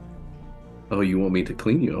 Oh, you want me to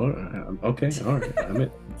clean you? All right. Okay, all right. I'm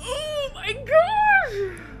it. Oh my god!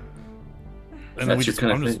 And then we just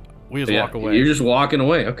walk away. You're just walking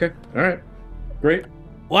away. Okay, all right, great.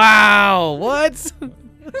 Wow, what?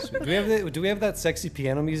 So do we have that sexy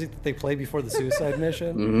piano music that they play before the suicide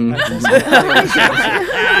mission?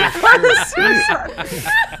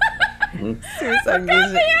 Suicide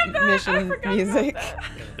mission music.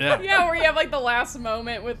 Yeah, where you have like the last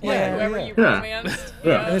moment with whoever you romanced.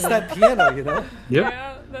 And it's that piano, Yep.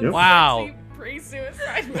 Yeah, that's wow.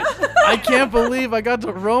 Pre-suicide mission. I can't believe I got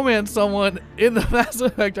to romance someone in the Mass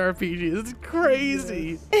Effect RPG. This is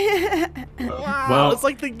crazy. Wow, well, it's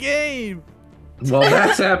like the game. While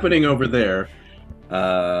that's happening over there,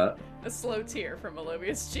 a slow tear from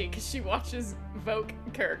Malovia's cheek as she watches Vogue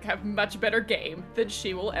Kirk have much better game than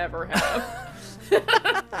she will ever have.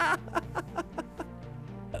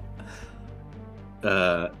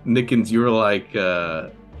 Nickens, you were like,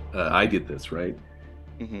 I did this, right?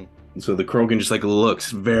 So the Krogan just like looks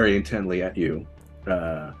very intently at you.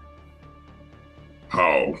 How?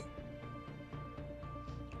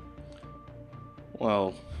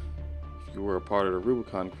 Well, if you were a part of the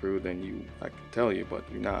Rubicon crew, then I could tell you, but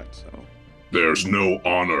you're not, so. There's no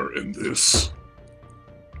honor in this.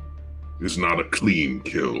 It's not a clean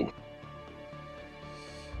kill.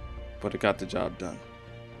 But it got the job done.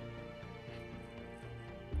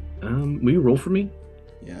 Will you roll for me?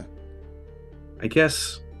 Yeah. I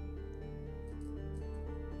guess.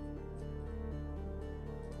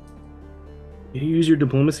 You use your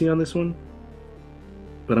diplomacy on this one,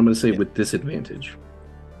 but I'm going to say with disadvantage.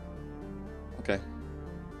 Okay.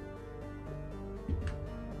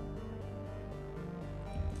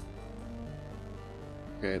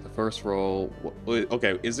 Okay, the first roll.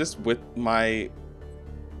 Okay, is this with my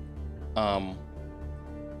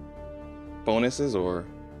bonuses or?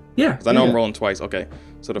 Yeah. Because I know I'm rolling twice. Okay,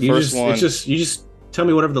 so the first one. You just tell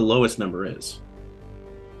me whatever the lowest number is.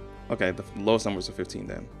 Okay, the lowest number is a 15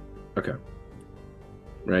 then. Okay.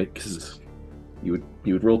 Right, because you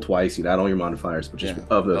would roll twice. You'd add all your modifiers, but just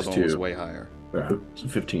of those the other two, one was way higher. So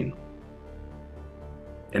 15.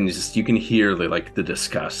 And you can hear the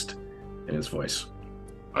disgust in his voice.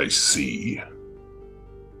 I see.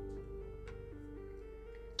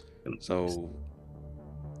 So,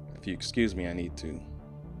 if you excuse me, I need to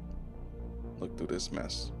look through this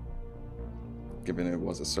mess. Given it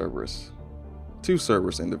was a Cerberus, 2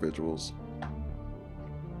 Cerberus individuals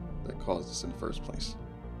that caused this in the first place.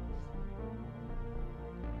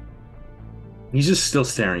 He's just still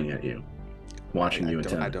staring at you, watching you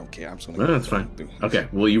intently. I don't care. I'm just gonna. No, that's fine. Okay.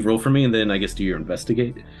 Will you roll for me, and then I guess do your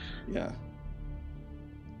investigate? Yeah.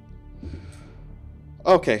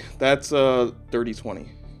 Okay, that's 30-20.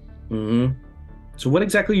 Mm-hmm. So what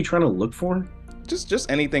exactly are you trying to look for? Just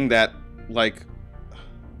anything that, like,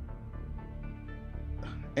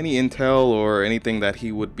 any intel or anything that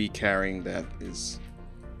he would be carrying that is,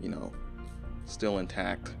 still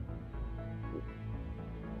intact.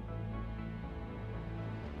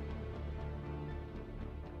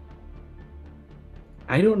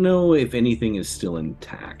 I don't know if anything is still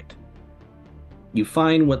intact. You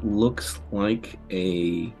find what looks like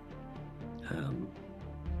a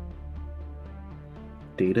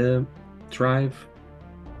data drive.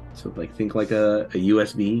 So think like a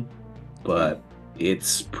USB, but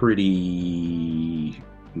it's pretty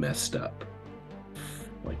messed up.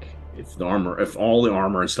 Like if all the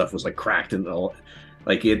armor and stuff was like cracked and all,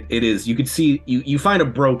 like it is. You could see you find a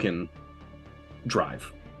broken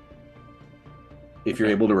drive. If you're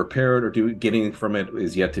able to repair it or get anything from it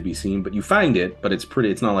is yet to be seen, but you find it, but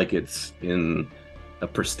it's not like it's in a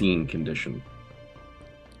pristine condition.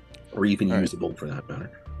 Or even usable for that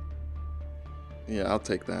matter. Yeah, I'll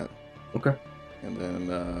take that. Okay. And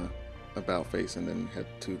then about face and then head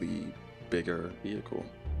to the bigger vehicle.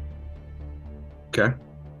 Okay.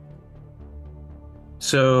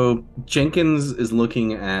 So Jenkins is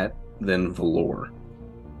looking at then Valor.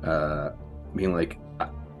 Being like,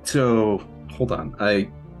 so hold on. There's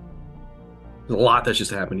a lot that's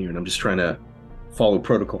just happened here, and I'm just trying to follow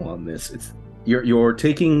protocol on this. You're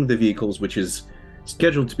taking the vehicles, which is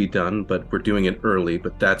scheduled to be done, but we're doing it early.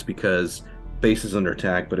 But that's because base is under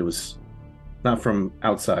attack. But it was not from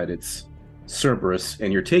outside; it's Cerberus,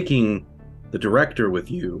 and you're taking the director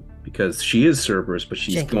with you because she is Cerberus, but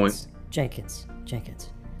she's Jenkins.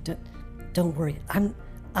 Don't worry. I'm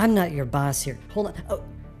not your boss here. Hold on. Oh,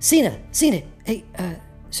 Cena. Hey,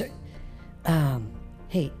 sorry.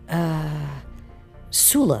 Hey,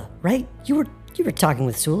 Sula, right? You were talking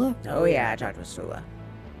with Sula? Oh yeah, I talked with Sula.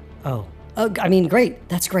 Oh, I mean, great.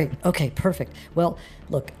 That's great. Okay, perfect. Well,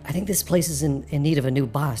 look, I think this place is in need of a new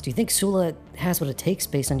boss. Do you think Sula has what it takes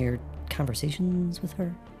based on your conversations with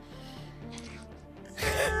her?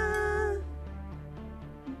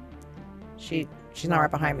 She's not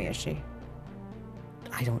right behind me, is she?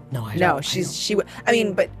 I don't know.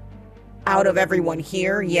 But out of everyone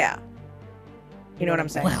here, yeah. You know what I'm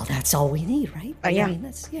saying? Well, that's all we need, right? Yeah. I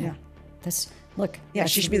mean, look. Yeah,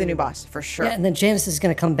 she should be the new boss, for sure. Yeah, and then Janus is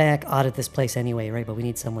going to come back, audit this place anyway, right? But we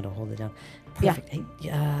need someone to hold it down. Perfect.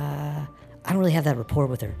 Yeah. Hey, I don't really have that rapport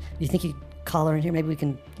with her. Do you think you call her in here? Maybe we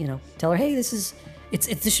can, tell her, hey, this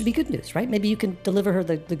should be good news, right? Maybe you can deliver her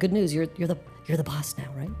the good news. You're the boss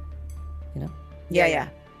now, right? Yeah.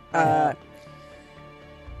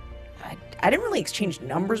 I didn't really exchange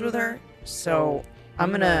numbers with her, so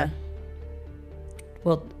I'm gonna.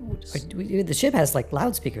 Well, the ship has like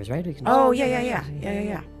loudspeakers, right? We can. Oh yeah.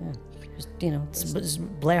 Just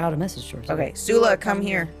blare out a message to her. Okay, Sula, come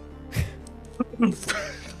here.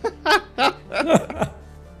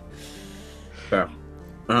 Yeah.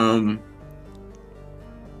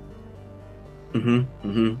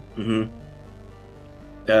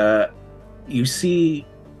 You see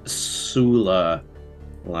Sula,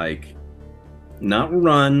 like, not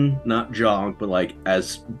run, not jog, but like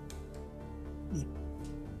as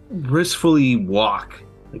briskly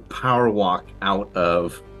power walk out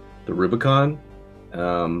of the Rubicon.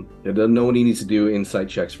 It doesn't know what he needs to do insight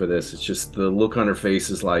checks for this. It's just the look on her face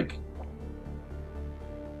is like,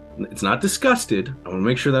 it's not disgusted. I want to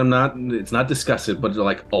make sure that it's not disgusted, but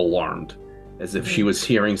like alarmed, as if she was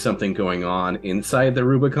hearing something going on inside the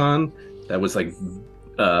Rubicon that was like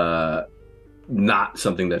not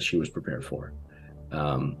something that she was prepared for.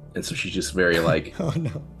 And so she's just very like, oh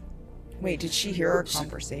no. Wait, did she hear our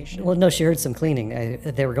conversation? Well, no, she heard some cleaning.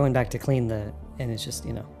 They were going back to clean and it's just,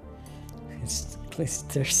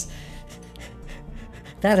 there's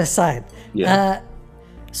that aside. Yeah.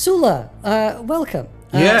 Sula, welcome.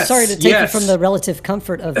 Yes, sorry to take you from the relative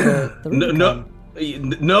comfort of the Rubicon.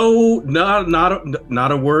 No,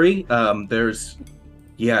 not a worry.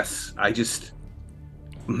 Yes, I just.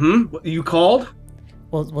 You called?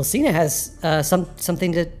 Well, Cena has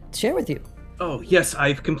something to share with you. Oh yes,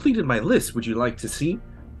 I've completed my list. Would you like to see?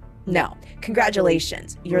 No,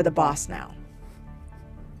 congratulations. You're the boss now.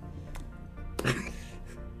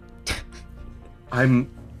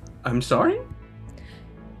 I'm sorry?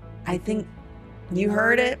 I think you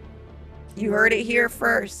heard it. You heard it here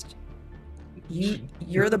first.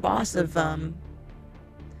 You're the boss of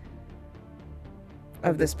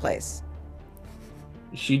this place.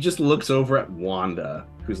 She just looks over at Wanda,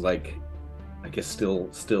 who's like, I guess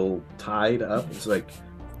still tied up. It's like,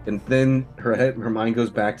 and then her mind goes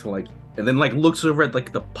back to like, and then like looks over at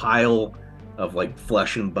like the pile of like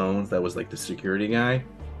flesh and bones that was like the security guy,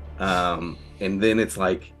 and then it's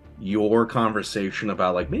like your conversation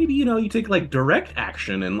about like maybe you take like direct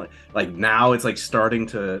action, and like now it's like starting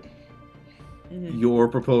to your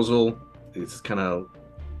proposal is kind of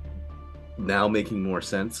now making more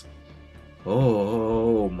sense.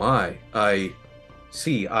 Oh my, I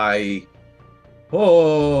see.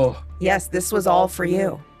 Yes, this was all for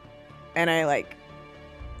you. And I like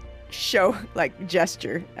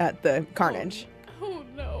gesture at the carnage. Oh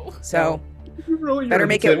no. So better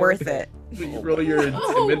make it worth it. You roll your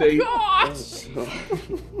intimidate. Oh gosh.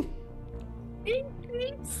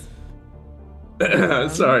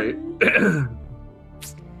 Sorry.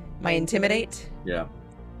 My intimidate? Yeah.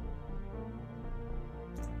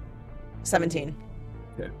 17.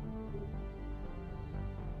 Okay.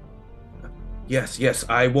 Yes,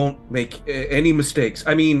 I won't make any mistakes.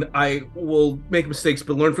 I mean, I will make mistakes,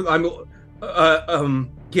 but learn from them.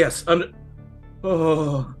 Yes.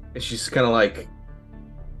 Oh, and she's kind of like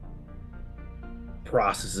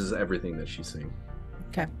processes everything that she's seeing.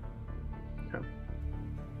 Okay.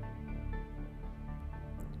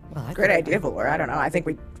 Well, great idea, Valor. I don't know. I think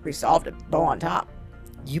we solved it. Bow on top.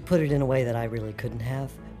 You put it in a way that I really couldn't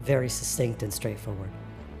have. Very succinct and straightforward.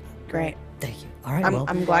 Great. Thank you. All right.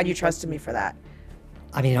 I'm glad you trusted me for that.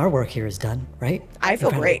 I mean, our work here is done, right? I feel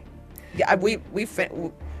great. Yeah, I don't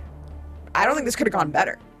think this could have gone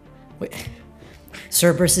better.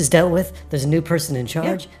 Cerberus is dealt with. There's a new person in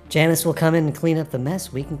charge. Yeah. Janus will come in and clean up the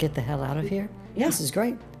mess. We can get the hell out of here. Yeah. This is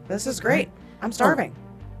great. This is great. I'm starving.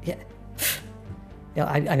 Yeah. Yeah.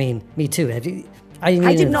 I mean, me too. I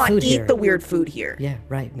did not eat the weird food here. Yeah.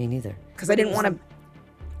 Right. Me neither. Because I didn't want to.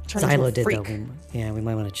 Xylo did though. Yeah, we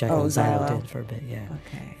might want to check on Xylo did for a bit. Yeah.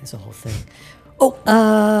 Okay. It's a whole thing. Oh,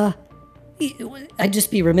 I'd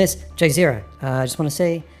just be remiss, Jazeera. I just want to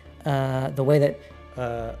say, the way that,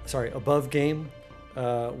 above game,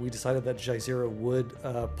 we decided that Jazeera would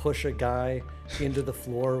push a guy into the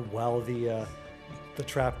floor while the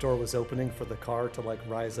trapdoor was opening for the car to like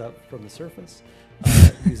rise up from the surface,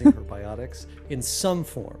 using her biotics in some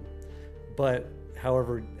form, but.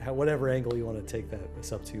 However, whatever angle you want to take that,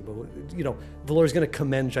 it's up to you. But Valor's going to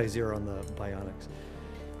commend Jazeera on the bionics.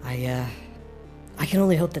 I can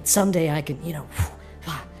only hope that someday I can, do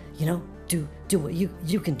what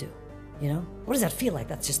you can do. What does that feel like?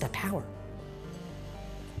 That's just that power.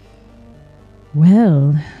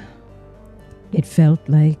 Well, it felt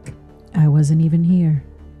like I wasn't even here.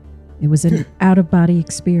 It was an out-of-body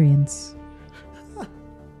experience.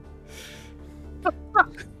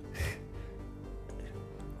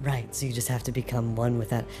 Right, so you just have to become one with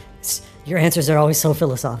that. Your answers are always so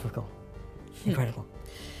philosophical. Incredible.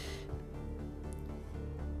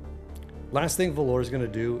 Last thing Valor's going to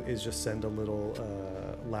do is just send a little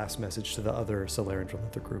last message to the other Solarian from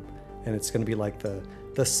the group. And it's going to be like the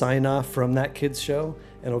sign-off from that kids show.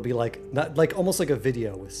 And it'll be like, not like almost like a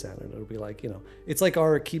video with sound. And it'll be like, it's like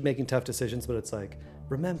our keep making tough decisions, but it's like,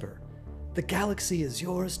 remember, the galaxy is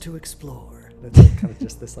yours to explore. And it's like kind of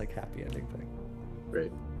just this like happy ending thing.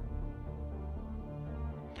 Great.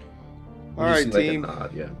 All right, team.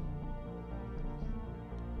 Yeah.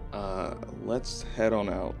 Let's head on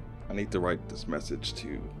out. I need to write this message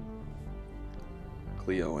to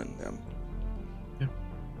Cleo and them. Yeah.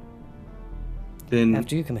 Then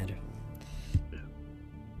after you, Commander.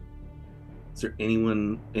 Is there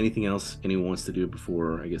anything else anyone wants to do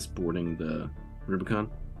before, I guess, boarding the Rubicon?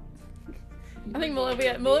 I think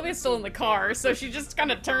Malivia's still in the car, so she just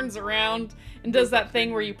kind of turns around and does that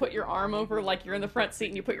thing where you put your arm over, like you're in the front seat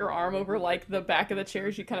and you put your arm over like the back of the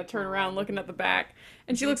chairs. You kind of turn around looking at the back,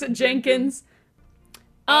 and she looks at Jenkins.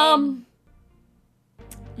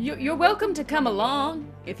 You're welcome to come along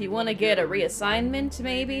if you want to get a reassignment,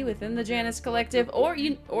 maybe within the Janus Collective, or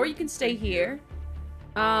you can stay here.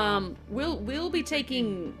 We'll be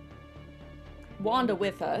taking Wanda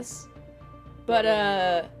with us,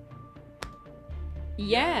 but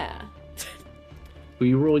yeah. Will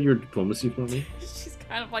you roll your diplomacy for me? She's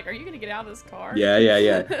kind of like, are you gonna get out of this car?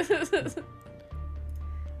 Yeah.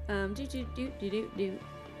 Do.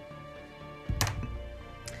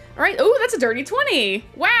 All right. Oh, that's a dirty 20.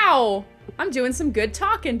 Wow. I'm doing some good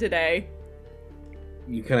talking today.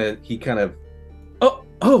 And he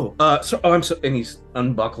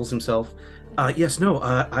unbuckles himself, Yes, no,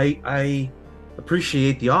 I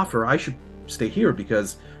appreciate the offer. I should stay here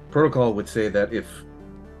because protocol would say that if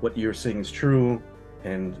what you're saying is true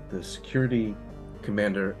and the security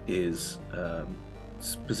commander is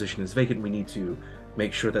position is vacant, we need to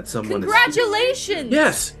make sure that someone Congratulations!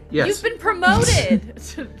 Yes. You've been promoted!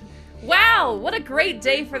 Wow, what a great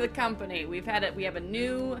day for the company. We have a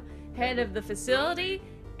new head of the facility,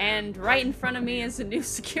 and right in front of me is a new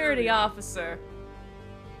security officer.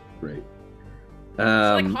 Great. She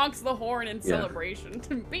like honks the horn in celebration.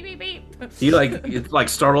 Beep beep beep. He it like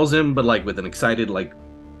startles him, but like with an excited like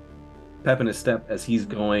pep in his step as he's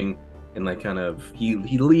going, and like kind of he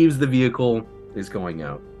leaves the vehicle, is going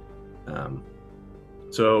out.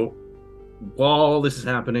 So while this is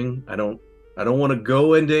happening, I don't want to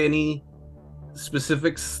go into any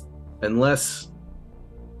specifics unless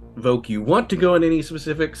Voke, you want to go into any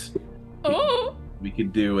specifics. Oh. We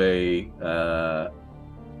could do a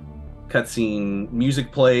cutscene,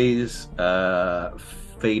 music plays,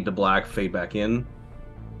 fade to black, fade back in.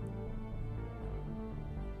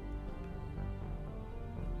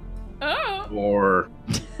 Oh. Or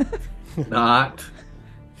not.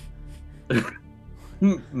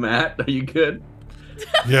 Matt, are you good?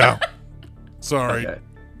 Yeah. Sorry. Okay.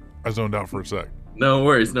 I zoned out for a sec. No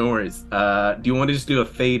worries, no worries. Do you want to just do a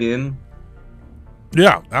fade in?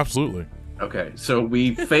 Yeah, absolutely. Okay, so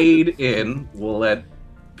we fade in. We'll let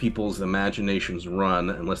people's imaginations run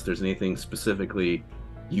unless there's anything specifically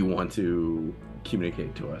you want to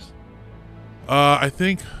communicate to us. I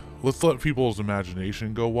think let's let people's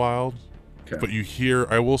imagination go wild. Okay. But you hear,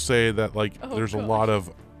 I will say that like there's gosh. a lot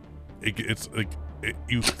of, it's like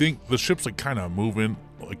you think the ship's like kind of moving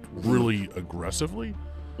like really aggressively,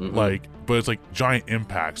 like, but it's like giant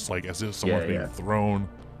impacts, like as if someone's being thrown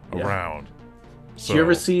around. So, Did you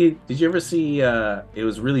ever see it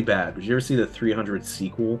was really bad. Did you ever see the 300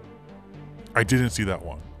 sequel? I didn't see that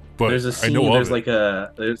one, but there's a scene, I know there's of like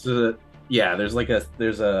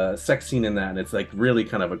there's a sex scene in that, and it's like really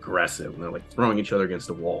kind of aggressive, and they're like throwing each other against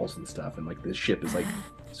the walls and stuff, and like this ship is like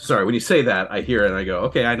sorry, when you say that, I hear it and I go,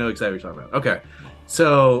 okay, I know exactly what you're talking about. Okay.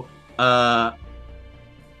 So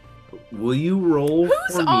will you roll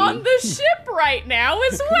Who's for me? on the ship right now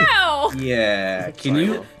as well? Yeah. Can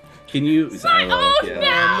you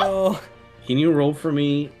no. Can you roll for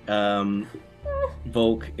me,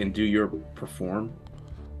 Volk, and do your perform?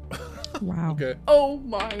 Wow. Okay. Oh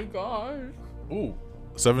my gosh. Ooh,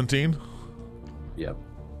 17. Yep.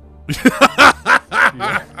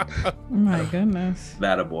 Oh my goodness.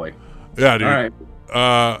 That a boy. Yeah, dude. All right.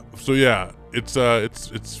 So yeah, it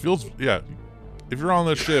feels, yeah. If you're on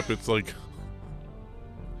the ship, it's like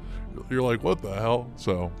you're like, what the hell?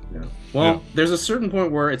 So yeah. Well, there's a certain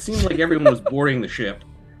point where it seems like everyone was boarding the ship,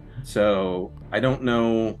 so I don't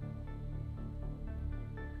know.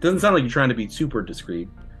 Doesn't sound like you're trying to be super discreet.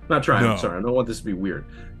 Not trying. No. I'm sorry. I don't want this to be weird,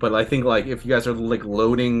 but I think like if you guys are like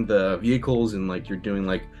loading the vehicles and like you're doing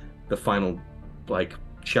like the final like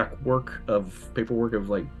check work of paperwork of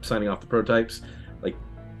like signing off the prototypes, like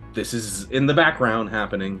this is in the background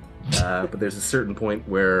happening, but there's a certain point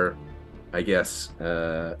where I guess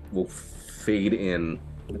we'll fade in,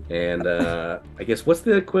 and I guess what's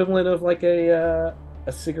the equivalent of like a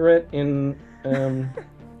cigarette in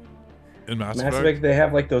Mass Effect? They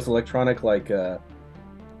have like those electronic like I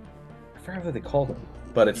forgot what they call them,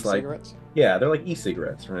 but it's E-cigarettes? like yeah, they're like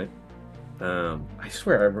e-cigarettes, right? I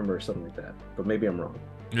swear I remember something like that, but maybe I'm wrong.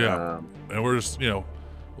 Yeah, and we're just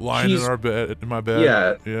lying in my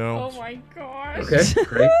bed. Yeah. Oh my gosh. Okay,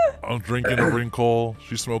 great. I'm drinking a wrinkle.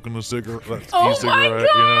 She's smoking a cigarette. That's Oh e-cigarette,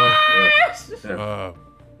 my gosh.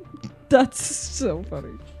 That's so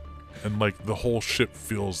funny. And like the whole ship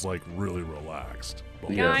feels like really relaxed.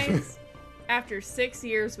 Guys, after 6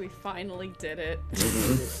 years, we finally did it.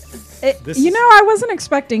 I wasn't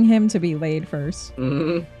expecting him to be laid first.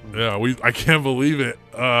 Yeah, I can't believe it.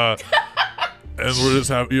 And we're just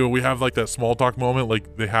we have like that small talk moment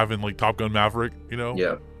like they have in like Top Gun Maverick,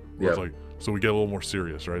 Yeah. Where it's like, so we get a little more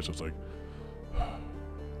serious, right? So it's like, I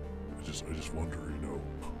just wonder,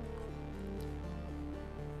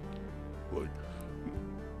 like,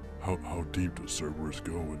 how deep does Cerberus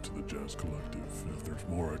go into the Janus Collective? And if there's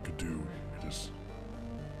more I could do, I just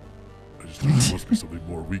think there must be something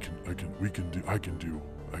more we can do.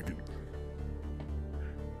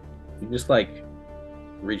 He just like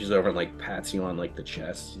reaches over and like pats you on like the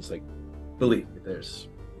chest. He's like, believe me, there's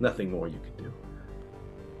nothing more you can do.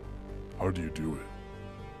 How do you do it?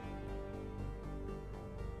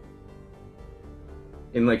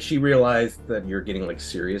 And like she realized that you're getting like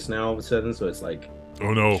serious now all of a sudden, so it's like,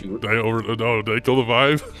 oh no, did I kill the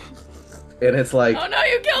vibe? And it's like, oh no,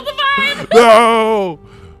 you killed the vibe. No.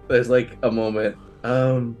 There's like a moment.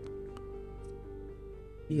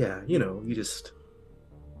 Yeah, you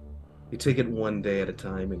take it one day at a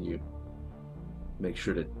time, and you make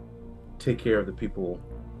sure to take care of the people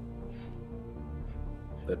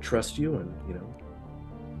that trust you, and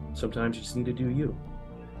sometimes you just need to do you.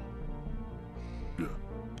 Yeah.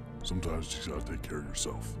 Sometimes you just gotta take care of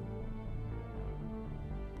yourself.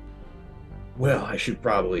 Well, I should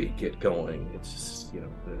probably get going. It's just,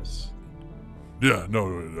 there's... Yeah, no,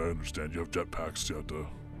 I understand. You have jetpacks you have to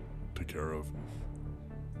take care of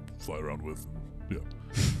and fly around with. Yeah.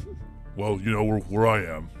 Well, where I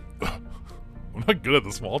am. I'm not good at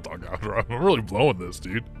the small talk after. I'm really blowing this,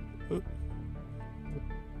 dude.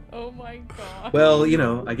 Oh my god. Well,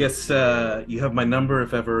 I guess you have my number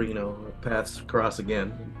if ever, paths cross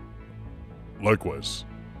again. Likewise.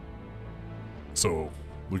 So,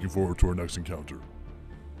 looking forward to our next encounter.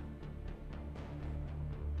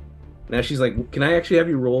 Now she's like, can I actually have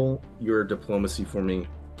you roll your diplomacy for me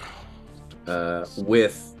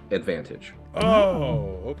with advantage?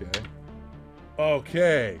 Oh, okay.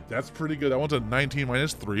 Okay, that's pretty good. That one's a 19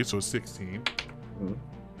 minus 3, so 16. Mm-hmm.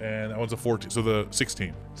 And that one's a 14, so the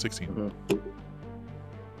 16. 16. Mm-hmm.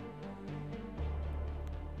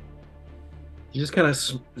 He just kind of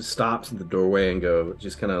stops in the doorway and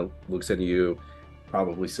just kind of looks at you,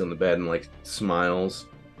 probably still in the bed, and like smiles,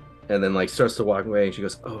 and then like starts to walk away. And she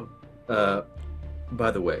goes, "Oh, by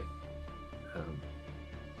the way,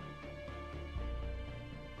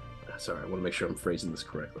 sorry, I want to make sure I'm phrasing this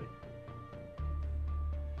correctly.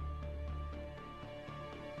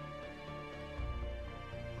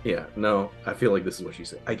 Yeah, no, I feel like this is what she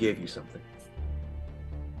said. I gave you something."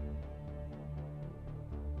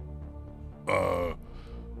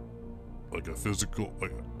 Like a physical,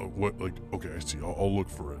 what, okay, I see. I'll look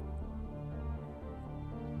for it.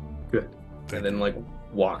 Good. And then,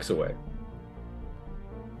 walks away.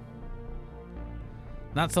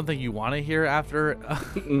 Not something you want to hear after.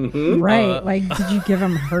 Mm-hmm. Right. Did you give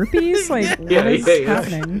him herpes? What is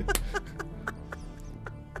happening?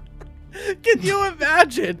 Can you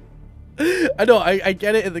imagine? I know, I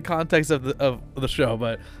get it in the context of the show,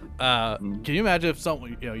 but can you imagine if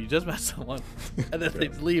someone, you just met someone and then they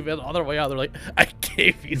leave and on their way out they're like, I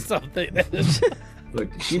gave you something.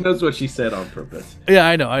 Look, she knows what she said on purpose. Yeah,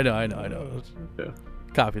 I know. Yeah.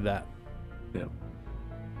 Copy that. Yeah.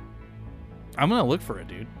 I'm gonna look for it,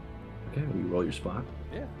 dude. Okay, will you roll your spot?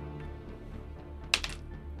 Yeah.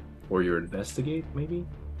 Or your investigate, maybe?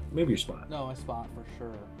 Maybe your spot. No, my spot for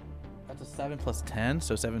sure. That's a 7 plus 10,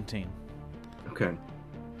 so 17. Okay.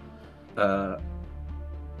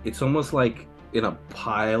 It's almost like in a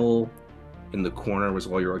pile in the corner was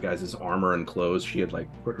all your guys' armor and clothes. She had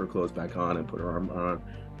put her clothes back on and put her armor on,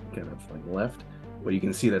 kind of left. But you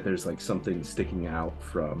can see that there's something sticking out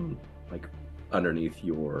from underneath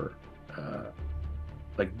your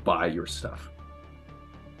by your stuff.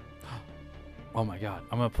 Oh my god,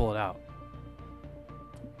 I'm gonna pull it out.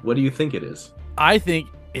 What do you think it is? I think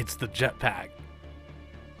it's the jetpack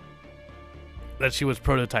that she was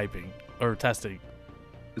prototyping or testing.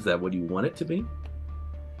 Is that what you want it to be?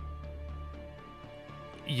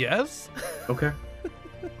 Yes. Okay.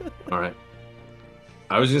 All right.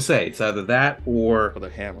 I was gonna say it's either that or the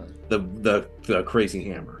hammer. The crazy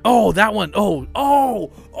hammer. Oh, that one. Oh.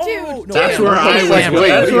 Dude, No, that's where I was going.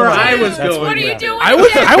 That's where I was going. What are you doing? I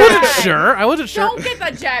wasn't sure. Don't get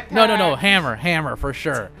the jetpack. No. Hammer for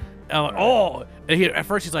sure. And at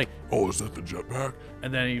first he's like, "Oh, is that the jetpack?"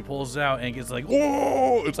 And then he pulls it out and gets like,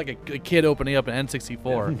 "Whoa!" It's like a kid opening up an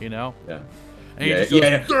N64, you know? Yeah. And he just goes,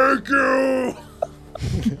 "Thank you."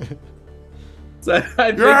 So I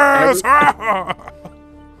think Yes.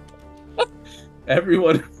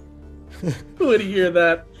 everyone would hear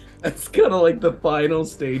that. It's kind of like the final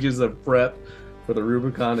stages of prep for the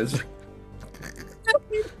Rubicon is.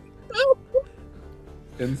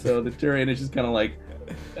 And so the Turian is just kind of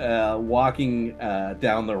walking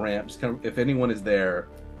down the ramps. If anyone is there,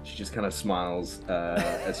 she just kind of smiles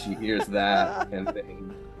as she hears that and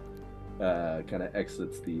then kind of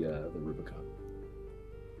exits the Rubicon.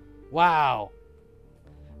 Wow.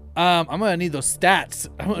 I'm gonna need those stats.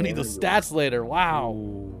 I'm gonna need those stats later. Wow.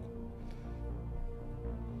 Ooh.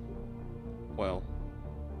 Well,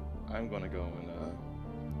 I'm gonna go and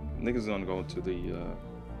Nick is gonna go into the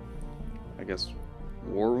I guess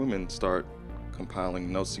war room and start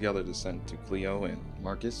compiling notes together to send to Cleo and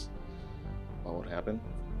Marcus about what happened,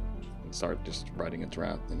 and start just writing a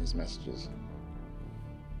draft in his messages.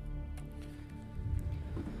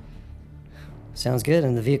 Sounds good,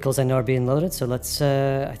 and the vehicles I know are being loaded, so let's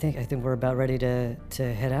I think we're about ready to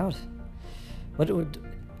head out. What would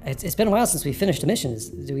It's been a while since we finished a mission.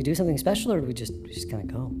 Do we do something special, or do we just kind of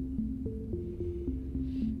go?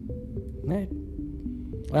 All right.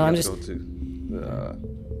 Well, I'm just...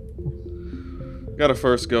 Gotta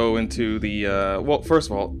first go into the... well, first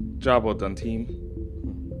of all, job well done, team.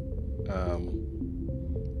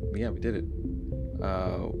 Yeah, we did it.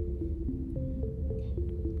 I'll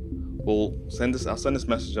send this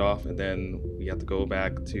message off, and then we have to go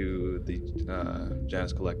back to the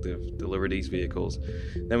Janus Collective, deliver these vehicles.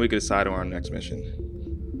 Then we could decide on our next mission,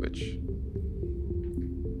 which,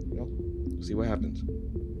 we'll see what happens.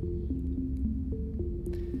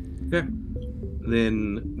 Okay.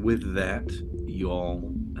 Then with that, you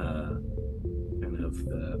all kind of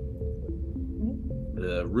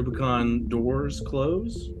the Rubicon doors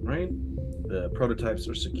close, right? The prototypes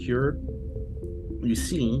are secured. You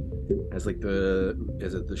see, as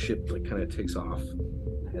the ship kind of takes off,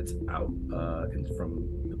 heads out from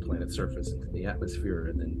the planet's surface into the atmosphere,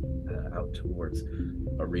 and then out towards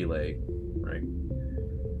a relay, right?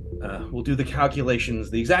 We'll do the exact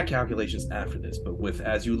calculations after this, but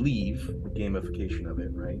as you leave, the gamification of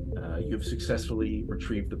it, right? You've successfully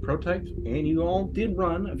retrieved the prototype, and you all did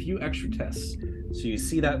run a few extra tests. So you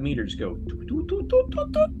see that meter just go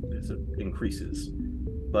as it increases.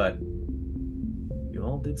 But you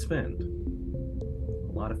all did spend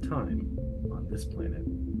a lot of time on this planet.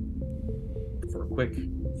 For a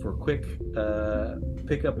quick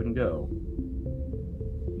pick up and go,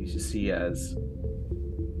 you should see as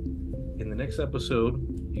in the next episode,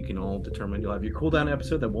 you can all determine, you'll have your cooldown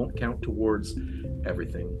episode that won't count towards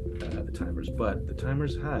everything, the timers, but the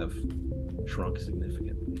timers have shrunk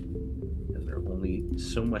significantly, as there are only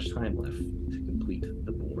so much time left to complete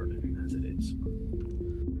the board as it is.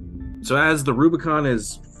 So as the Rubicon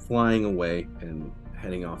is flying away and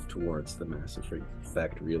heading off towards the Mass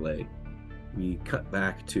Effect relay, we cut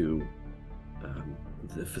back to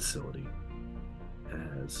the facility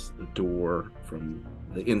as the door from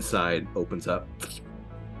the inside opens up.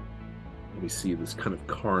 We see this kind of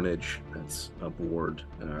carnage that's aboard,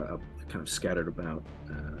 kind of scattered about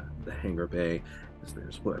the hangar bay, as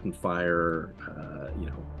there's weapon fire,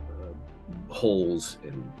 holes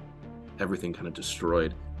and everything kind of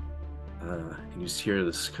destroyed. And you just hear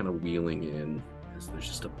this kind of wheeling in as there's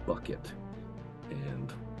just a bucket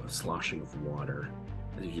and a sloshing of water.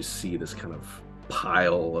 As you just see this kind of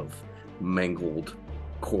pile of mangled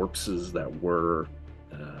corpses that were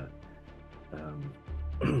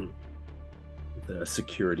the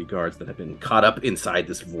security guards that have been caught up inside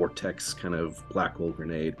this vortex kind of black hole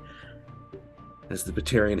grenade. As the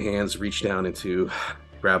Batarian hands reach down into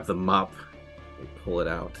grab the mop, they pull it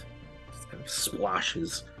out. It kind of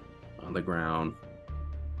splashes on the ground.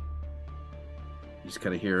 You just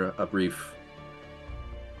kind of hear a brief...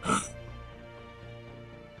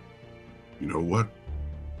 You know what?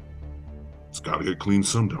 It's gotta get clean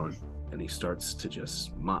sometime. And he starts to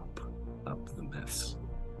just mop up the mess.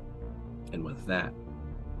 And with that,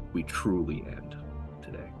 we truly end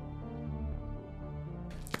today.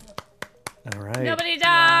 All right. Nobody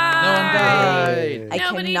died! No one died! I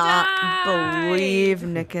cannot believe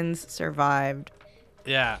Nickens survived.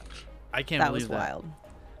 Yeah, I can't believe that. That was wild.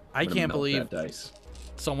 I can't believe dice.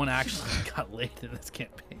 Someone actually got laid in this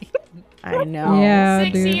campaign. I know. Yeah,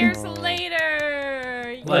 6 dude. years later!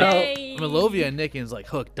 Like, Yay! Malovia and Nickens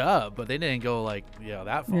hooked up, but they didn't go that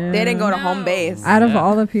far. Yeah. They didn't go to home base. Out of Yeah.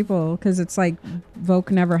 all the people, because it's like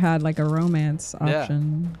Vogue never had like a romance Yeah.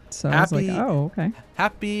 option. So I was like, Happy- oh, okay.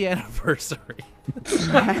 Happy anniversary.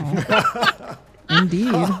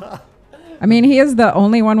 Indeed. I mean, he is the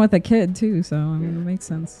only one with a kid too, so I mean, it makes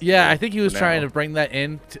sense. Yeah, I think he was For trying now. to bring that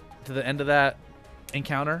in to the end of that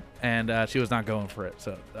encounter, and she was not going for it.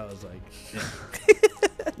 So that was like,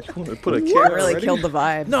 Put a kid That really already? killed the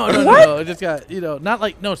vibe. no, it just got not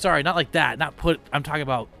like that. I'm talking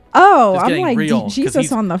about Oh, Just I'm getting like, real, 'cause Jesus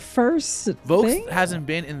he's- on the first Vokes thing? hasn't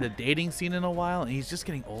been in the dating scene in a while, and he's just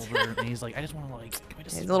getting older, and he's like, I just want to can we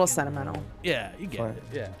just He's a little fucking- sentimental. Yeah, you get Fine. it.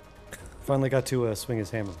 Yeah. Finally got to swing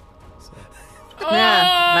his hammer. So, Oh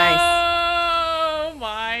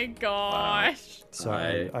my gosh.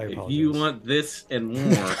 sorry, I If apologize. you want this and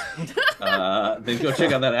more, then go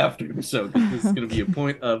check out that after episode, because this is going to be a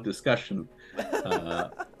point of discussion.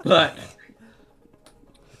 But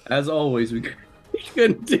as always, we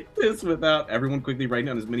couldn't do this without everyone quickly writing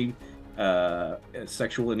down as many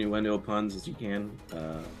sexual innuendo puns as you can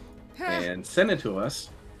and send it to us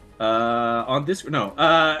on Discord.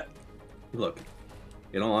 No, look,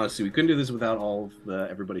 in all honesty, we couldn't do this without all of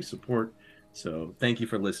everybody's support. So thank you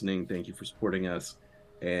for listening. Thank you for supporting us.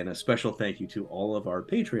 And a special thank you to all of our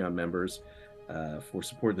Patreon members for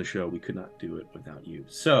supporting the show. We could not do it without you.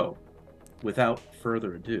 So without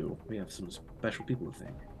further ado, we have some special people to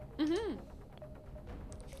thank. Mm-hmm.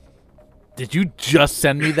 Did you just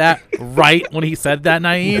send me that right when he said that,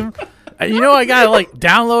 Naeem? You know, I gotta like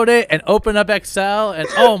download it and open up Excel, and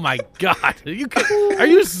oh my god, are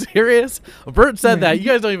you serious? Bert said that. You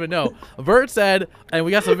guys don't even know. Bert said, and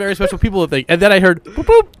we got some very special people to thank. And then I heard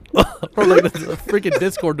boop boop from like this freaking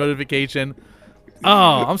Discord notification.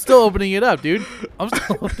 Oh, I'm still opening it up, dude. I'm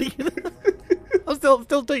still opening it up. I'm still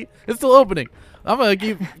it's still opening. I'm gonna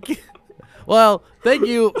keep well, thank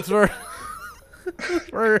you for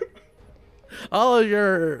all of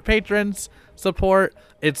your patrons support.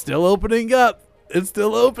 It's still opening up. It's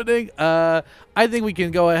still opening. I think we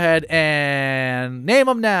can go ahead and name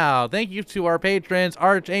them now. Thank you to our patrons: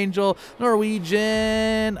 Archangel,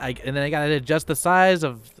 Norwegian. And then I gotta adjust the size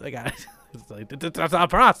of. That's a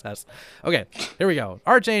process. Okay, here we go.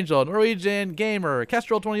 Archangel, Norwegian Gamer,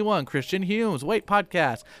 Kestrel 21, Christian Humes, Wait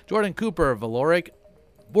Podcast, Jordan Cooper, Valoric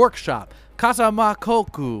Workshop,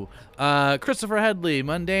 Kasamakoku, Christopher Headley,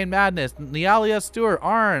 Mundane Madness, Nealia Stewart,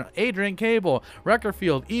 Arn, Adrian Cable,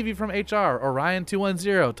 Reckerfield, Evie from HR,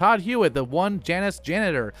 Orion210, Todd Hewitt, the one Janus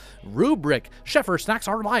Janitor, Rubric, Sheffer Snacks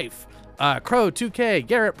Our Life, Crow 2K,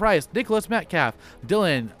 Garrett Price, Nicholas Metcalf,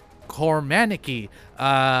 Dylan Kormanicki,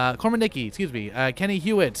 Kenny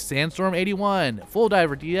Hewitt, Sandstorm 81, Full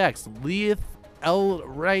Diver DX, Leith El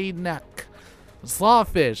Raynak,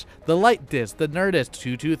 Slawfish, The Light Disc, The Nerdist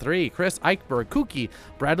 223, Chris Eichberg, Kookie,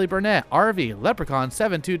 Bradley Burnett, RV, Leprechaun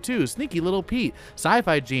 722, Sneaky Little Pete,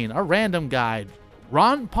 Sci-Fi Gene, A Random Guide,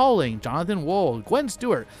 Ron Pauling, Jonathan Wold, Gwen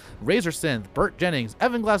Stewart, Razor Synth, Burt Jennings,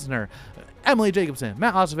 Evan Glessner, Emily Jacobson,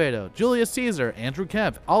 Matt Acevedo, Julius Caesar, Andrew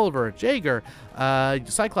Kemp, Oliver Jager,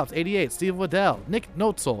 Cyclops 88, Steve Waddell, Nick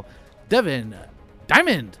Notzel, Devin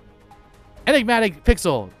Diamond, Enigmatic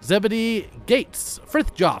Pixel, Zebedee Gates,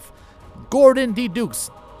 Frithjoff, Gordon D. Dukes,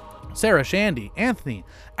 Sarah Shandy, Anthony,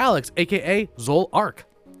 Alex, aka Zol Ark,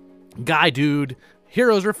 Guy Dude,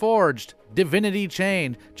 Heroes Reforged, Divinity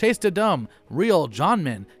Chained, Chase to Dumb, Real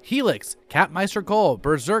Johnman, Helix, Catmeister Cole,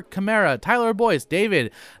 Berserk Chimera, Tyler Boyce,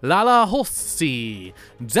 David, Lala Hulsey,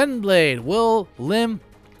 Zenblade, Will Lim,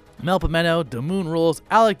 Mel Pimento, The Moon Rules,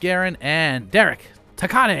 Alec Guerin, and Derek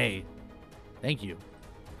Takane. Thank you.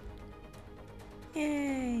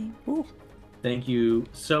 Yay. Ooh. Thank you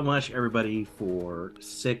so much, everybody, for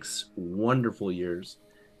 6 wonderful years.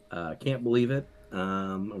 Can't believe it. We're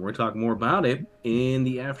going to talk more about it in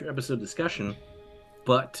the after episode discussion.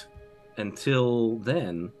 But until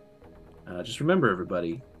then, just remember,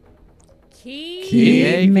 everybody.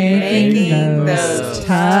 Keep making those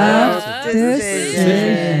tough decisions.